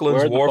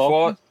Falklands War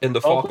fought? In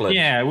the Falklands.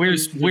 Yeah, where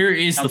is the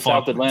Falklands?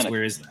 South Atlantic.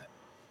 Where is that?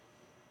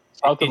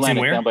 South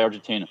Atlantic, down by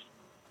Argentina.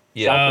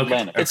 Yeah, South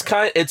Atlantic.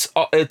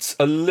 It's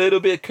a little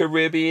bit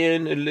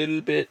Caribbean, a little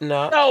bit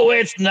not. No,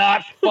 it's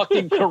not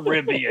fucking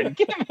Caribbean.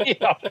 Give me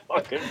a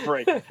fucking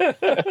break.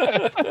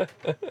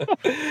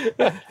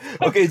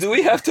 Okay, do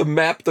we have to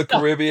map the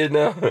Caribbean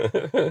now?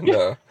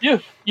 No.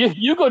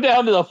 You go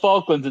down to the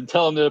Falklands and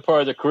tell them they're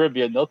part of the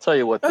Caribbean. They'll tell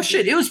you what. Oh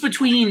shit! It was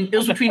between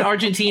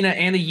Argentina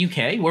and the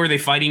UK. Were they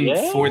fighting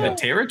for the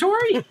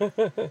territory?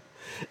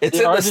 It's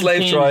in the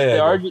slave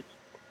triangle.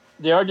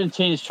 The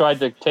Argentines tried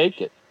to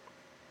take it.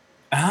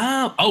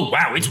 Oh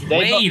wow! It's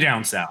way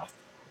down south.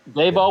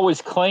 They've always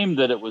claimed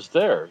that it was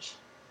theirs,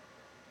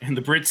 and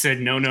the Brits said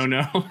no, no,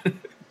 no.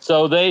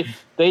 So they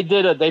tried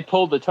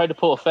to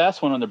pull a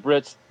fast one on the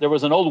Brits. There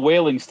was an old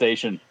whaling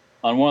station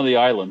on one of the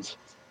islands,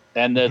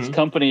 and this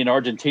company in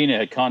Argentina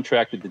had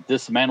contracted to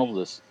dismantle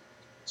this.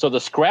 So the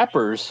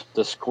scrappers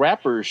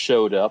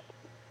showed up.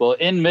 Well,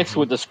 mixed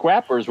with the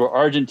scrappers were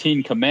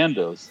Argentine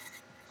commandos,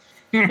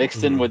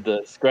 mixed in with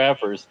the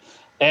scrappers,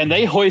 and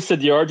they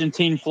hoisted the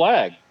Argentine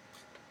flag.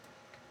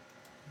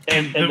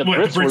 And the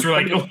Brits were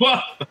like,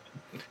 what?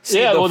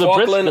 The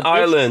Falkland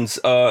Islands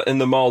in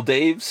the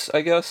Maldives, I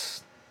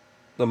guess.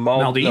 The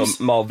Maldives?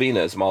 No,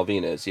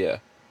 Malvinas, yeah.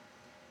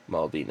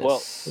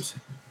 Malvinas.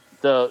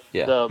 Well,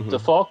 the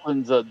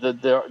Falklands,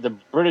 the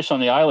British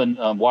on the island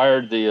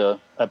wired the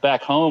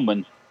back home,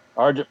 and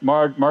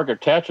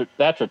Margaret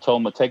Thatcher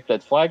told them to take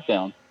that flag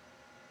down.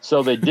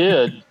 So they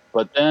did,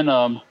 but then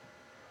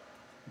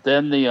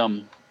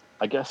the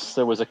I guess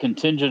there was a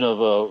contingent of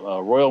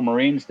Royal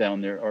Marines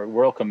down there, or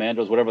Royal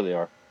Commandos, whatever they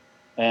are.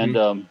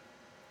 And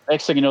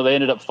next thing you know, they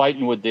ended up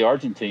fighting with the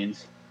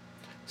Argentines.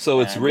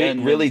 So it's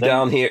really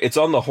down here. It's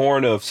on the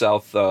Horn of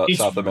South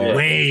America.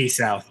 Way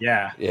south,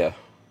 yeah.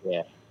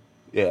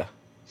 Yeah.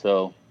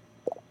 So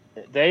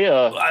they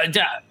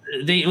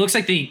it looks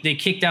like they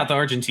kicked out the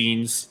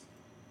Argentines.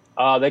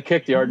 They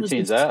kicked the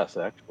Argentines' ass,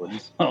 actually.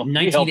 So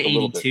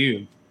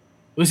 1982.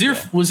 Was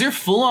there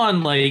full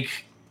on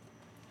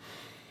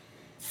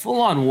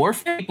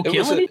warfare?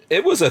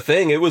 It was a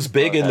thing. It was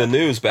big in the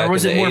news back in the 80s.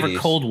 Or was it more of a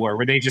Cold War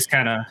where they just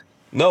kind of...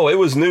 No, it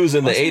was news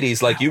in the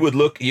 80s. Like you would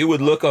look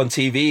on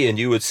TV and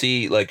you would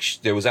see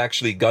there was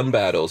actually gun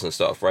battles and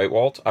stuff, right,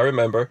 Walt? I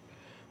remember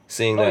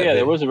seeing that. Yeah,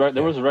 there was a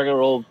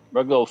regular old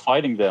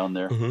fighting down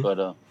there,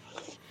 but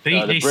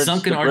they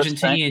sunk an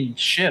Argentinian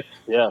ship.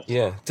 Yeah.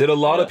 Yeah. Did a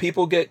lot of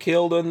people get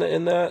killed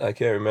in that? I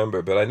can't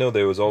remember, but I know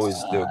there were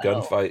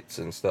gunfights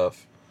and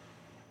stuff.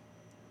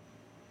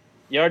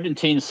 The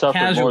Argentines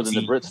suffered more than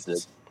the Brits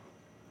did.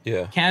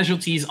 Yeah.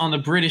 Casualties on the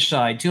British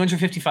side: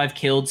 255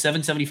 killed,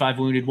 775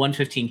 wounded,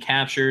 115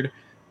 captured.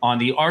 On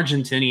the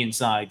Argentinian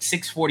side,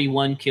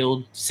 641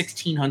 killed,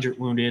 1,600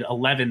 wounded,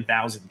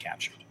 11,000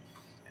 captured.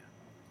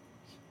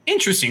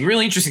 Interesting,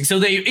 really interesting. So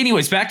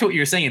anyways, back to what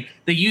you were saying.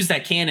 They use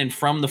that cannon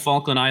from the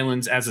Falkland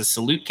Islands as a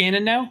salute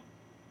cannon now?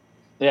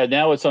 Yeah,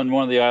 now it's on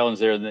one of the islands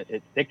there.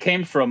 It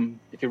came from,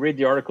 if you read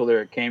the article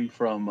there, it came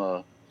from,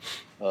 where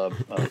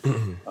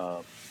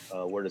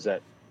does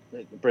that,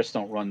 the Brits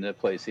don't run that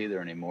place either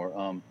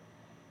anymore.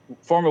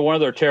 Former one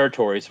of their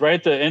territories, right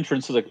at the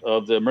entrance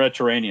of the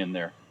Mediterranean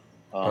there.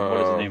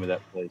 What is the name of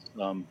that place?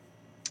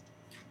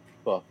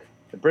 The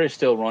British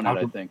still run it,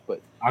 I think,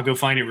 but I'll go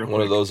find it real quick.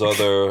 One of those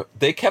other.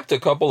 They kept a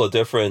couple of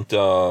different.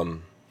 I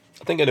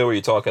think I know what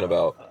you're talking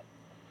about.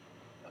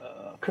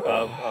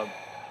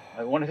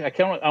 I want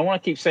to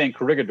keep saying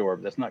Corregidor,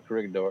 but that's not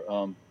Corregidor.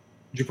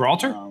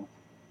 Gibraltar.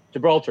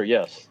 Gibraltar,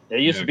 yes.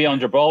 It used to be on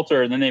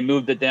Gibraltar, and then they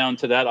moved it down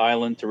to that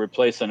island to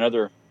replace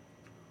another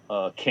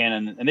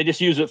cannon, and they just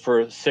use it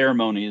for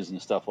ceremonies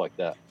and stuff like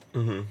that.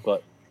 Mm-hmm.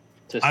 But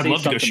I'd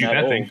love to go shoot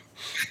that thing.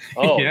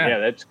 Oh yeah,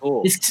 that's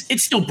cool.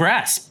 It's still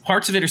brass.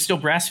 Parts of it are still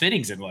brass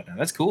fittings and whatnot.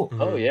 That's cool.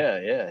 Mm-hmm. Oh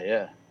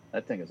yeah.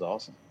 That thing is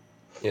awesome.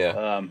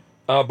 Yeah.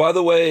 By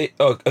the way,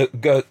 go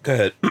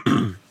ahead.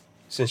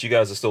 Since you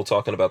guys are still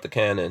talking about the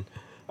cannon,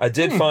 I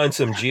did find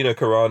some Gina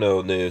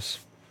Carano news.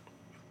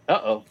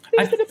 Uh-oh.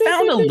 I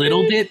found a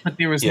little bit, but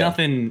there was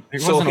nothing. There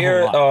So wasn't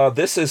here, a whole lot.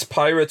 this is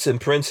Pirates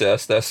and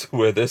Princess. That's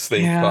where this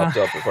thing popped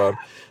up from.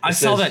 I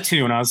saw that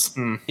too, and I was.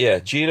 Yeah,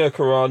 Gina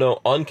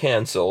Carano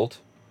uncanceled.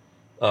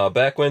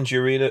 Back when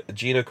Gina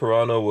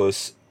Carano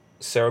was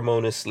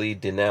ceremoniously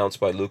denounced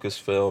by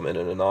Lucasfilm in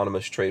an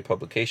anonymous trade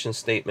publication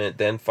statement,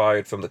 then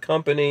fired from the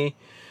company.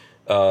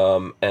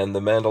 And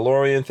The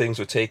Mandalorian, things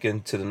were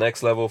taken to the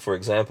next level. For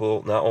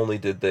example, not only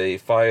did they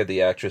fire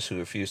the actress who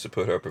refused to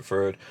put her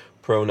preferred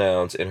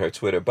pronouns in her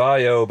Twitter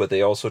bio, but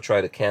they also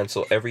tried to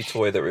cancel every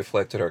toy that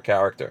reflected her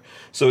character.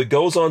 So it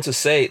goes on to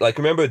say, like,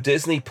 remember,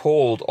 Disney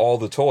pulled all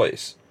the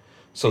toys.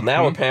 So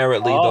now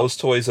apparently those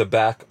toys are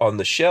back on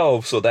the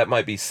shelf, so that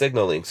might be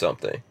signaling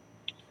something.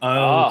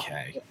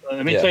 Okay.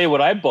 Let me tell you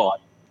what I bought.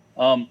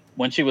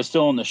 When she was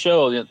still on the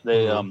show,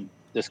 they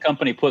this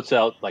company puts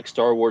out like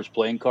Star Wars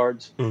playing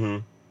cards.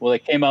 Mm-hmm. Well, they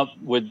came out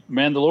with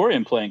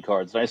Mandalorian playing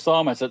cards, and I saw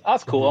them. I said,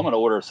 "That's cool. I'm going to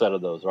order a set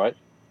of those." Right?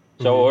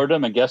 So I ordered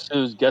them, and guess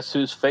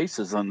whose face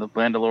is on the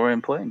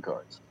Mandalorian playing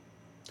cards?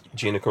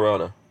 Gina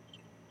Carano.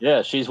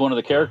 Yeah, she's one of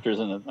the characters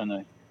in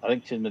the I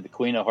think she's the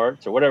Queen of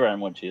Hearts or whatever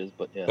one she is.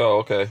 But yeah. Oh,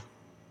 okay.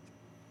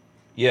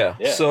 Yeah.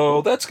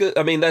 So that's good.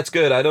 I mean, that's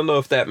good. I don't know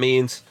if that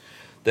means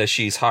that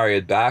she's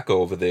hired back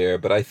over there,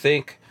 but I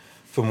think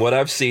from what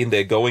I've seen,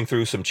 they're going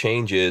through some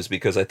changes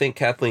because I think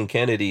Kathleen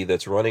Kennedy,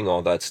 that's running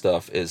all that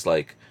stuff, is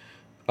like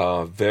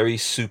very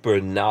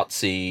super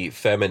Nazi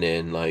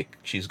feminine. Like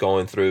she's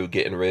going through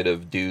getting rid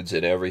of dudes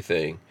and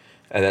everything.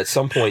 And at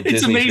some point,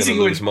 Disney's going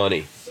to lose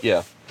money.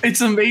 Yeah.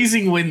 It's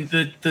amazing when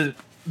the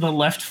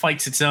left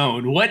fights its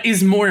own. What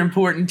is more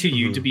important to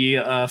you, to be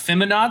a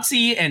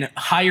feminazi and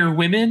hire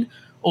women,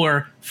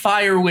 or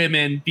fire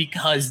women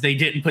because they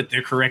didn't put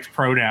their correct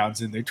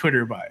pronouns in their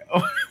Twitter bio?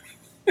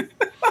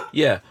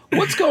 Yeah.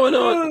 What's going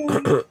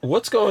on?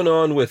 What's going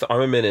on with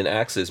Armament and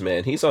Axis,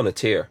 man? He's on a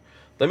tear.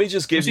 Let me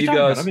just give you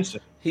guys.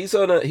 He's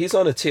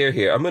on a tear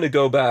here. I'm gonna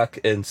go back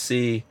and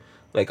see.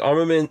 Like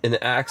Armament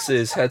and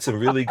Axis had some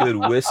really good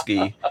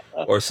whiskey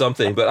or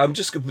something, but I'm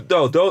just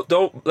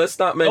don't let's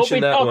not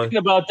mention that one. Don't be talking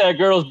about that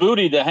girl's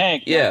booty to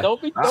Hank. Yeah.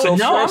 Don't be So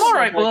no, I'm all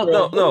right.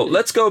 Well, no.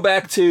 Let's go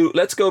back to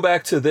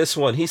this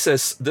one. He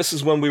says this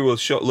is when we were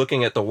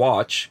looking at the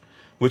watch,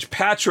 which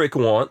Patrick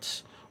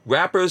wants.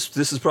 Rappers,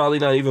 this is probably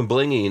not even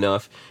blingy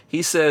enough.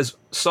 He says,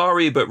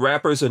 sorry, but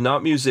rappers are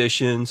not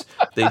musicians.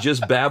 They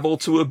just babble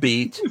to a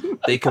beat.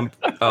 They can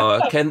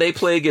they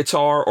play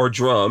guitar or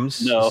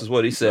drums? No, this is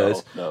what he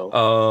says.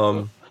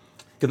 No.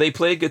 Can they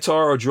play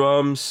guitar or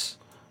drums,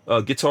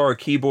 guitar or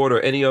keyboard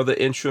or any other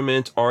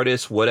instrument,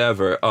 artist,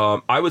 whatever?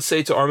 I would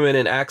say to Armament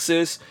and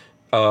Axis,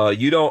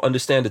 you don't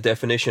understand the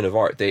definition of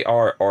art. They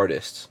are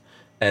artists.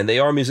 And they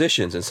are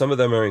musicians. And some of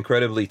them are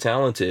incredibly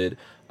talented.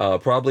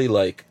 Probably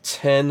like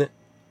 10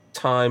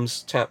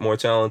 times more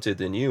talented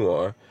than you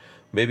are,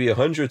 maybe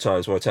 100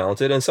 times more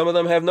talented, and some of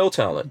them have no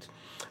talent.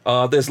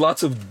 There's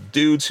lots of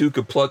dudes who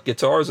could pluck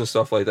guitars and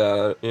stuff like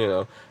that. You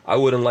know, I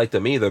wouldn't like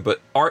them either,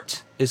 but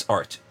art is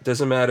art. It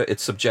doesn't matter.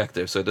 It's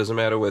subjective, so it doesn't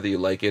matter whether you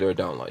like it or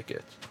don't like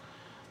it.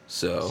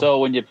 So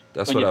when you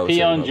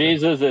pee on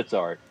Jesus, it's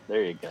art.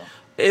 There you go.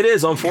 It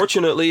is.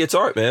 Unfortunately, it's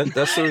art, man.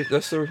 That's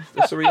the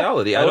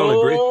reality. I don't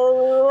agree.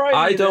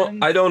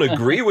 I don't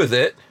agree with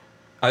it.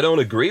 I don't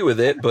agree with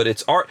it, but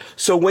it's art.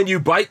 So when you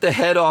bite the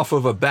head off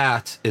of a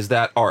bat, is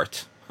that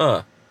art?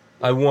 Huh.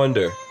 I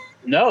wonder.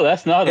 No,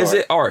 that's not art. Is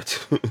it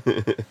art?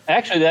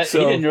 Actually, he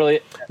didn't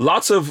really.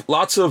 Lots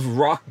of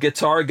rock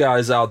guitar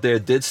guys out there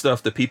did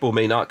stuff that people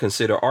may not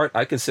consider art.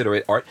 I consider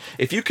it art.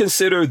 If you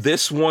consider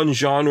this one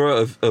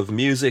genre of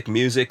music,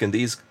 and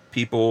these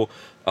people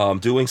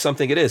doing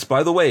something, it is.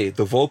 By the way,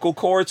 the vocal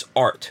cords,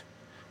 art.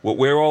 What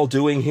we're all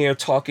doing here,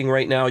 talking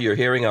right now, you're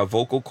hearing our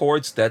vocal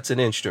cords, that's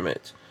an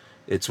instrument.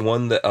 It's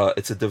one that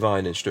it's a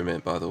divine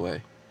instrument, by the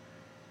way.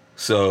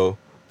 So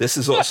this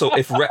is also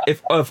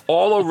if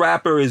all a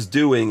rapper is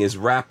doing is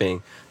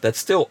rapping, that's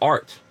still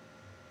art.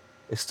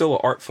 It's still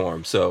an art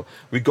form. So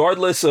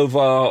regardless of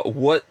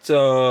what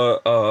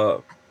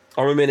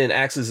Armament and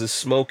Axis is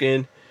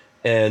smoking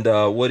and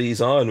what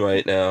he's on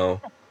right now,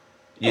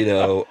 you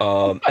know,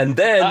 and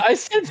then I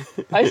sense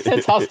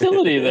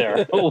hostility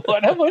there.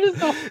 What is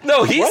that?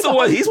 No, he's the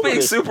one. He's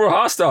being super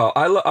hostile.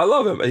 I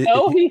love him.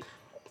 No,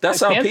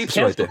 that's our peeps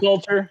right there.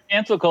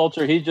 Cancel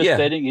culture. He's just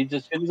stating. He's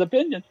just giving his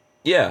opinion.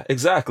 Yeah,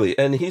 exactly.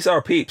 And he's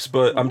our peeps.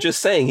 But I'm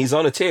just saying he's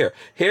on a tear.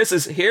 This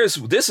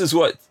is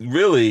what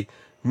really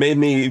made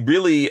me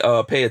really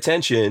pay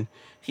attention.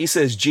 He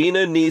says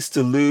Gina needs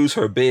to lose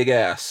her big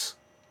ass.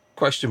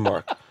 Question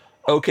mark.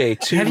 Okay,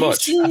 too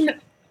much.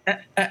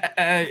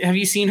 Have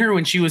you seen her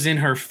when she was in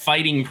her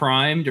fighting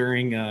prime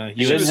during?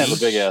 She didn't have a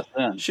big ass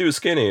then. She was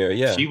skinnier.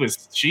 Yeah, she was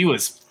fit. She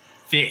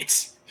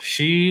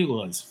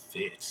was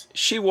fit.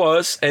 She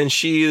was, and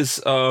she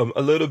is a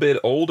little bit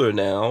older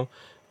now.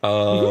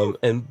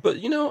 But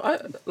you know, I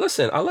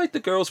like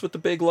the girls with the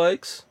big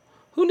legs.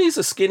 Who needs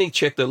a skinny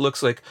chick that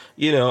looks like,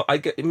 I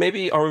get,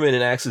 maybe Armament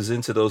and Axe is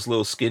into those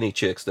little skinny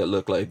chicks that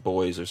look like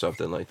boys or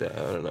something like that.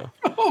 I don't know.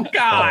 Oh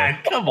God,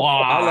 come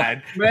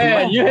on,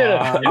 man! You hit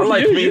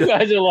it. You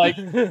guys are like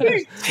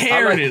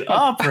tearing it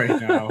up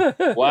right now.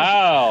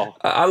 Wow.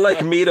 I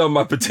like meat on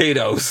my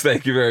potatoes.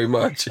 Thank you very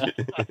much.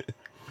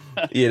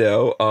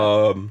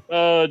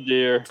 Oh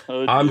dear.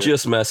 I'm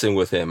just messing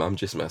with him.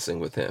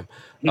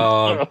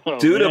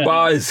 Dude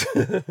abides.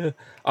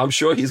 I'm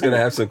sure he's gonna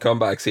have some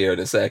comebacks here in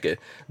a second.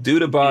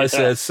 Dude abides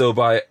says, so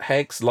by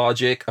Hank's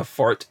logic, a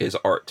fart is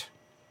art.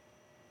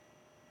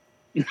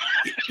 It's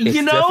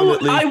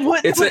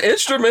an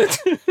instrument.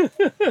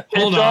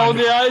 Hold on.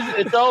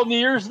 It's all in the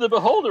ears of the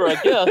beholder, I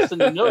guess,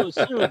 and the nose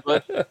too.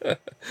 But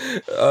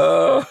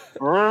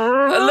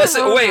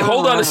listen, wait,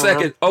 hold on a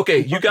second. Okay,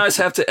 you guys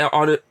have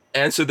to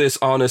answer this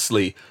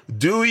honestly.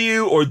 Do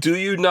you or do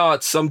you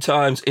not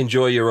sometimes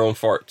enjoy your own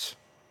farts?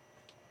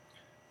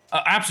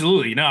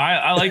 Absolutely. No,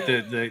 I like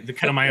the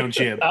kind of my own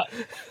jib.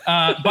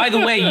 By the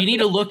way, you need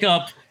to look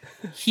up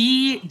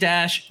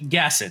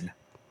He-Gasson.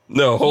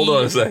 No, hold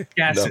on a sec.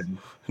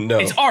 No.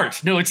 It's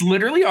art. No, it's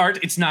literally art.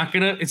 It's not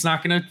gonna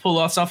pull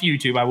us off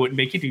YouTube. I wouldn't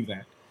make you do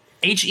that.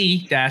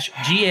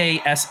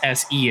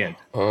 He-Gassen.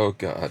 Oh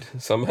God.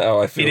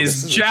 Somehow I feel it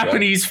is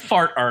Japanese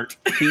fart art.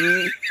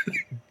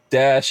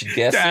 He-Gasson.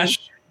 Gassen.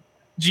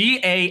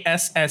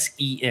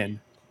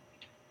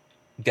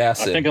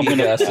 Gasson. I think I'm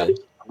gonna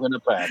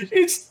pass.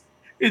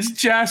 It's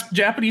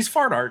Japanese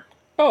fart art.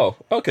 Oh,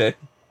 okay.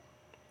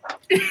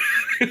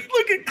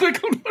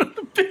 Click on one of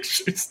the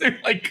pictures. They're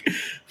like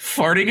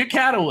farting a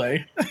cat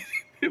away,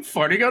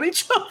 farting on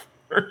each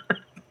other.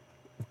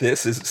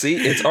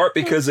 It's art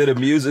because it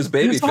amuses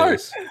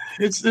Babyface.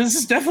 This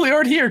is definitely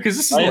art here because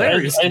this is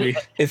hilarious to me.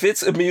 If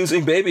it's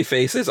amusing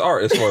Babyface, it's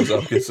art as far as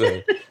I'm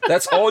concerned.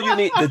 That's all you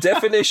need. The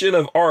definition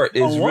of art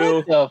is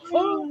real. They're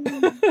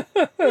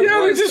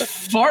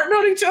just farting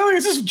on each other.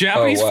 It's just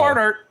Japanese fart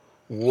art.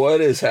 What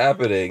is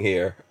happening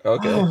here?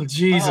 Okay. Oh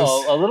Jesus!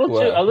 A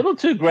little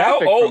too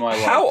graphic.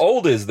 How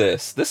old is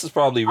this? This is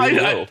probably really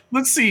old.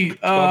 Let's see.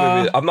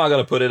 I'm not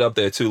gonna put it up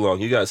there too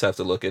long. You guys have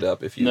to look it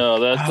up if you. No,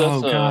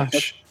 that's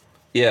gosh.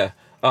 Yeah.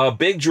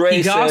 Big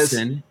Dre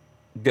says.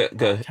 Go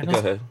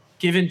ahead.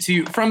 Given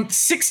to from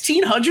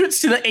 1600s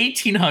to the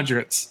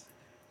 1800s.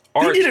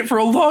 Art. They did it for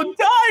a long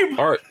time.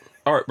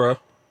 Art, bro.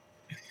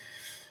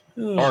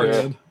 Art.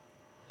 Sure.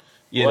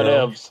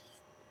 Whatevs.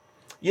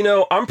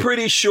 I'm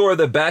pretty sure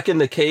that back in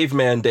the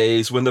caveman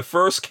days, when the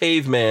first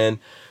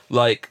caveman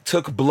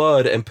took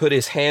blood and put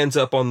his hands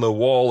up on the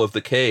wall of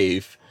the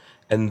cave,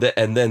 and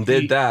then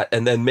did that,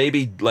 and then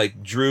maybe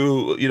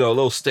drew a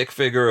little stick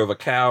figure of a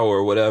cow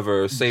or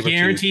whatever.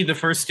 Guaranteed, the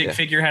first stick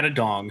figure had a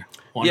dong.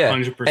 100%. Yeah,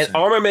 and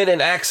Armament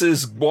and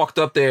Axes walked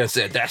up there and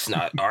said, "That's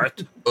not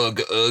art."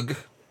 Ugh.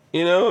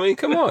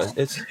 Come on,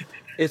 it's I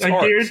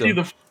art. Guarantee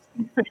the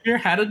figure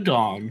had a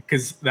dong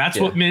because that's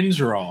what men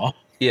draw.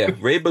 Yeah,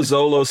 Ray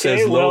Bozzolo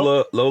says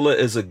Lola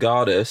is a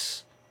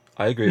goddess.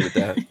 I agree with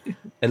that.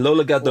 And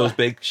Lola got those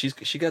big.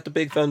 She got the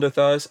big thunder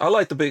thighs. I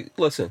like the big.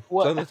 Listen,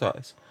 thunder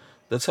thighs.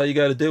 That's how you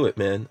got to do it,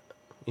 man.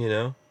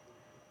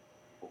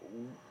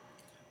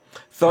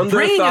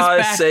 Thunder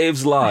thighs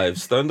saves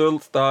lives. Thunder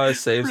thighs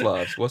saves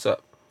lives. What's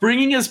up?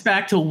 Bringing us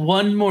back to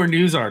one more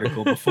news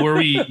article before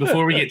we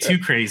get too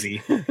crazy.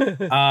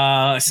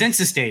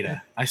 Census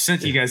data. I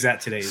sent you guys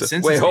that today.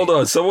 Hold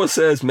on. Someone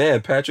says,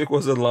 "Man, Patrick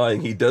wasn't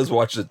lying. He does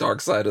watch the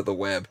dark side of the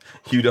web."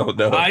 You don't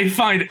know. I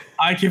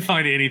can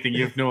find anything.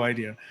 You have no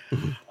idea.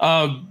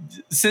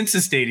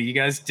 Census data.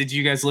 Did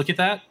you guys look at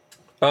that?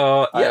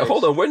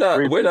 Hold on. We're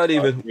not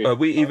even. Are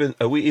we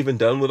even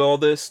done with all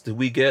this? Did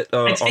we get?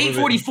 It's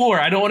 8:44.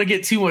 I don't want to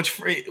get too much.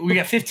 We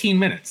got 15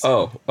 minutes.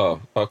 Oh,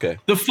 okay.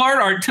 The fart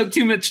art took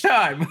too much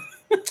time.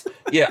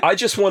 Yeah, I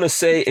just want to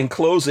say in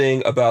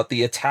closing about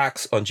the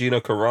attacks on Gina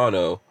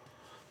Carano.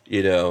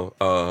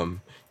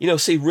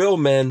 See, real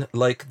men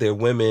like their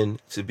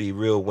women to be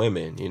real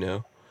women.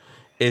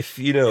 If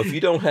you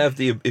don't have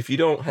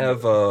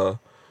the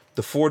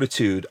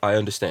fortitude, I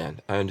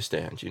understand.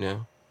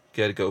 You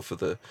got to go for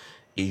the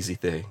easy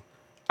thing.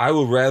 I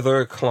would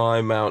rather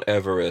climb Mount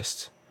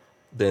Everest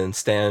than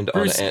stand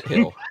on an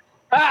anthill.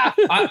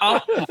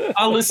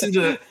 I'll listen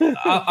to.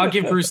 I'll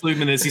give Bruce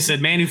Lubman this. He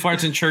said, "Man who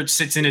farts in church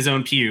sits in his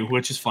own pew,"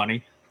 which is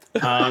funny.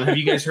 Have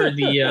you guys heard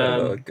the?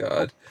 Oh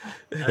God!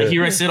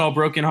 Here I sit all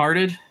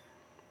brokenhearted.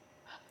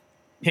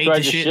 Hate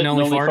to shit and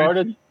only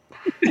farted.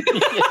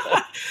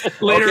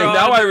 Later on,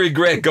 now I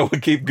regret going.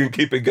 Keep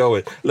it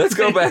going. Let's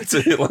go back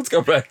to.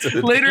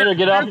 Later,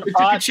 get off the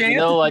pot.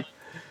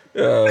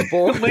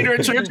 Boy. Later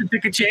at church, I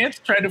took a chance,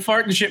 tried to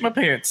fart and shit my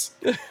pants.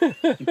 There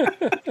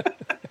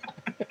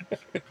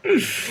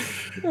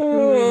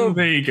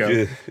you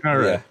go. All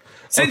right. Yeah.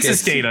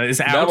 Census data is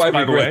out. Now I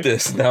regret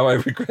this.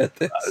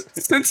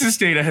 Census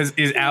data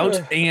is out,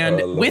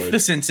 and with the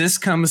census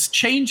comes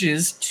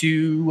changes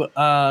to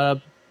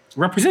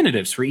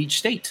representatives for each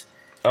state.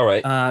 All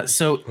right.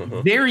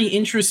 Very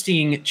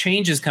interesting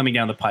changes coming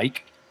down the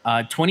pike.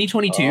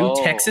 2022,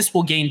 Texas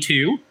will gain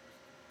 2.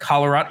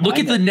 Colorado. Look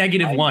at the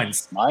negative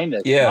ones.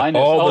 Yeah,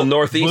 all the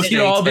Northeast Look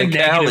states at all the and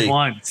negative Cali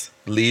ones.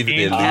 they're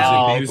losing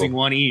Losing people.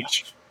 one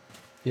each.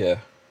 Yeah.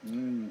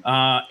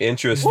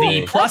 Interesting.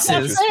 The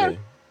pluses. Interesting.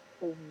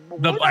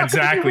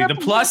 Exactly. The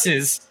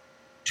pluses: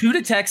 2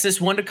 to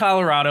Texas, 1 to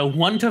Colorado,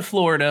 1 to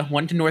Florida,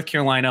 1 to North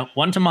Carolina,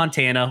 1 to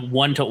Montana,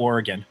 1 to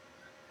Oregon.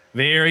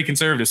 Very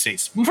conservative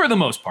states for the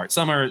most part.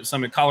 Some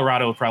in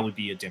Colorado will probably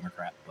be a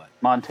Democrat, but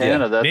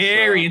Montana, that's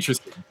very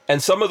interesting.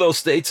 And some of those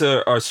states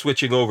are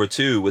switching over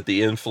too with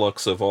the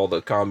influx of all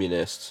the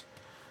communists.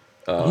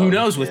 Who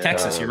knows with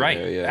Texas? You're right.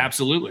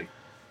 Absolutely.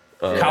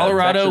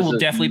 Colorado will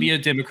definitely be a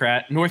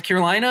Democrat. North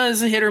Carolina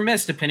is a hit or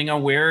miss depending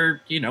on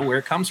where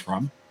it comes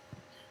from.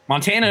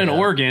 Montana and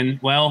Oregon,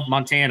 well,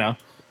 Montana,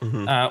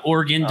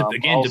 Oregon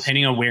again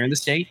depending on where in the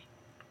state.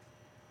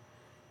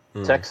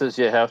 Texas,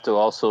 you have to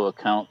also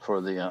account for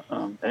the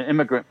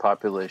immigrant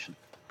population.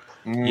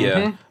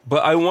 Yeah,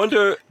 but I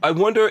wonder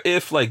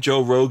if like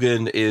Joe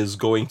Rogan is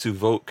going to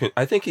vote.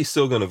 I think he's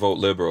still going to vote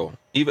liberal.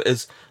 Even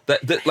as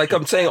that, like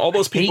I'm saying, all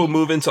those people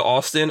move into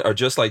Austin are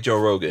just like Joe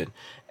Rogan,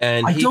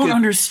 and I don't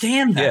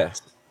understand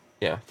that.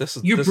 Yeah.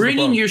 You're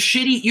bringing your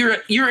shitty.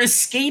 You're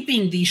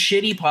escaping these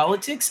shitty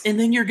politics, and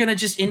then you're going to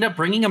just end up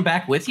bringing them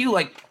back with you.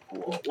 Like,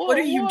 what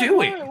are you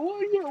doing?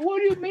 What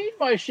do you mean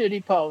by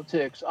shitty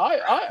politics?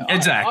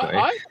 Exactly.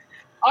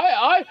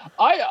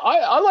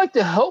 I like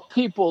to help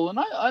people, and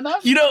I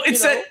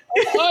it's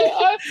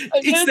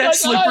that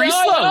slippery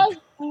slope.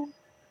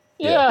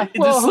 Yeah,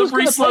 it's a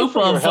slippery slope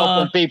of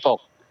helping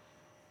people.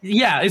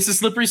 Yeah, it's a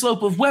slippery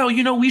slope of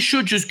we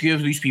should just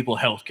give these people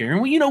health care,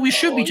 and we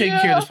should be taking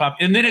care of this pop.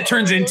 And then it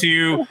turns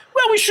into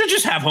we should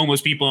just have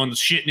homeless people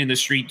shitting in the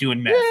street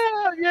doing meth.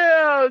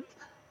 Yeah.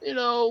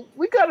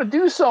 We got to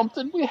do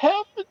something. We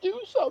have to do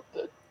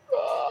something.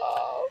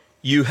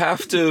 You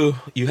have to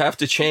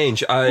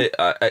change.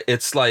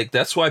 It's like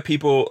that's why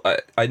people.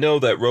 I know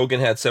that Rogan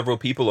had several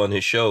people on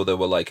his show that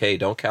were like, "Hey,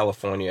 don't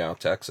California out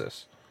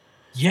Texas."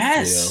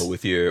 Yes,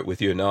 with your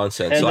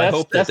nonsense. And so I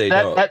hope that they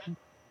don't.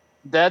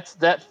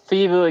 That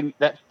feeling.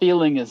 That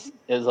feeling is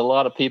a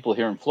lot of people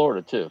here in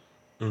Florida too.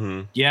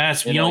 Mm-hmm.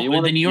 Yes, with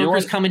the New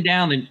Yorkers coming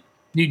down and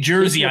New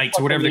Jerseyites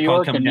or whatever they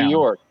call it coming down. New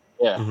York.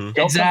 Yeah, don't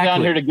come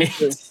down here to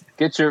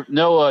get your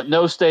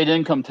no state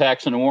income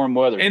tax in the warm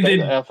weather. And Stay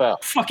then the F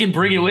out. Fucking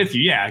bring it with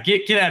you. Yeah,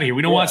 get out of here.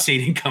 We don't want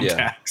state income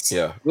tax.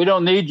 Yeah, we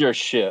don't need your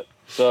shit.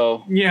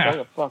 So stay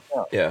the fuck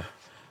out. Yeah,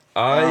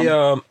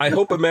 I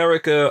hope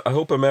America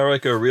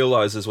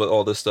realizes what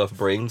all this stuff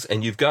brings,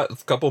 and you've got a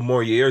couple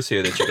more years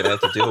here that you're gonna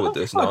have to deal with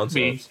this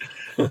nonsense.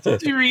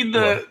 Did you read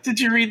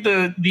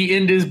the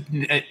end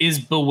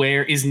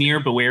is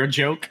near beware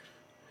joke?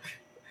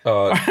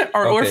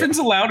 Are orphans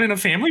allowed in a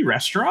family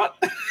restaurant?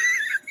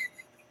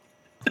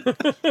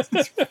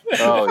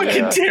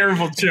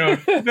 Terrible joke.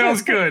 That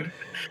was good.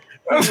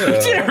 That was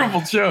a terrible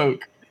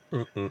joke.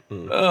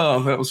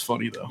 Oh, that was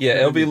funny though. Yeah,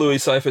 LB Louis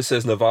Cypher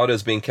says Nevada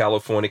is being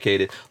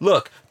Californicated.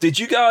 Look, did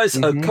you guys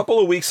a couple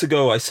of weeks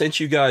ago? I sent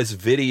you guys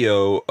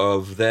video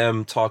of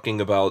them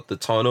talking about the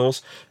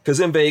tunnels because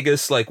in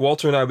Vegas, like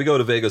Walter and I, we go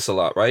to Vegas a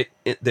lot, right?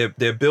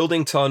 They're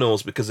building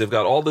tunnels because they've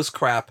got all this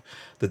crap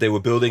that they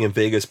were building in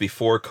Vegas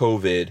before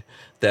COVID.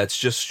 That's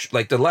just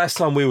like the last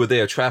time we were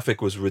there,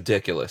 traffic was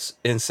ridiculous,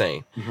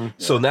 insane.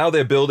 So now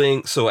they're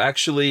building. So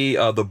actually,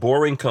 the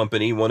Boring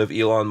Company, one of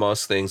Elon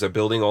Musk's things, are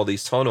building all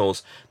these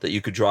tunnels that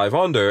you could drive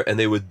under. And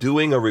they were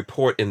doing a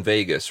report in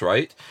Vegas,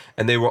 right?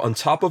 And they were on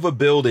top of a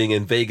building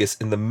in Vegas,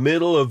 in the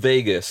middle of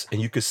Vegas, and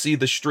you could see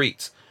the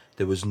streets.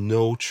 There was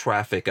no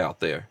traffic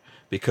out there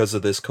because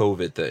of this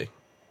COVID thing.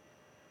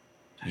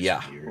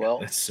 That's weird. Well,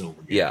 that's so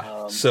weird.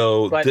 Yeah.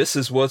 So this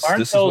is what's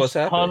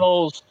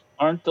happening.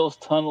 Aren't those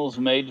tunnels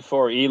made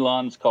for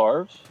Elon's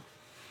cars?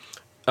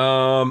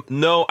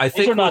 No, I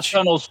think these are not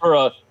tunnels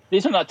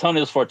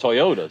for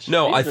Toyotas.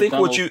 No, I think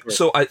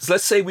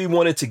let's say we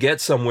wanted to get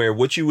somewhere.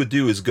 What you would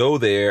do is go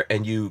there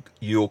and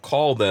you'll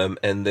call them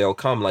and they'll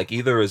come, like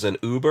either as an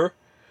Uber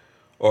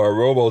or a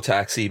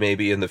robo-taxi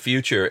maybe in the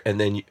future, and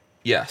then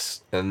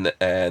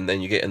and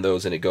then you get in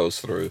those and it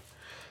goes through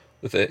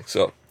the thing.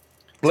 So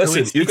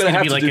listen, you're going to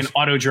have to be like an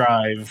auto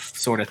drive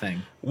sort of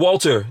thing.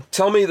 Walter,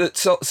 tell me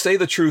say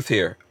the truth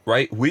here,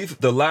 right?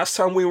 The last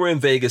time we were in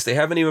Vegas, they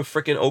haven't even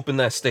freaking opened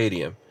that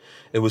stadium.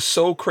 It was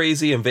so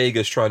crazy in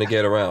Vegas trying to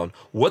get around.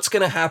 What's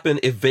going to happen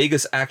if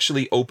Vegas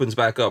actually opens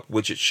back up,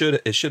 which it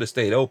should have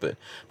stayed open.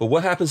 But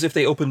what happens if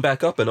they open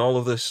back up and all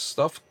of this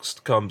stuff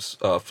comes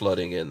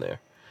flooding in there?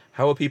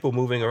 How are people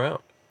moving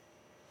around?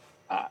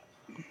 I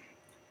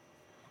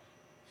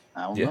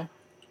don't know.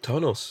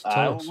 Tunnels.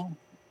 I don't know.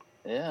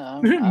 Yeah,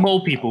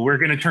 mole people. We're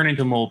gonna turn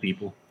into mole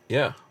people.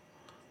 Yeah,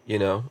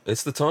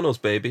 it's the tunnels,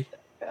 baby.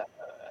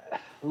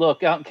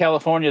 Look, out in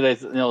California,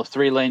 there's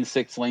 3 lanes,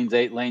 6 lanes,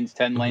 8 lanes,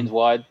 10 lanes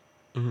wide.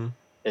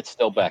 It's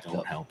still backed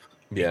up. Help.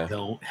 Yeah,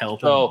 don't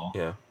help. So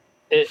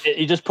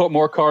you just put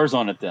more cars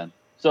on it then.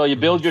 So you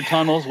build your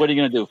tunnels. What are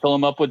you gonna do? Fill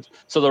them up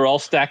so they're all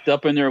stacked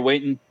up in there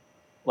waiting,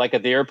 like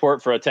at the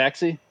airport for a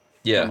taxi?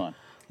 Yeah. Come on.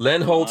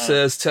 Len Holt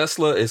says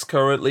Tesla is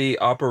currently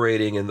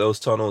operating in those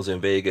tunnels in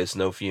Vegas,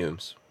 no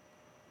fumes.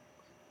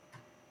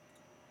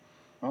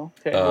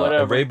 Okay,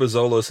 whatever. Ray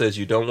Bozzolo says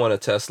you don't want a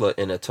Tesla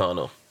in a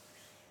tunnel.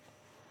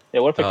 Yeah,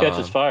 what if it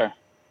catches fire?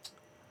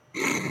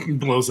 It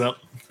blows up.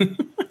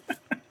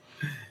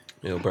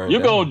 It'll burn.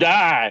 You're down. gonna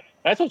die.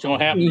 That's what's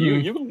gonna happen to you.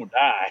 You're gonna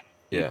die.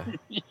 Yeah.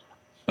 You're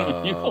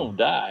gonna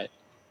die.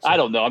 I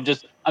don't know. I'm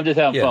just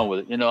having fun with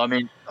it. You know, I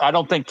mean, I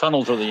don't think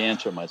tunnels are the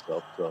answer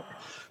myself. So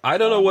I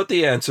don't know what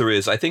the answer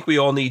is. I think we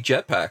all need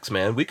jetpacks,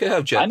 man. We could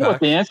have jetpacks. I know what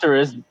the answer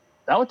is.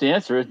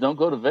 Don't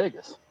go to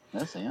Vegas.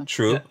 That's the answer.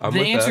 True.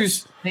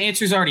 The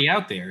answer's already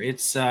out there.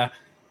 It's the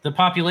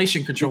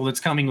population control that's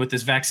coming with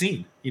this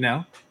vaccine. You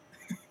know.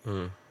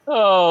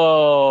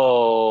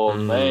 Oh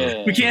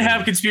man, we can't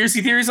have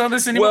conspiracy theories on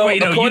this anymore. Well, wait,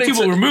 no, YouTube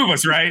will remove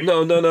us, right?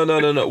 No.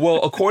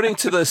 Well, according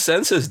to the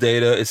census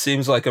data, it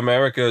seems like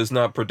America is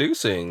not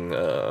producing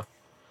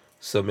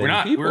so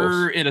many people.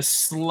 We're in a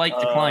slight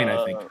decline,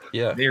 I think.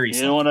 Yeah. Very.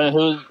 You know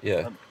who's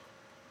Yeah.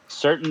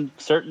 Certain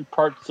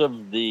parts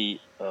of the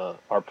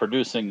are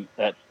producing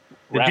at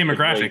the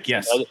demographic, rates,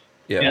 yes.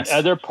 And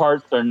other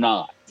parts are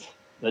not.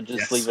 Let's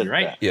just leave it at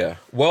that. Yeah.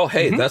 Well,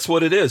 hey, that's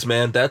what it is,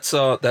 man. That's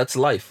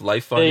life.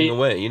 Life finding a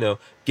way. You know,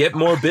 get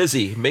more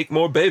busy, make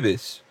more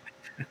babies.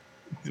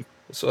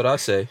 That's what I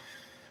say.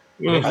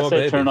 I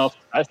say turn off.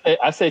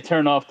 I say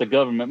turn off the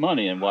government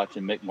money and watch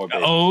it make more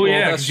babies. Oh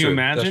yeah, that's could true. you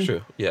imagine? That's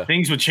true. Yeah,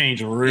 things would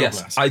change real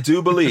fast. I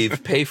do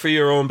believe pay for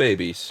your own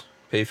babies.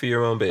 Pay for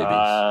your own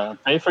babies.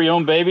 Pay for your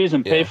own babies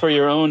and pay for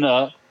your own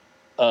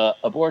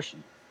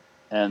abortion.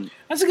 And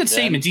that's a good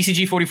statement.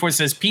 DCG 44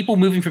 says people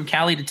moving from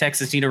Cali to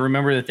Texas need to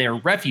remember that they are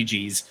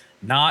refugees,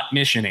 not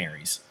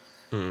missionaries.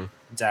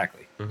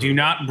 Exactly. Do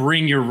not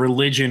bring your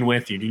religion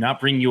with you. Do not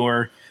bring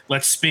your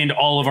let's spend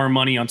all of our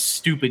money on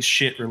stupid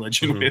shit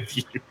religion with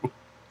you.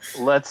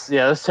 Let's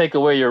take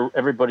away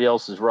everybody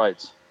else's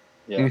rights.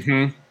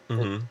 Yeah.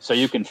 So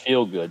you can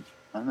feel good.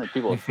 I think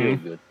people feel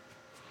good.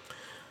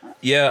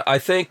 Yeah, I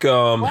think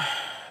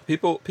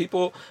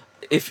people.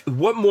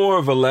 What more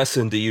of a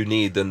lesson do you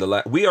need than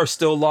we are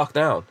still locked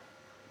down?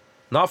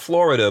 Not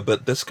Florida,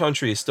 but this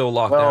country is still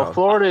locked down. Well,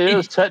 Florida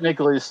is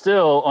technically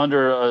still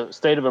under a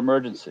state of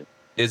emergency.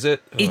 Is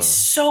it? It's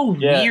so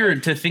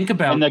weird to think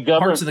about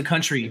parts of the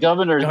country.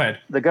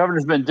 The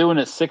governor's been doing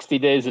it 60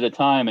 days at a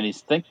time, and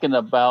he's thinking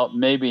about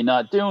maybe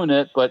not doing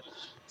it. But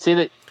see,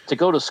 that to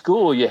go to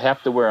school, you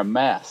have to wear a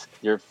mask.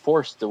 You're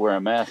forced to wear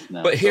a mask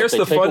now. But here's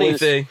the funny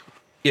thing.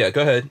 Yeah,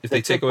 go ahead. If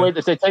they take away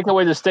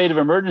the state of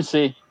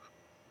emergency,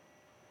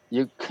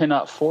 you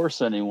cannot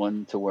force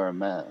anyone to wear a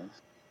mask.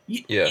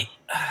 Yeah.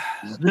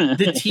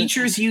 The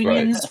teachers'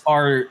 unions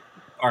are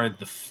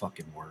the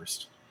fucking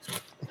worst.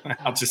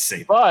 I'll just say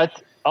that.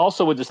 But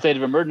also with the state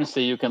of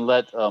emergency, you can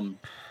let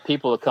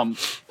people that come,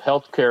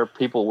 healthcare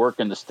people work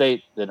in the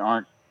state that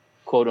aren't,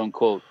 quote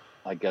unquote,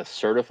 I guess,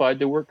 certified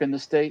to work in the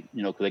state,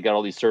 you know, because they got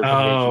all these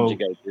certifications you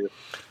got to do.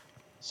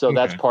 So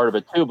that's part of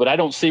it too. But I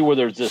don't see where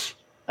there's this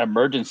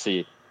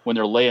emergency when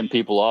they're laying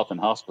people off in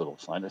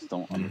hospitals. I just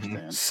don't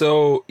understand.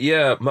 So,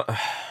 yeah.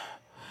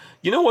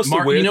 You know what's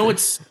Mark, the weird you know thing?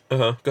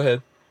 what's... Go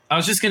ahead. I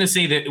was just going to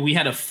say that we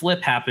had a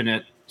flip happen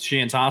at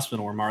Shands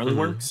Hospital where Marley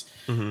works.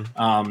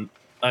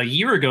 A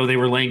year ago, they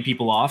were laying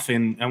people off,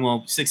 and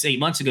 6-8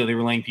 months ago, they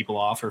were laying people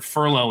off or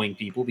furloughing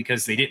people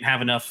because they didn't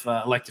have enough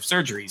elective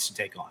surgeries to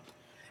take on.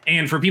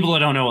 And for people that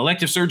don't know,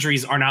 elective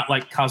surgeries are not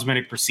like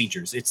cosmetic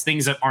procedures. It's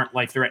things that aren't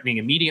life-threatening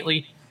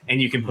immediately,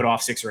 and you can put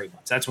off 6 or 8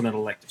 months. That's what an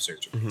elective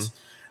surgery is.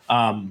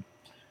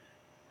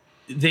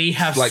 They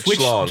have like switched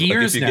schlong. gears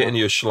like if you're now. getting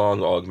your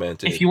schlong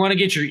augmented. If you want to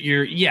get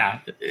your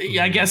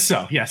I guess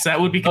so. Yes,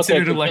 that would be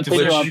considered elective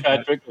surgery.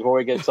 Patrick, before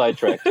we get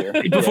sidetracked here.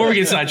 We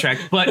get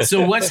sidetracked. But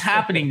so what's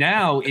happening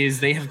now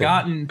is they have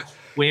gotten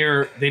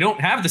where they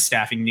don't have the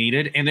staffing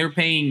needed, and they're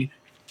paying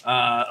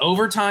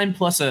overtime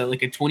plus a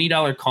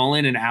 $20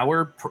 call-in an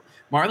hour.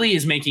 Marley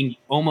is making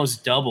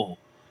almost double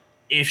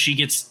if she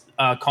gets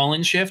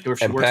call-in shift or if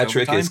she works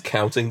Patrick overtime. is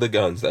counting the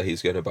guns that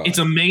he's going to buy. It's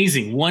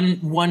amazing.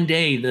 One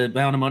day the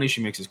amount of money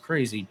she makes is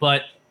crazy.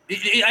 But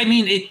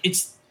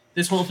it's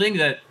this whole thing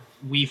that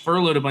we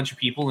furloughed a bunch of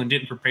people and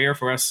didn't prepare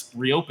for us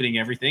reopening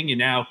everything, and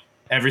now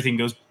everything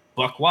goes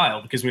buck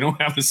wild because we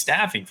don't have the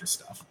staffing for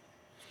stuff.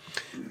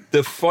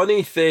 The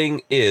funny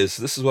thing is,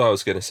 this is what I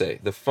was going to say.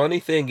 The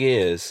funny thing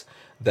is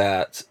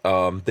that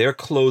they're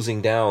closing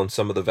down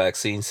some of the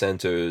vaccine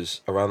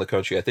centers around the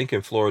country. I think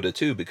in Florida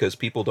too, because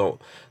people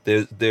don't.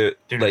 They're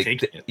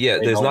like,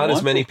 there's not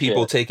as many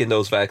people taking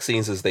those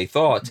vaccines as they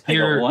thought. They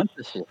don't want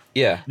this shit.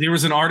 Yeah, there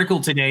was an article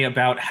today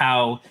about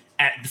how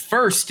at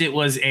first it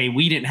was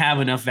we didn't have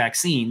enough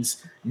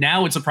vaccines.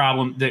 Now it's a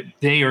problem that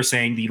they are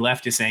saying, the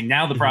left is saying.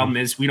 Now the problem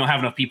is we don't have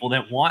enough people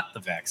that want the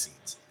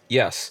vaccines.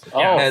 Yes.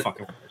 That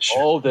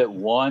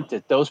want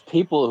it. Those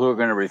people who are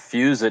going to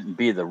refuse it and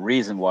be the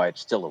reason why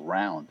it's still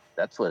around.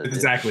 That's what it is.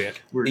 Exactly.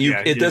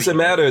 It doesn't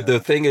matter.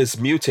 The thing is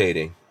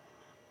mutating.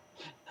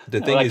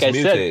 The thing is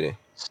mutating.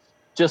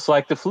 Just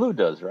like the flu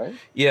does, right?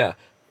 Yeah,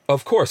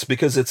 of course,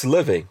 because it's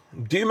living.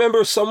 Do you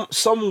remember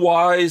some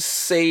wise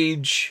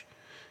sage,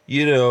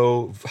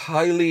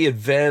 highly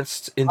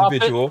advanced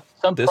individual?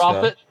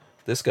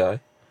 This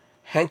guy,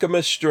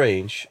 Hankamus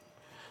Strange.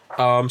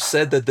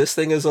 said that this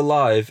thing is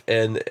alive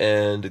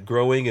and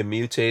growing and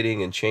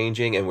mutating and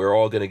changing, and we're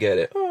all gonna get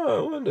it.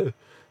 Oh, I wonder.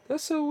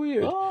 That's so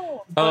weird.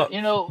 Oh, but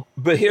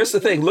But here's the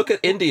thing. Look at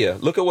India.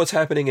 Look at what's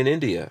happening in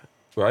India,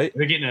 right?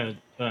 They're getting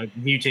a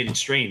mutated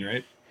strain,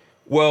 right?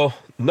 Well,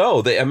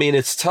 no, I mean,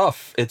 it's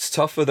tough. It's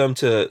tough for them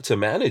to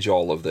manage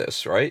all of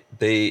this, right?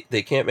 They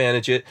can't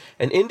manage it.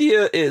 And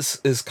India is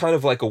kind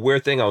of like a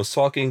weird thing. I was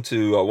talking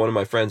to one of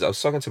my friends. I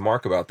was talking to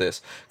Mark about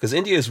this because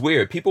India is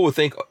weird. People would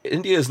think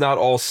India is not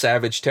all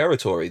savage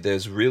territory.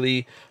 There's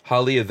really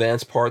highly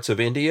advanced parts of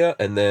India,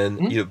 and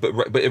then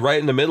but right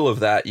in the middle of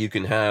that, you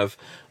can have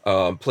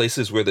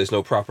places where there's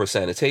no proper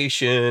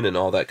sanitation and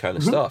all that kind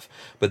of stuff.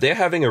 But they're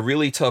having a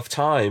really tough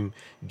time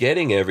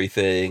getting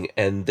everything,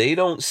 and they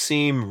don't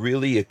seem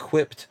really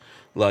equipped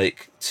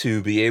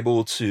to be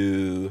able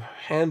to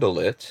handle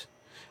it.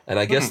 And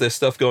I guess there's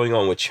stuff going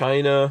on with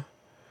China,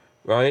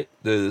 right?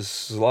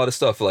 There's a lot of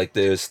stuff, like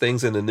there's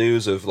things in the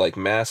news of like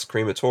mass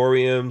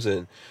crematoriums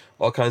and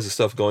all kinds of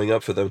stuff going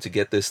up for them to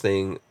get this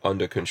thing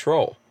under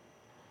control.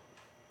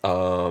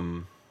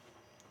 so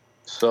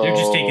They're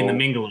just taking the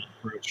Mingala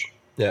approach.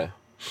 Yeah.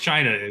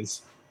 China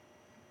is.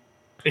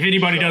 If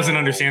anybody doesn't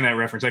understand that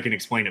reference, I can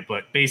explain it.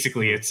 But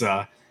basically, it's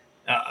the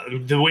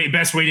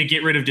best way to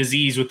get rid of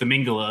disease with the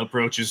Mingala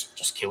approach is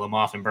just kill them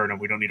off and burn them.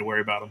 We don't need to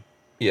worry about them.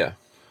 Yeah.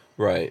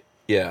 Right.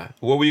 Yeah.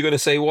 What were you going to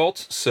say,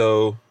 Walt?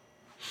 So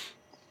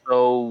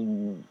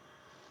what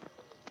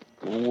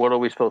are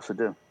we supposed to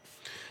do?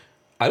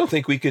 I don't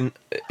think we can.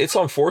 It's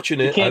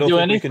unfortunate. You I can't don't do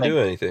think we can anything. do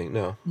anything.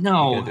 No.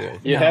 No. We can't do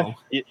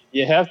anything.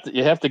 You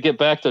have to get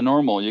back to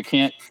normal. You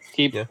can't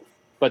keep. Yeah.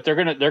 But they're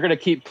gonna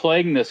keep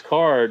playing this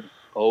card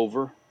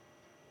over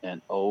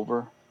and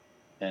over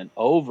and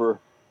over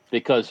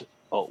because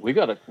we're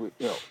gonna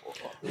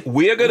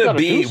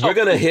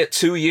hit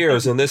 2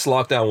 years and this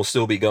lockdown will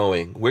still be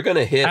going. We're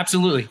gonna hit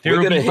Absolutely.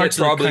 We're gonna hit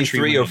probably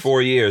 3 or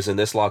 4 years and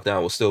this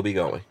lockdown will still be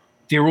going.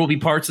 There will be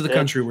parts of the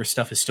country where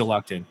stuff is still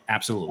locked in.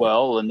 Absolutely.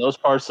 Well, and those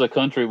parts of the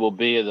country will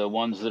be the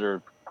ones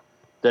that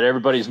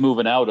everybody's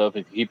moving out of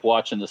if you keep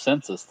watching the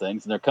census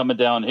things, and they're coming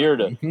down here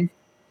to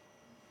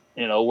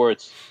where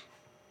it's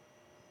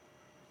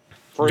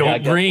free,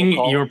 don't bring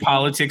your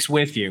politics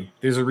with you.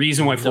 There's a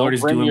reason why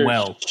Florida's doing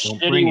well. Don't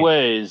bring shitty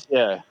ways,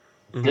 yeah.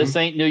 Mhm. This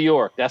ain't New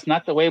York. That's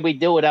not the way we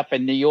do it up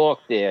in New York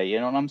there. You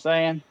know what I'm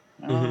saying?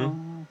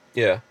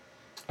 Yeah.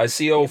 I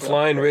see old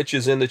Flying Rich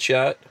is in the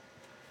chat.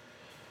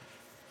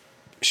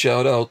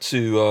 Shout out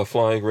to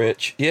Flying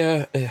Rich.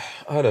 Yeah,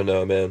 I don't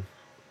know, man.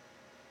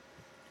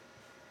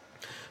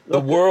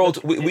 The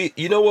world, we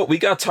you know what? We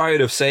got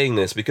tired of saying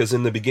this because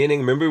in the beginning,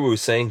 remember we were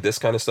saying this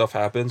kind of stuff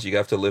happens. You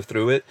have to live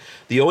through it.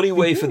 The only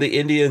way for the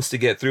Indians to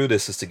get through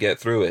this is to get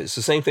through it. It's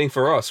the same thing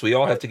for us. We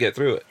all have to get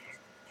through it.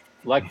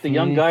 Like the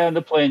young guy on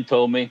the plane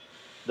told me,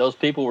 those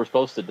people were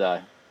supposed to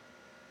die.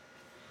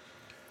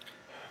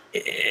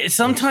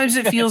 Sometimes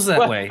it feels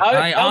that way.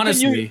 I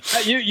honestly,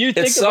 you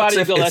think about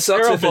it. It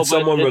sucks if it's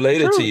someone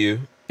related to you.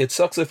 It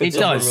sucks if it's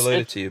someone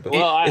related to you. But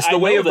it's the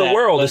way of the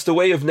world. It's the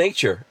way of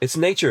nature. It's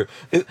nature.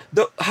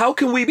 How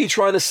can we be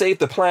trying to save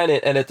the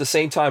planet and at the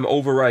same time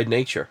override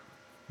nature?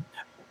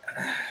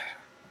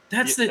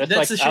 That's the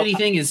shitty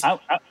thing is.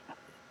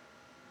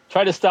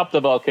 Try to stop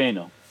the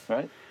volcano,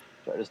 right?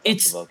 Try to stop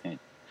the volcano.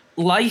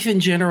 Life in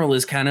general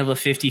is kind of a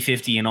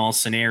 50-50 in all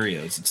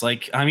scenarios. It's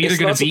like I'm either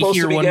going to be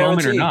here one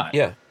moment or not.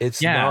 Yeah,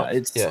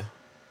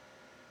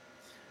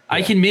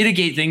 I can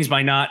mitigate things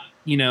by not,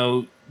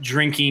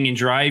 drinking and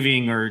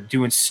driving or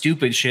doing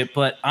stupid shit,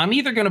 but I'm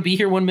either going to be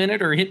here 1 minute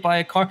or hit by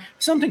a car.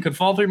 Something could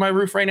fall through my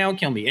roof right now and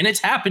kill me, and it's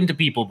happened to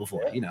people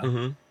before,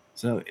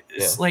 So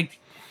it's like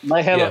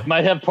might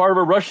have part of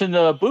a Russian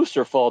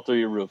booster fall through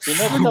your roof. You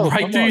never know.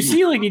 Right through your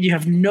ceiling, and you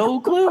have no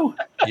clue.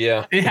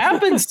 Yeah, it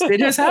happens. It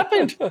has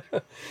happened.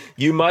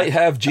 You might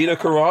have Gina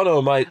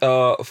Carano might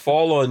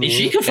fall on you.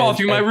 She could fall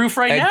through my roof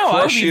right now.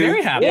 I'd be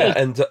very happy. Yeah,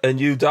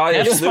 and you die.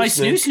 My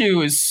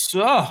snoo is.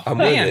 Oh, I'm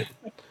man. with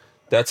it.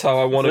 That's how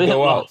I want to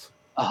go out.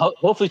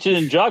 Hopefully, she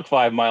didn't jog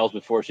 5 miles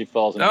before she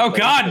falls. Oh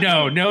God,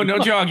 no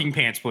jogging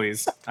pants,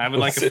 please. I would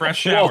like a fresh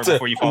shower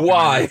before you fall.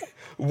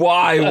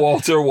 Why,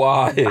 Walter?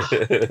 Why?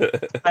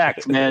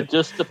 Facts, man.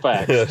 Just the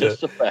facts.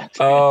 Just the facts.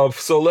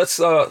 So let's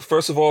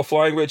first of all,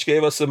 Flying Rich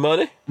gave us some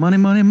money. Money.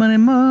 Money.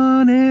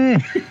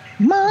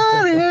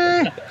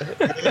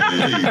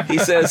 He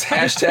says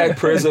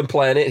 #Prison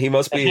Planet. He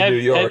must be in New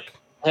York.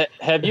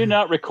 Have you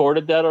not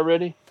recorded that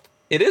already?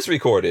 It is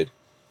recorded.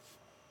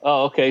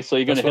 Oh, okay. So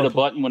you're gonna hit a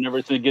button whenever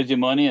it gives you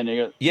money, and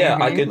you're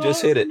I can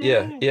just hit it.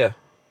 Yeah.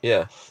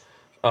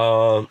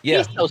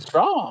 He's so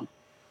strong.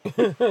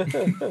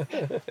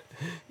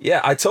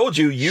 Yeah, I told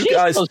you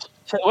guys.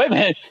 Wait a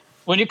minute.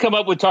 When you come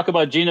up with talk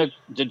about the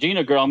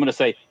Gina girl, I'm going to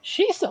say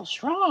she's so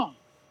strong.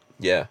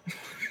 Yeah,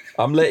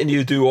 I'm letting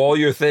you do all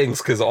your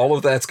things because all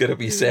of that's going to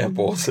be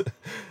samples.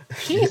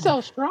 She's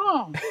so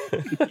strong.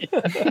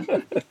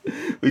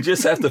 We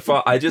just have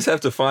to. I just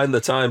have to find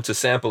the time to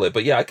sample it.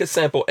 But yeah, I could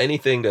sample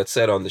anything that's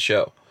said on the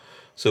show.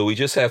 So we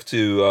just have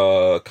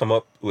to come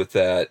up with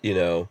that.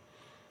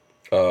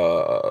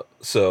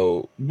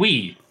 So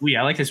I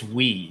like this.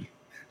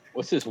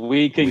 What's this?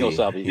 We King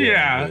Osabi.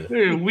 Yeah,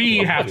 we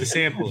have to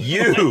sample it.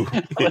 You.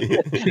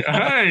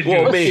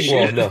 Well, me.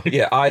 Well, no.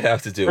 Yeah, I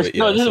have to do it.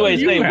 No, Yeah, this is so- what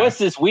he's saying. What's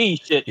this we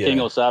shit, Yeah. King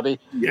Osabi?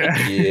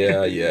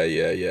 Yeah.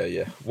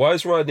 Yeah. Why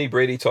is Rodney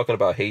Brady talking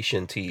about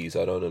Haitian teas?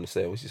 I don't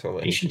understand. What's he talking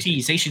about? Asian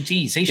teas.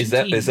 Is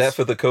that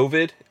for the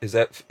COVID? Is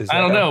that I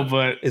don't know,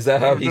 but Is that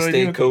how he no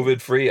stayed idea.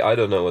 COVID free? I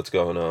don't know what's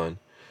going on.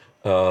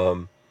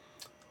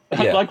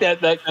 Yeah. Like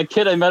that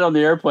kid I met on the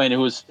airplane who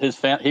was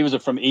he was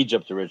from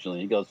Egypt originally.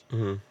 He goes,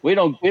 we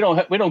don't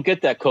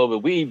get that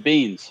COVID. We eat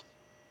beans.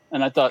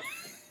 And I thought,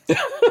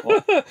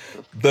 The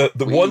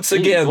once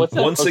eat- again, what's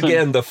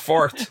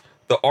that?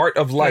 the art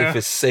of life Yeah.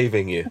 is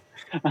saving you.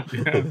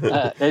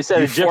 they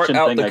said You fart Egyptian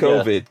out thing. the I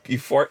guess. COVID. You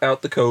fart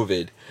out the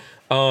COVID.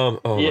 Oh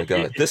Yeah, my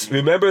God! yeah.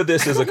 Remember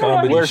this is a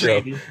comedy Where's show.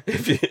 Brady?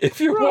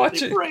 If you're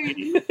watching,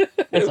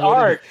 It's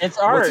art. It's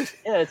art.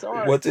 Yeah, it's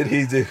art. what did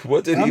he do?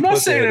 What did he I'm put not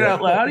saying there? it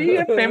out loud.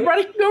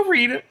 Everybody can go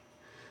read it.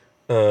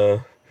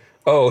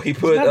 He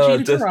put. It's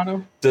about Gina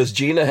Carano. Does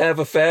Gina have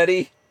a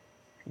fatty?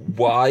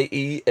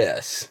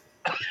 YES.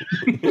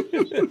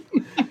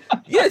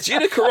 Yeah,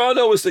 Gina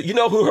Carano was the. You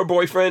know who her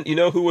boyfriend? You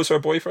know who was her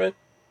boyfriend?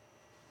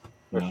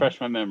 Refresh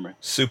my memory.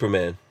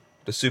 Superman,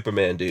 the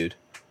Superman dude.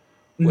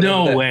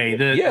 No that- way.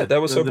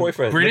 That was her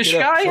boyfriend. Look British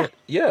it up, guy? son.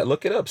 Yeah,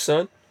 look it up,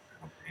 son.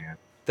 man.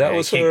 That Yeah,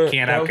 was can't, her.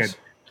 Can't that was-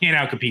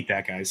 outcompete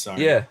that guy.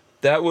 Sorry. Yeah,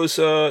 that was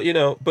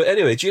But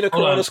anyway, Gina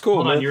Hold on, Carano's cool,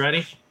 hold man. on, you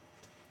ready?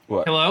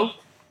 What? Hello.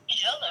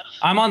 Hello.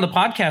 I'm on the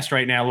podcast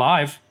right now,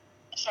 live.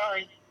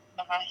 Sorry.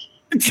 Bye.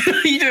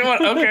 You didn't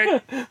want.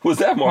 Okay. Was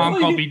that Mom Marley?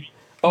 called me.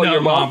 Oh, no,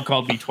 your mom? mom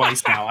called me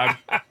twice now.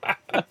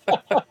 And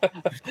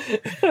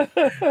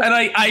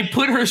I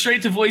put her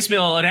straight to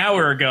voicemail an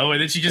hour ago,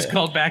 and then she just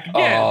called back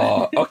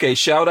again. Okay,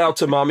 shout out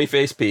to Mommy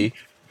Face P.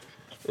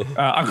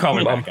 I'll call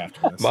her back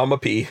after this. Mama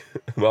P.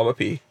 Mama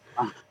P.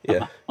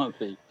 Yeah.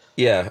 Okay.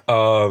 Yeah.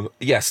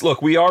 Yes,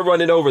 look, we are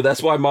running over.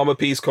 That's why Mama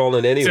P's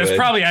calling anyway. So it's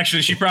probably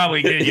she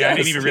probably did. Yeah, I didn't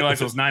Yes. even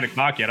realize it was 9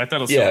 o'clock yet. I thought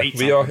it was still 8.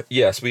 we are.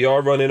 Yes, we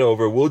are running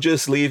over. We'll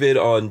just leave it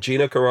on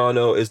Gina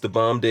Carano is the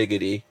bomb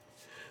diggity.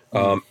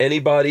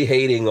 Anybody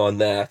hating on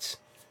that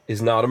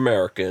is not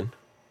American.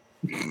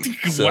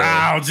 So-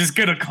 Wow, just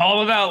gonna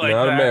call him out like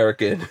not that.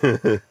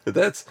 American.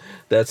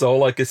 That's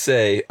all I could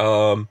say.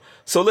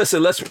 So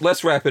listen,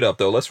 let's wrap it up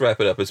though. Let's wrap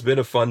it up. It's been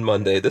a fun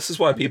Monday. This is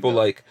why people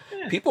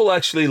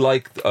actually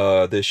like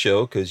this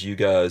show because you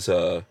guys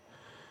Silly.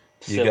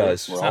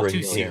 It's not too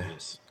yeah.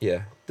 serious.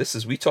 Yeah.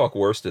 We talk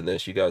worse than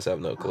this. You guys have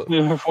no clue.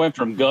 We went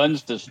from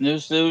guns to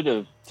snooze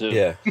to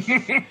Yeah.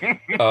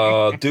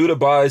 Dude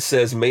Abides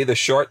says, "May the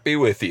shark be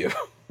with you."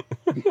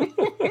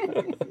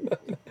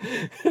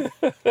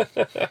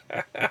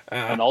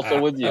 and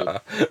also with you.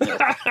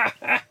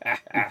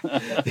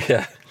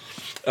 Yeah.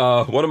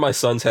 One of my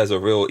sons has a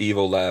real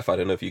evil laugh. I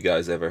don't know if you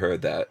guys ever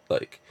heard that.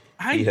 Like,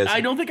 he has,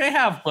 I don't think I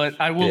have, but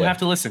I will Yeah. have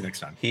to listen next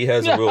time. he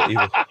has a real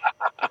evil.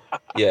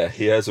 Yeah,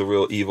 he has a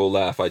real evil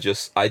laugh. I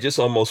just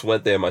almost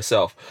went there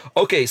myself.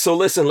 Okay, so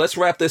listen, let's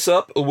wrap this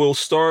up. We'll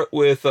start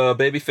with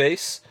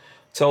Babyface.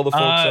 Tell the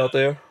folks out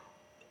there.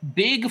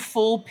 Big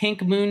full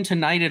pink moon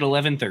tonight at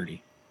 11:30.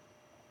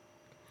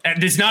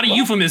 And it's not a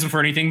euphemism for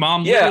anything.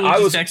 Mom Yeah, literally I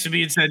just was- texted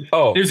me and said,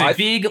 Oh, "There's a I-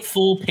 big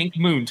full pink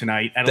moon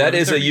tonight at 11:30." That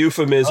is a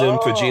euphemism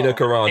for Gina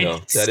Carano.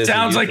 It That is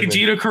sounds like a euphemism.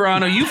 Gina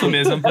Carano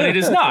euphemism, but it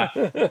is not,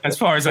 as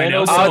far as I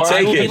know. So I'll I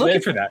take will be it.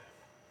 looking for that.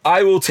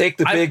 I will take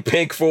the big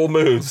pink full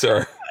moon,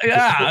 sir.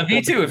 Yeah,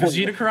 me too. If it's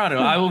Gina Carano,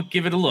 I will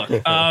give it a look.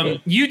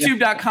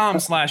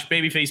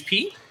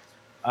 YouTube.com/babyfaceP.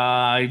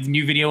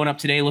 New video went up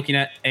today looking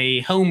at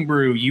a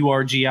homebrew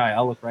URGI.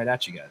 I'll look right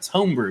at you guys.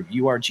 Homebrew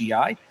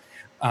URGI.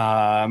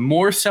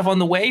 More stuff on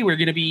the way. We're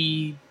going to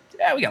be,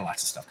 we got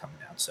lots of stuff coming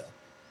down. So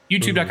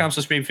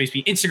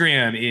youtube.com/babyfaceP.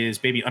 Instagram is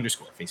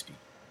baby_faceP.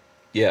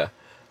 Yeah.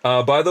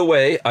 By the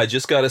way, I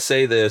just got to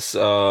say this.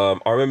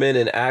 Armament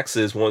and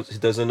Axes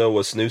doesn't know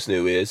what snoo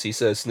snoo is. He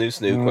says snoo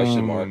snoo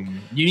question mark.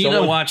 You need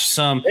to watch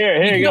some.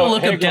 Here you you go go.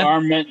 look Here up you go, Death.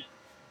 Armament.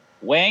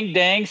 Wang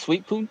dang,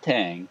 sweet poon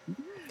tang.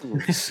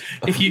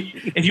 If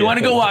you want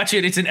to go watch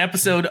it, it's an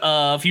episode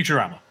of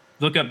Futurama.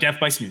 Look up Death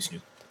by Snoo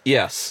Snoo.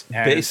 Yes.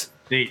 And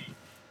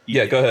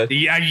Yeah, go ahead.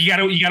 Yeah, you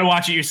gotta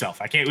watch it yourself.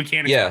 We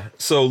can't. Yeah.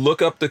 So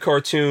look up the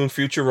cartoon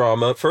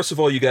Futurama. First of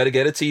all, you got to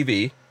get a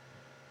TV.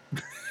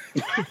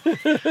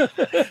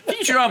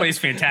 Futurama is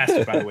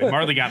fantastic, by the way.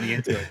 Marley got me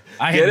into it.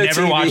 I Get had a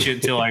never TV. watched it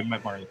until I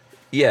met Marley.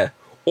 Yeah.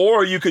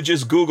 Or you could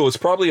just Google. It's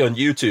probably on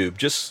YouTube.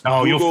 Just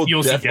Google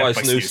you'll see Death by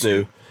Snoo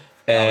Snoo,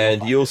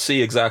 and you'll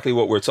see exactly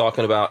what we're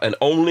talking about. And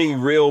only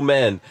real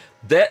men.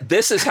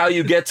 This is how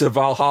you get to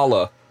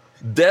Valhalla.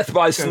 Death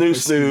by Snoo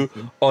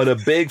Snoo on a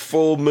big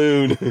full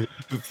moon.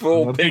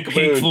 Full pink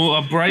moon.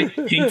 A bright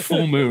pink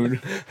full moon.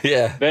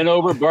 Yeah. Bent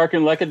over,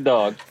 barking like a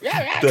dog.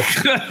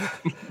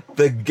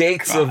 The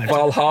gates of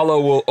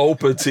Valhalla will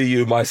open to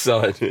you, my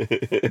son,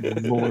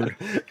 Lord.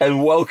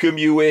 and welcome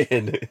you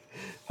in.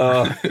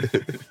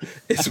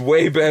 It's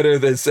way better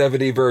than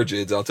 70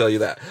 Virgins, I'll tell you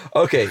that.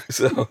 Okay,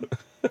 so...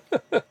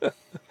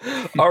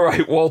 All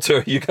right,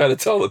 Walter, you got to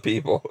tell the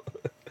people.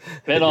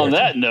 And on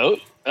that note,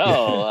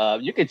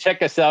 you can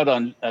check us out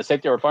on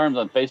Safety Hour Firearms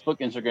on Facebook,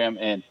 Instagram,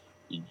 and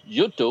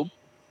YouTube.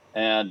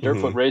 And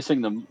Dirtfoot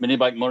Racing, the mini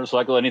bike,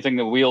 motorcycle, anything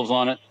with wheels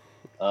on it.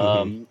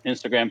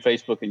 Instagram,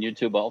 Facebook, and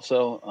YouTube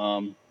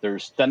also.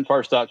 There's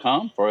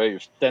stenparts.com for all your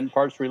Sten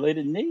Parts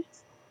related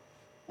needs.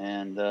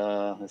 And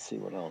let's see,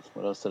 what else?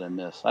 What else did I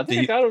miss? I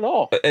think I got it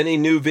all. Any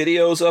new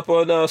videos up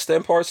on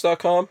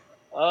stenparts.com?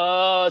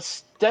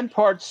 Sten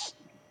Parts,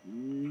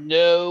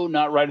 no,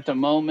 not right at the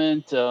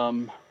moment.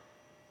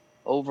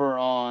 Over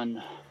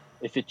on,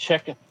 if you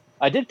check it,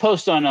 I did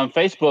post on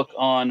Facebook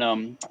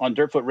on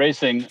Dirtfoot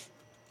Racing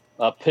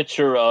a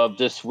picture of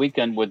this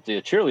weekend with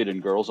the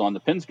cheerleading girls on the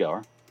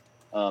Pinzgauer.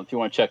 If you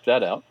want to check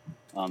that out.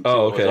 See what I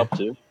was up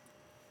to.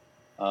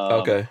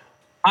 Okay.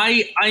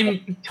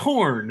 I'm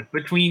torn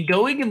between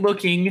going and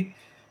looking,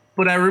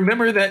 but I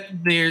remember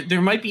that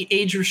there might be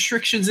age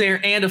restrictions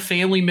there and a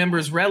family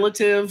member's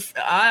relative,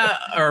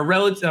 or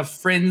a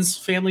friend's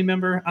family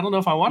member. I don't know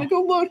if I want to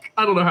go look.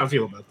 I don't know how I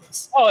feel about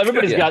this. Oh,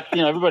 everybody's got,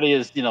 everybody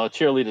is,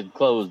 cheerleaded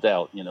closed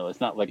out. It's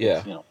not like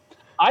it's,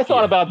 I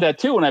thought about that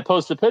too when I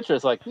posted the picture.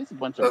 It's like, these are a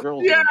bunch of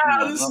girls. Yeah,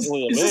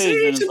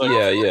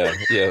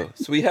 yeah.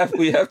 So we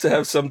have to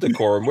have some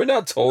decorum. We're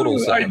not total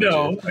savages.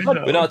 I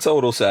know. We're not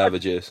total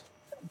savages.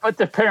 But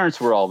the parents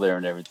were all there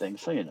and everything,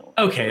 so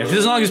Okay,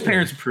 as long as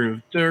parents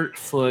approve.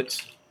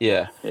 Dirtfoot.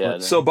 Yeah.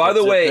 So by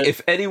the way,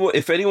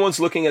 if anyone's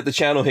looking at the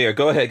channel here,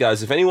 go ahead,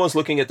 guys. If anyone's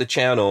looking at the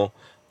channel,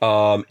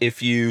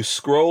 if you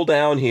scroll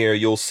down here,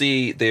 you'll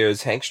see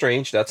there's Hank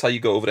Strange. That's how you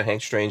go over to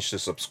Hank Strange to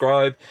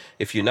subscribe.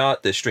 If you're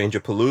not, there's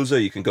Stranger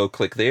Palooza. You can go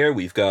click there.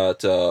 We've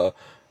got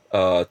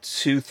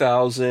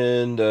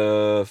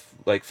 2,000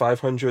 like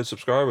 500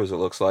 subscribers, it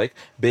looks like.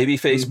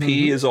 Babyface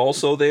P is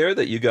also there,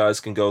 that you guys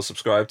can go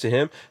subscribe to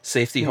him.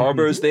 Safety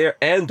Harbor is there,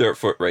 and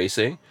Dirtfoot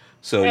Racing.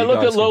 So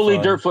look at lowly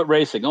Dirtfoot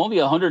Racing, only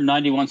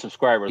 191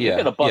 subscribers. Yeah, We'll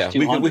get a bust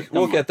 200.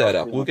 We'll get that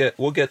up. We'll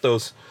get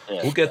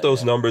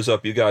those numbers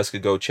up. You guys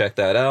could go check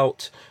that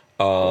out.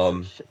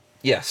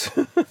 Yes.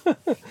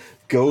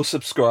 Go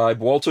subscribe.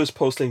 Walter's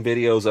posting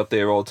videos up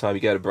there all the time.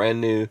 You got a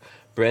brand new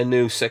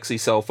sexy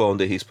cell phone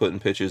that he's putting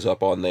pictures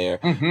up on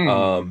there.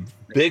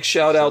 Big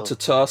shout out to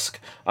Tusk.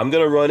 I'm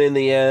gonna run in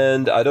the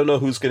end. I don't know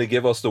who's gonna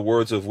give us the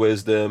words of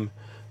wisdom.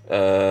 I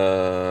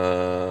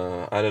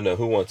don't know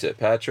who wants it.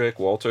 Patrick,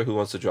 Walter, who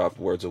wants to drop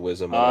words of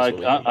wisdom?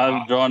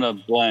 I've drawn a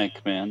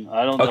blank, man.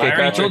 I don't know. Okay,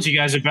 I told you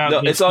guys about. No,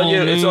 it's on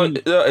you.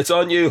 It's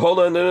on you. Hold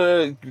on.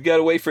 No. You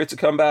gotta wait for it to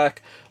come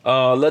back.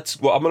 I'm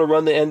gonna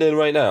run the end in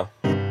right now.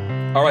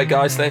 All right,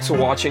 guys. Thanks for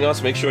watching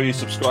us. Make sure you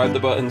subscribe the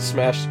button.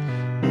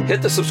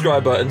 Hit the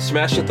subscribe button,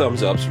 smash the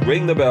thumbs ups,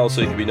 ring the bell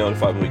so you can be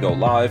notified when we go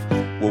live.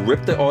 We'll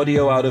rip the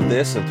audio out of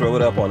this and throw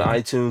it up on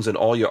iTunes and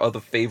all your other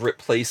favorite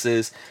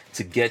places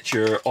to get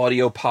your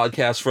audio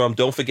podcast from.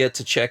 Don't forget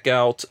to check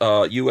out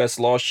US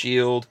Law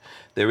Shield.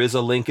 There is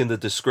a link in the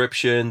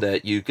description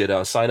that you could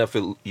sign up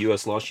for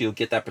US Law Shield,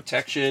 get that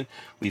protection.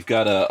 We've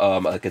got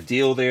a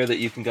deal there that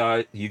you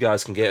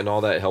guys can get, and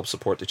all that helps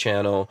support the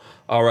channel.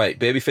 All right,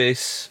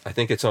 Babyface, I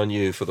think it's on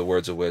you for the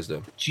words of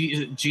wisdom.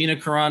 Gina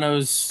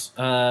Carano's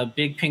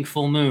Big Pink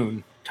Full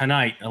Moon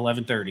tonight,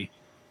 11:30.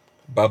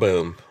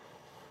 Ba-boom.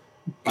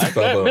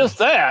 I missed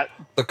that.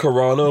 The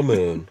Carano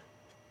Moon.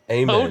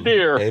 Amen. Oh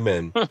dear.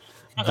 Amen.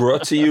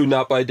 Brought to you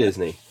not by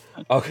Disney.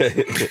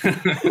 Okay.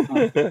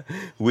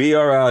 We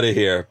are out of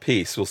here.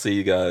 Peace. We'll see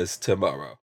you guys tomorrow.